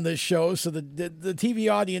on this show, so the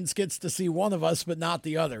TV audience gets to see one of us but not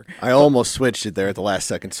the other. I almost switched it there at the last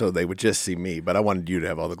second so they would just see me, but I wanted you to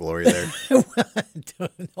have all the glory there.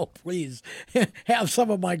 No, please have some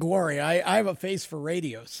of my glory. I have a face for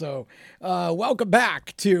radio. So welcome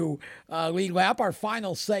back to Lead Lap, our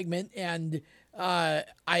final segment, and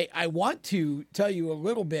I want to tell you a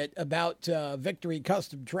little bit about Victory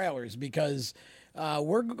Custom Trailers because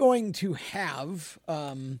we're going to have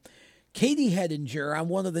Katie Hedinger on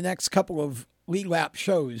one of the next couple of Lead Lap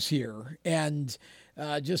shows here, and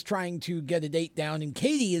just trying to get a date down. And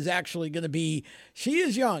Katie is actually going to be, she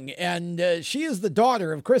is young, and she is the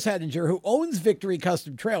daughter of Chris Hedinger, who owns Victory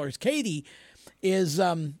Custom Trailers. Katie is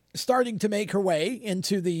starting to make her way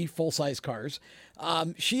into the full-size cars.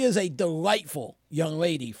 She is a delightful young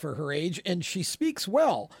lady for her age, and she speaks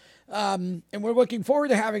well. And we're looking forward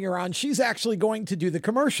to having her on. She's actually going to do the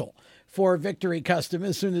commercial for Victory Custom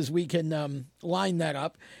as soon as we can line that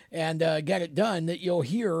up and get it done, that you'll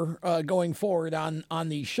hear going forward on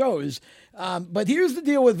these shows. But here's the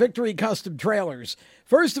deal with Victory Custom Trailers.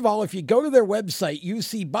 First of all, if you go to their website, you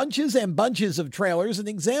see bunches and bunches of trailers and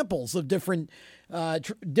examples of different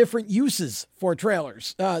uses for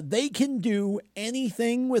trailers. They can do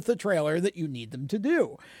anything with a trailer that you need them to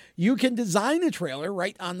do. You can design a trailer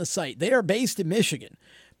right on the site. They are based in Michigan,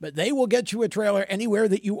 but they will get you a trailer anywhere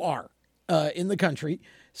that you are in the country.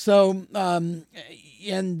 So,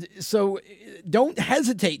 don't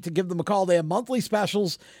hesitate to give them a call. They have monthly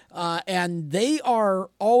specials, and they are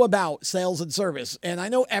all about sales and service. And I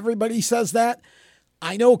know everybody says that.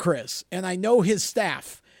 I know Chris, and I know his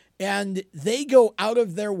staff. And they go out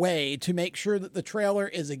of their way to make sure that the trailer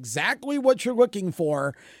is exactly what you're looking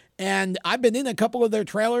for. And I've been in a couple of their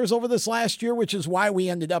trailers over this last year, which is why we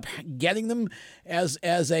ended up getting them as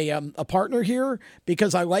a partner here,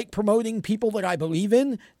 because I like promoting people that I believe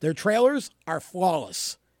in. Their trailers are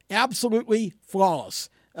flawless, absolutely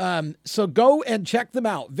flawless. So go and check them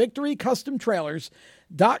out,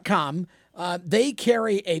 victorycustomtrailers.com. They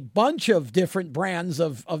carry a bunch of different brands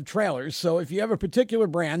of trailers. So if you have a particular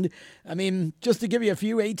brand, I mean, just to give you a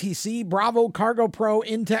few, ATC, Bravo, Cargo Pro,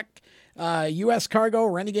 Intech, US Cargo,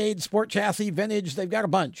 Renegade, Sport Chassis, Vintage, they've got a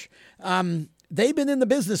bunch. They've been in the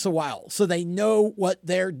business a while, so they know what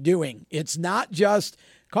they're doing. It's not just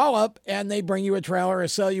call up and they bring you a trailer or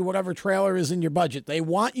sell you whatever trailer is in your budget. They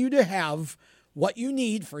want you to have what you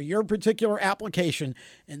need for your particular application,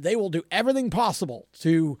 and they will do everything possible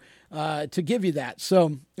to give you that.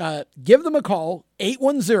 So give them a call,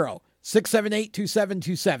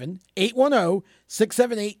 810-678-2727,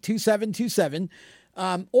 810-678-2727.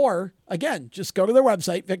 Or, again, just go to their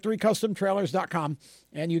website, victorycustomtrailers.com,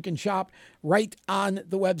 and you can shop right on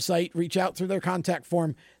the website. Reach out through their contact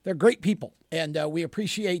form. They're great people, and we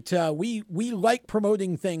appreciate, we like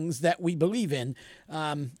promoting things that we believe in.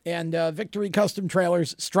 And Victory Custom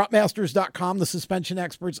Trailers, strutmasters.com, the suspension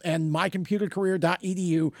experts, and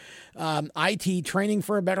mycomputercareer.edu, IT, training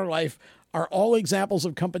for a better life, are all examples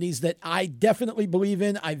of companies that I definitely believe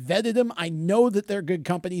in. I vetted them. I know that they're good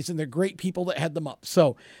companies and they're great people that head them up.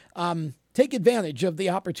 So take advantage of the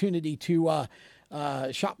opportunity to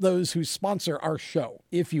shop those who sponsor our show,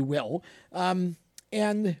 if you will.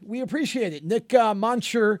 And we appreciate it. Nick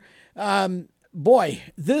Monsher, boy,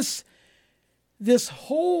 this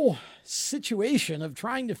whole situation of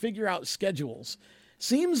trying to figure out schedules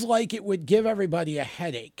seems like it would give everybody a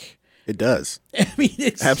headache. It does. I mean,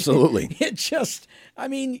 it's absolutely. It just, I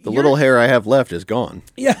mean, the little hair I have left is gone.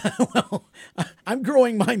 Yeah, well, I'm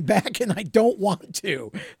growing mine back, and I don't want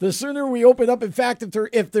to. The sooner we open up, in fact,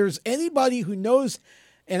 if there's anybody who knows,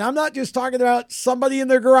 and I'm not just talking about somebody in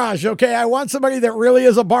their garage, okay? I want somebody that really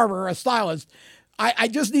is a barber or a stylist. I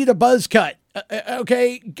just need a buzz cut.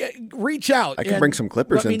 Okay, reach out. I can bring some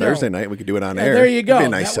clippers in Thursday night. We could do it on air. There you go.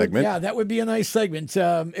 That'd be a nice segment. That would be a nice segment.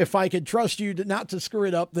 If I could trust you not to screw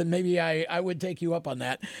it up, then maybe I would take you up on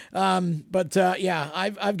that. But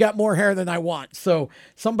I've got more hair than I want, so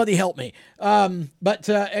somebody help me. But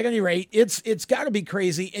at any rate, it's got to be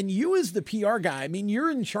crazy. And you as the PR guy, I mean,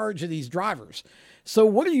 you're in charge of these drivers. So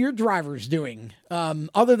what are your drivers doing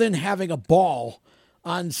other than having a ball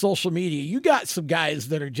on social media? You got some guys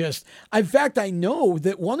that are just, in fact, I know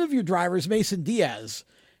that one of your drivers, Mason Diaz,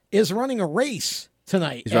 is running a race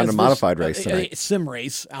tonight. He's running a modified race tonight. Sim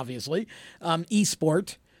race, obviously.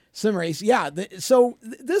 Esport, sim race. Yeah. So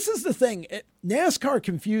this is the thing. NASCAR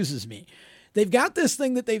confuses me. They've got this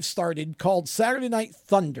thing that they've started called Saturday Night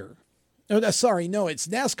Thunder. It's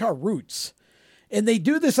NASCAR Roots. And they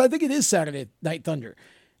do this, I think it is Saturday Night Thunder.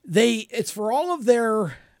 It's for all of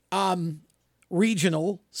their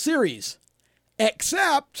regional series,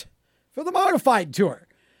 except for the modified tour.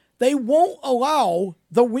 They won't allow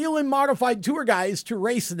the Whelen modified tour guys to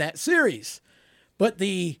race in that series. But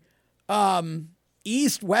the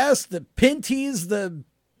East, West, the Pinties, the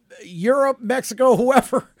Europe, Mexico,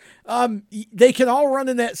 whoever, they can all run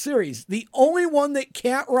in that series. The only one that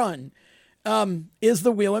can't run is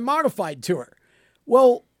the Whelen modified tour.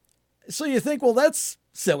 Well, so you think, well, that's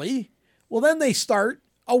silly. Well, then they start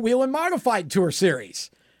a Whelen modified tour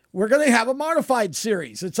series. We're going to have a modified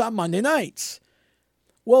series. It's on Monday nights.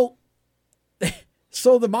 Well,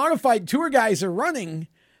 so the modified tour guys are running,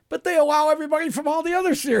 but they allow everybody from all the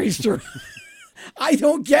other series to I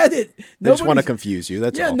don't get it. They just want to confuse you.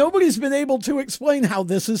 That's all. Nobody's been able to explain how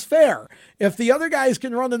this is fair. If the other guys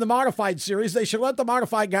can run in the modified series, they should let the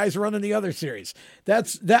modified guys run in the other series. I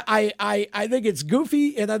think it's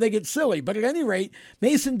goofy and I think it's silly. But at any rate,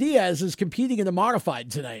 Mason Diaz is competing in the modified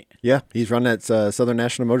tonight. Yeah, he's running at Southern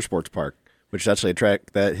National Motorsports Park, which is actually a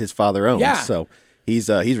track that his father owns. Yeah. So he's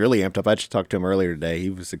really amped up. I just talked to him earlier today. He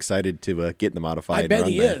was excited to get in the modified. I bet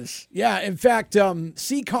he is. Yeah. In fact,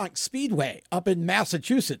 Seekonk Speedway up in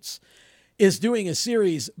Massachusetts is doing a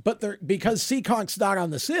series, but because Seekonk's not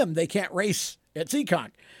on the sim, they can't race at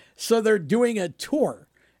Seekonk. So they're doing a tour.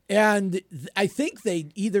 And I think they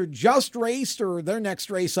either just raced or their next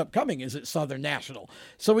race upcoming is at Southern National.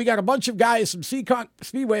 So we got a bunch of guys from Seekonk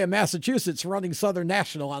Speedway in Massachusetts running Southern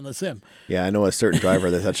National on the sim. Yeah, I know a certain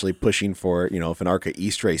driver that's actually pushing for, if an ARCA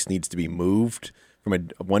East race needs to be moved from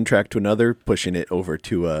one track to another, pushing it over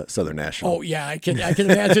to Southern National. Oh, yeah, I can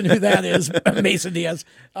imagine who that is, Mason Diaz.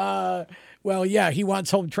 Well, yeah, he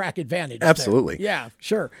wants home track advantage. Absolutely. There. Yeah,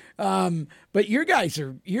 sure. But your guys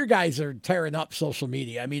are tearing up social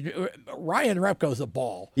media. I mean, Ryan Repko's a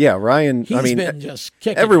ball. Yeah, Ryan. He's been just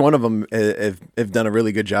kicking. Every one of them have done a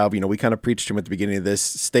really good job. We kind of preached to him at the beginning of this: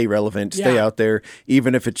 stay relevant, stay out there,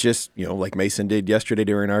 even if it's just like Mason did yesterday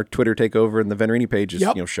during our Twitter takeover and the Venerini page,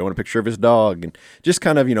 showing a picture of his dog and just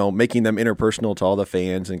kind of making them interpersonal to all the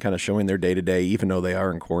fans and kind of showing their day to day, even though they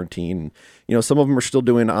are in quarantine. And, some of them are still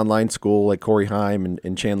doing online school, like Corey Heim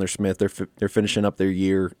and Chandler Smith. They're finishing up their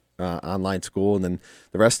year online school, and then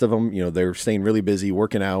the rest of them, they're staying really busy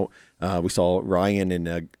working out. We saw Ryan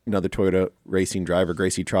and another Toyota racing driver,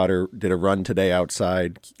 Gracie Trotter, did a run today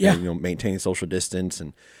outside, maintaining social distance,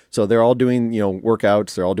 and so they're all doing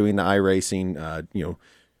workouts. They're all doing the iRacing.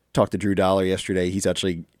 talked to Drew Dollar yesterday. He's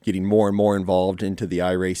actually getting more and more involved into the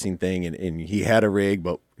iRacing thing, and he had a rig,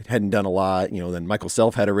 but hadn't done a lot. Then Michael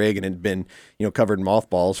Self had a rig and had been, covered in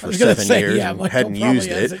mothballs for 7 years and hadn't used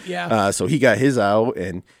it. So he got his out,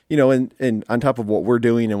 and and on top of what we're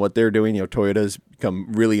doing and what they're doing, Toyota's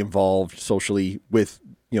become really involved socially with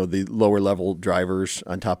the lower level drivers,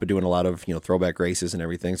 on top of doing a lot of, throwback races and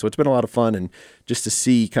everything. So it's been a lot of fun, and just to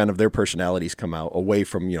see kind of their personalities come out away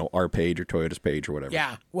from, our page or Toyota's page or whatever.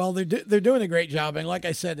 Yeah. Well, they're doing a great job. And like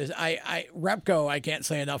I said, Repco, I can't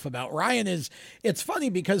say enough about. Ryan it's funny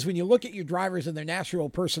because when you look at your drivers and their natural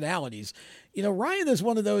personalities, Ryan is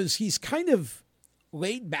one of those, he's kind of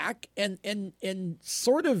laid back and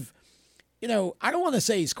sort of, I don't want to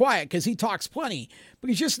say he's quiet because he talks plenty, but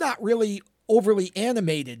he's just not really overly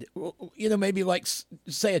animated, maybe like,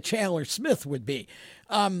 say, a Chandler Smith would be.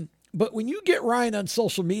 But when you get Ryan on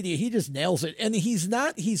social media, he just nails it. And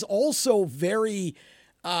he's also very,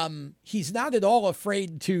 he's not at all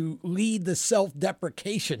afraid to lead the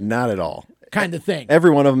self-deprecation. Not at all. Kind of thing. Every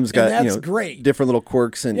one of them's got, great. different little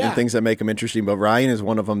quirks and things that make him interesting. But Ryan is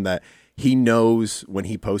one of them that he knows when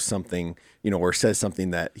he posts something, or says something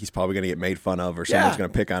that he's probably going to get made fun of or someone's going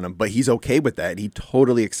to pick on him, but he's okay with that. He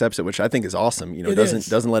totally accepts it, which I think is awesome.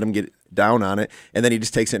 Doesn't let him get down on it. And then he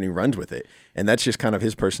just takes it and he runs with it. And that's just kind of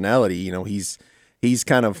his personality. He's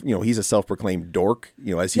kind of, he's a self-proclaimed dork,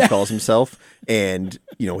 as he calls himself. And,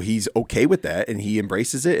 he's okay with that and he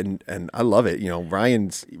embraces it. And I love it.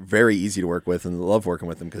 Ryan's very easy to work with and I love working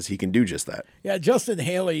with him because he can do just that. Yeah. Justin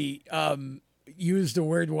Haley, used a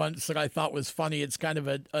word once that I thought was funny. It's kind of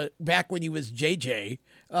a back when he was JJ.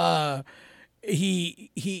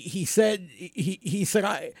 He said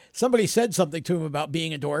somebody said something to him about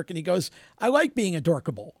being a dork, and he goes, "I like being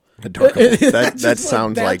adorkable." That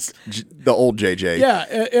sounds like the old JJ. Yeah,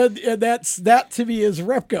 and that to me is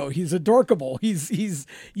Repco. He's adorkable. He's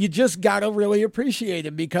you just gotta really appreciate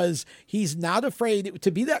him because he's not afraid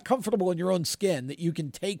to be that comfortable in your own skin that you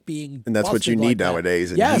can take being. And that's what you need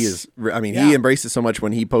nowadays. And yes. he is. I mean, he embraced it so much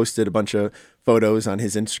when he posted a bunch of photos on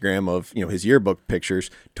his Instagram of his yearbook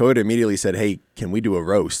pictures. Toyota immediately said, "Hey, can we do a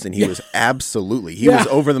roast?" And he was absolutely. He was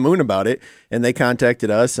over the moon about it. And they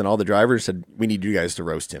contacted us, and all the drivers said, "We need you guys to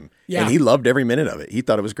roast him." Yeah. And he loved every minute of it. He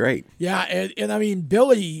thought it was great. Yeah, and I mean,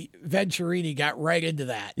 Billy Venturini got right into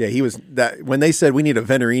that. Yeah, he was that when they said we need a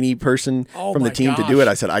Venturini person from the team to do it.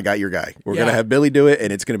 I said, "I got your guy. We're gonna have Billy do it,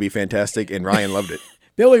 and it's gonna be fantastic." And Ryan loved it.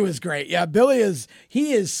 Billy was great. Yeah, Billy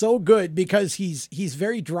is so good because he's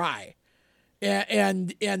very dry.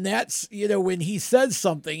 And that's, when he says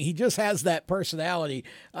something, he just has that personality.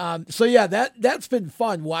 So yeah, that's been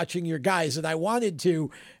fun watching your guys. And I wanted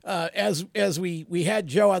to, as we had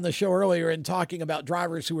Joe on the show earlier and talking about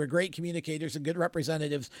drivers who are great communicators and good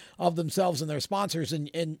representatives of themselves and their sponsors,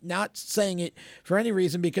 and not saying it for any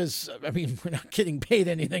reason because, I mean, we're not getting paid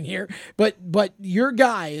anything here, but your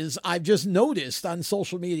guys, I've just noticed on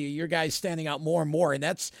social media, your guys standing out more and more. And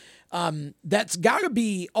that's got to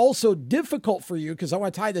be also difficult for you because I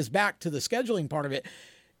want to tie this back to the scheduling part of it.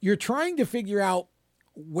 You're trying to figure out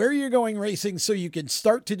where you're going racing so you can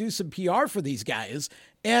start to do some PR for these guys.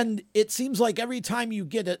 And it seems like every time you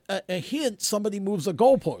get a hint, somebody moves a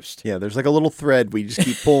goalpost. Yeah, there's like a little thread we just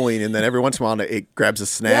keep pulling, and then every once in a while it grabs a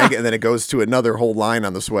snag, and then it goes to another whole line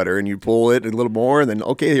on the sweater, and you pull it a little more, and then,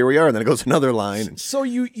 okay, here we are, and then it goes to another line. So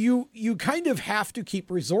you kind of have to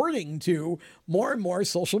keep resorting to more and more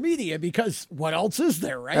social media because what else is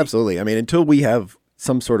there, right? Absolutely. I mean, until we have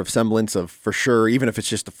some sort of semblance of, for sure, even if it's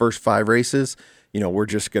just the first 5 races, we're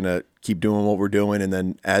just going to keep doing what we're doing. And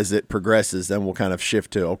then as it progresses, then we'll kind of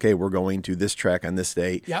shift to, okay, we're going to this track on this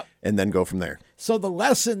date, and then go from there. So the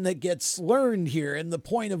lesson that gets learned here, and the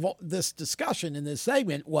point of this discussion in this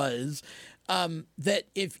segment was that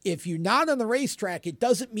if you're not on the racetrack, it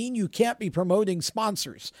doesn't mean you can't be promoting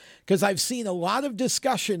sponsors. Because I've seen a lot of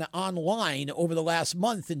discussion online over the last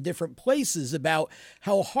month in different places about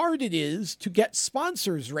how hard it is to get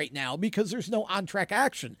sponsors right now because there's no on-track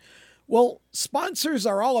action. Well, sponsors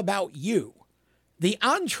are all about you. The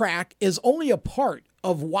on-track is only a part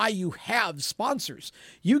of why you have sponsors.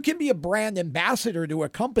 You can be a brand ambassador to a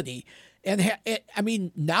company, and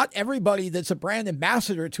not everybody that's a brand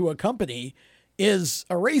ambassador to a company is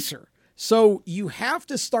a racer. So you have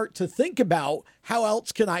to start to think about how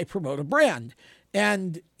else can I promote a brand?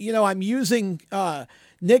 And, I'm using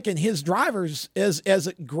Nick and his drivers as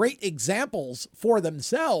great examples for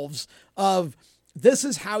themselves of this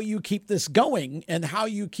is how you keep this going and how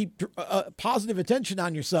you keep positive attention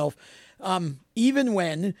on yourself, even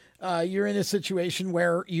when you're in a situation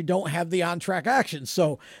where you don't have the on-track action.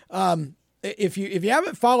 So if you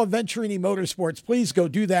haven't followed Venturini Motorsports, please go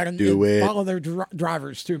do that and follow their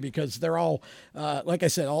drivers too, because they're all, like I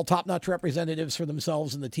said, all top-notch representatives for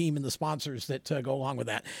themselves and the team and the sponsors that go along with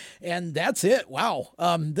that. And that's it. Wow.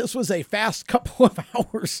 This was a fast couple of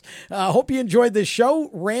hours. Hope you enjoyed this show.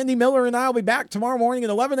 Randy Miller and I will be back tomorrow morning at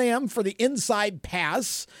 11 a.m. for the Inside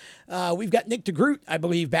Pass. We've got Nick DeGroot, I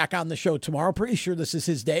believe, back on the show tomorrow. Pretty sure this is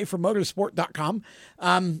his day from motorsport.com.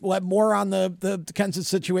 We'll have more on the Kansas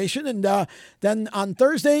situation. And then on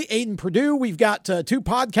Thursday, Aiden Purdue, we've got 2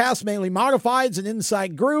 podcasts, mainly Modifieds and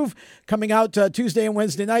Inside Groove, coming out Tuesday and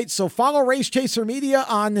Wednesday nights. So follow Race Chaser Media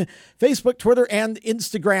on Facebook, Twitter, and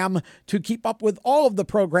Instagram to keep up with all of the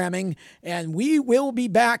programming. And we will be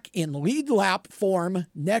back in lead lap form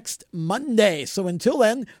next Monday. So until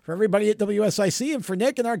then, for everybody at WSIC and for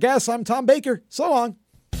Nick and our guests, I'm Tom Baker. So long.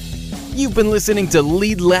 You've been listening to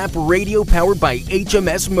Lead Lap Radio, powered by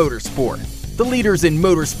HMS Motorsport, the leaders in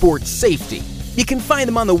motorsport safety. You can find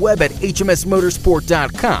them on the web at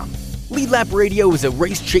hmsmotorsport.com. Lead Lap Radio is a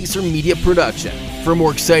Race Chaser Media production. For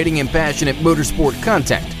more exciting and passionate motorsport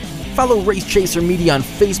content, follow Race Chaser Media on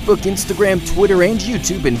Facebook, Instagram, Twitter, and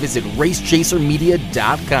YouTube, and visit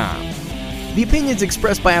racechasermedia.com. The opinions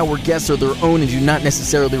expressed by our guests are their own and do not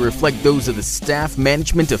necessarily reflect those of the staff,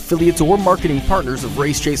 management, affiliates, or marketing partners of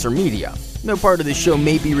Race Chaser Media. No part of this show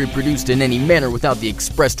may be reproduced in any manner without the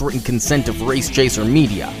expressed written consent of Race Chaser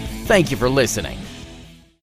Media. Thank you for listening.